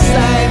 partigiani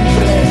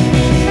sempre.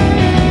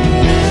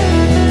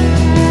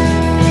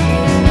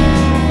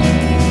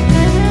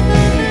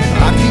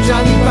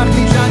 Partigiani,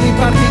 partigiani,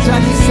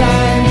 partigiani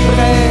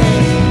sempre.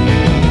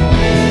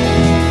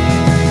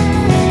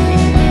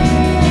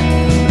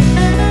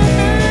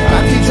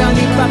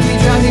 Partigiani,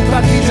 partigiani,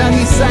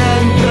 partigiani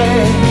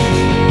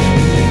sempre.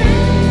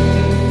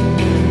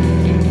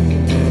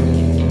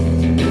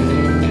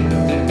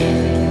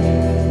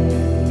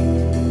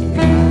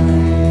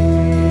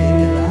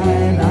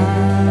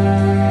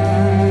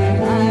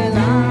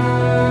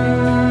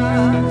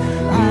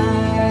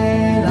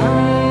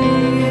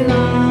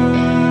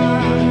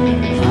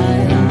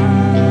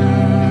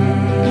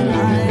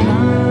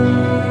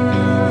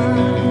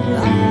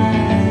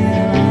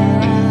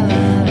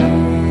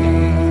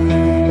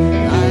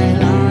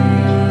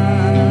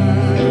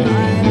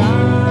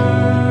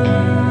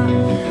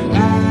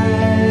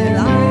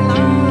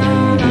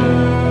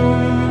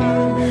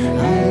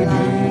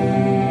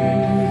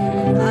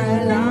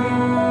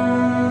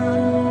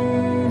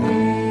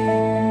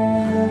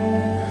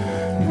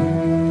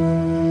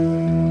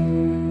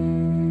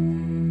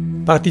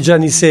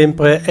 Partigiani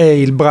sempre è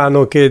il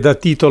brano che dà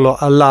titolo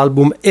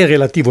all'album e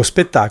relativo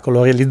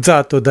spettacolo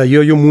realizzato da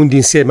Yo-Yo Mundi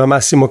insieme a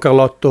Massimo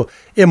Carlotto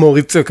e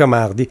Maurizio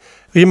Camardi.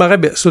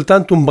 Rimarrebbe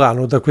soltanto un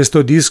brano da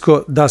questo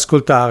disco da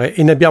ascoltare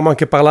e ne abbiamo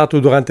anche parlato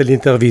durante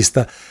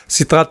l'intervista.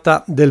 Si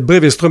tratta del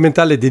breve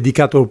strumentale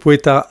dedicato al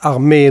poeta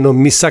armeno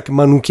Misak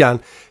Manukyan,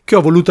 che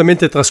ho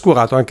volutamente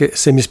trascurato, anche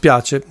se mi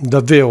spiace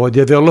davvero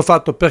di averlo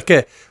fatto,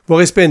 perché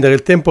vorrei spendere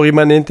il tempo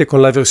rimanente con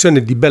la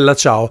versione di Bella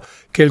Ciao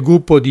che il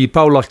gruppo di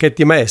Paolo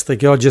Archetti Maestri,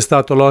 che oggi è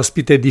stato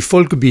l'ospite di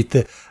Folk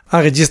Beat, ha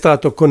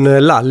registrato con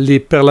Lalli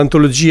per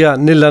l'antologia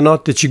Nella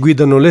notte ci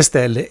guidano le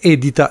stelle,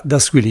 edita da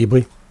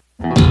Squilibri.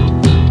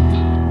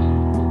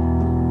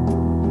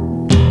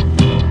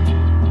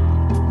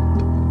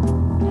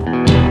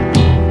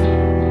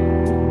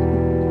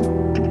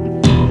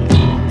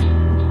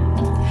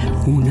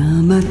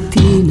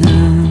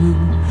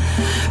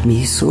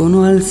 Mi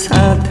sono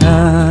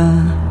alzata,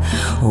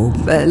 oh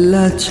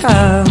bella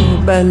ciao,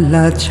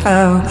 bella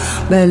ciao,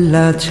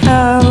 bella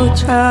ciao,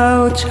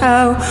 ciao,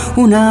 ciao.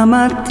 Una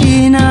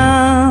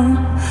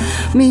mattina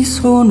mi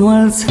sono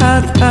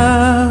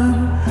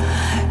alzata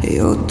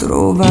e ho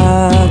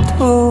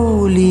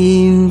trovato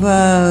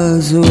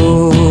l'invaso.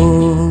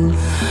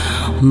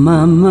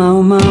 Mamma,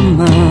 oh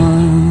mamma,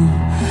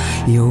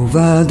 io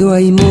vado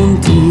ai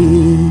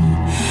monti.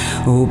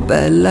 Oh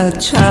bella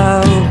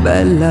ciao,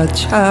 bella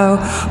ciao,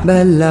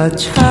 bella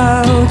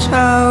ciao,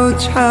 ciao,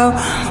 ciao.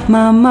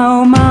 Mamma,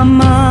 oh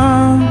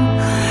mamma,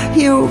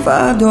 io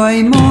vado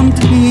ai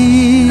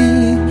monti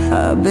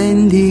a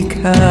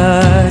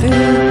vendicare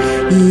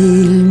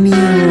il mio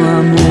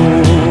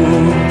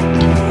amore.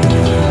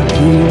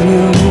 Il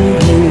mio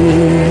amore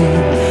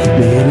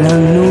me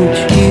l'hanno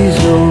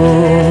ucciso.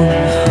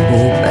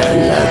 Oh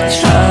bella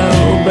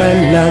ciao,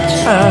 bella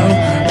ciao,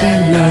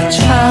 bella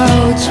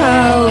ciao,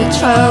 ciao,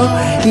 ciao.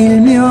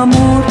 Il mio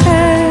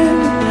amore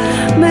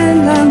me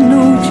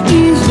l'hanno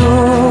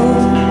ucciso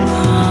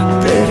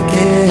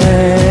perché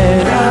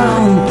era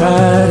un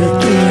partigiano,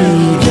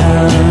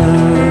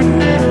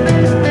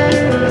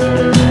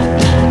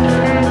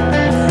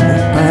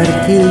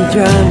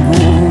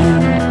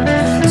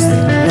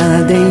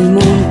 stella dei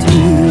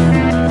monti.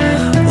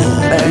 Oh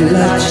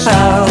bella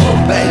ciao,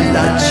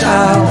 bella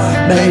ciao,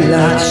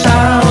 bella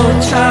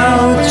ciao,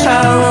 ciao,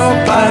 ciao,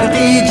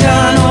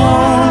 partigiano.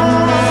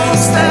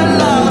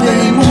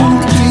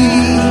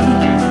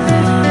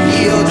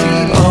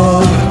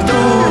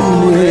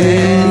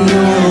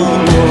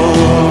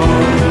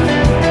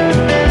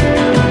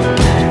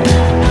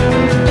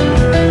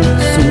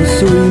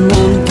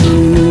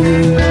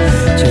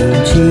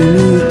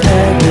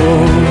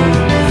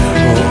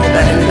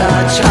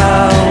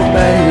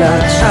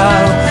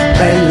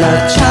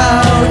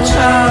 Ciao,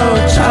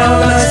 ciao, ciao,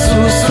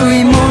 lassù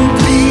sui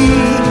monti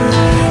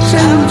c'è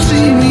un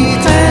cimitero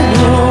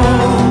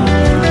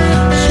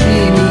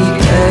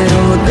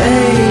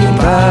dei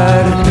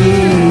partigiani,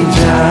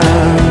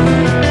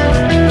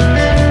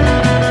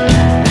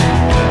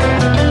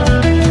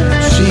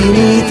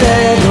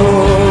 cimitero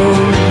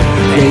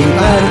dei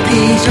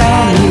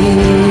partigiani.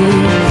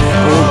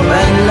 Oh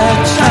bella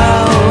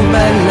ciao,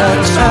 bella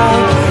ciao,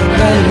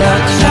 bella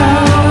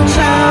ciao,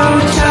 ciao,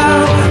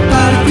 ciao,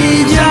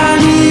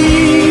 partigiani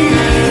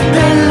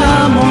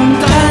della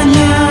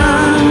montagna,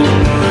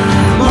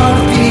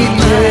 morti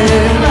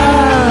per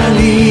la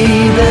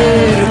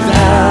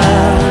libertà.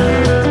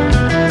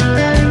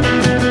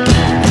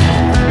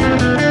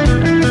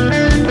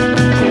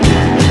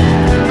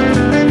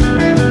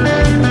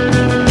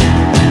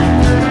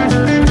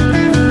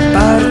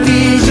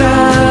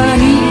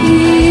 Partigiani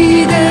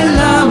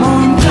della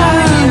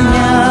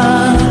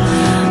montagna,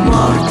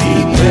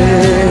 morti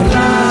per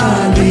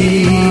la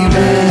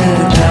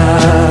libertà.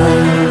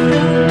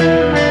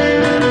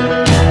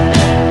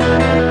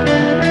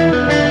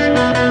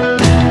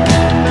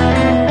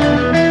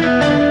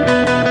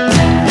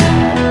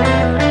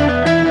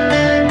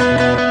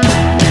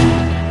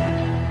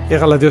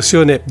 Era la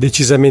versione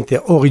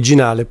decisamente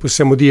originale,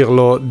 possiamo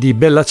dirlo, di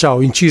Bella Ciao,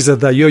 incisa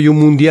da Yo-Yo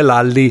Mundi e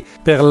Lalli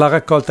per la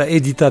raccolta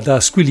edita da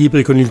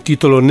Squilibri con il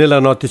titolo Nella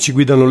notte ci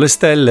guidano le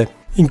stelle,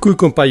 in cui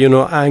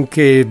compaiono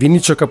anche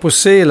Vinicio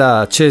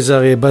Capossela,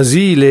 Cesare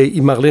Basile,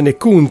 i Marlene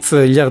Kunz,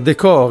 gli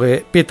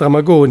Ardecore, Petra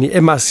Magoni e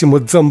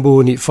Massimo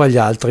Zamboni fra gli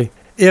altri.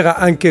 Era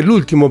anche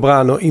l'ultimo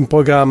brano in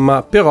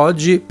programma per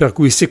oggi, per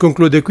cui si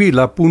conclude qui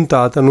la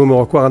puntata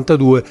numero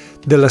 42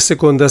 della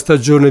seconda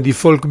stagione di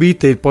Folk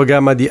Beat, il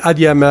programma di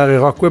ADMR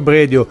Rock Web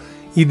Radio,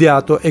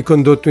 ideato e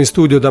condotto in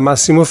studio da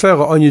Massimo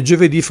Ferro ogni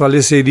giovedì fra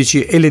le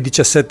 16 e le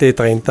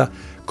 17.30.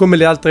 Come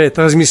le altre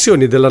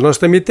trasmissioni della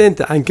nostra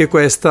emittente, anche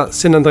questa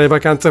se ne andrà in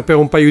vacanza per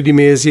un paio di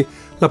mesi.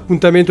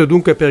 L'appuntamento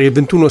dunque per il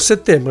 21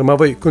 settembre, ma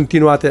voi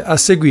continuate a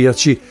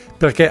seguirci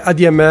perché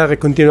ADMR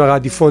continuerà a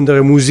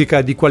diffondere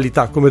musica di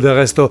qualità come del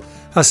resto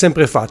ha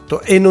sempre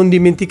fatto. E non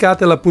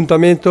dimenticate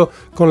l'appuntamento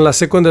con la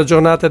seconda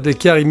giornata del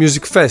Chiari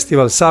Music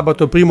Festival,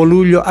 sabato 1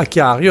 luglio a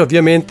Chiari,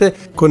 ovviamente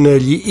con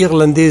gli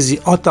irlandesi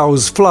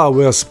Hothouse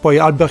Flowers, poi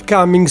Albert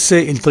Cummings,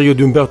 il trio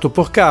di Umberto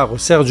Porcaro,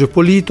 Sergio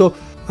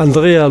Polito,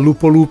 Andrea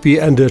Lupolupi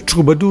and the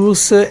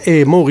Troubadours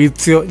e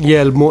Maurizio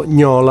Guglielmo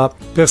Gnola.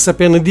 Per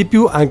saperne di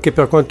più, anche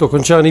per quanto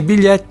concerne i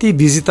biglietti,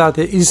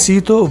 visitate il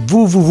sito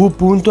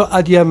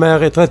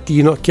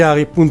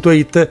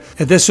www.admr-chiari.it.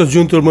 E adesso è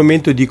giunto il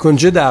momento di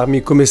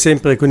congedarmi, come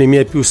sempre con i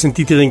miei più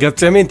sentiti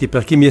ringraziamenti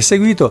per chi mi ha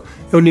seguito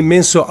e un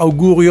immenso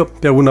augurio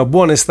per una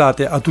buona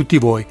estate a tutti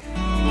voi.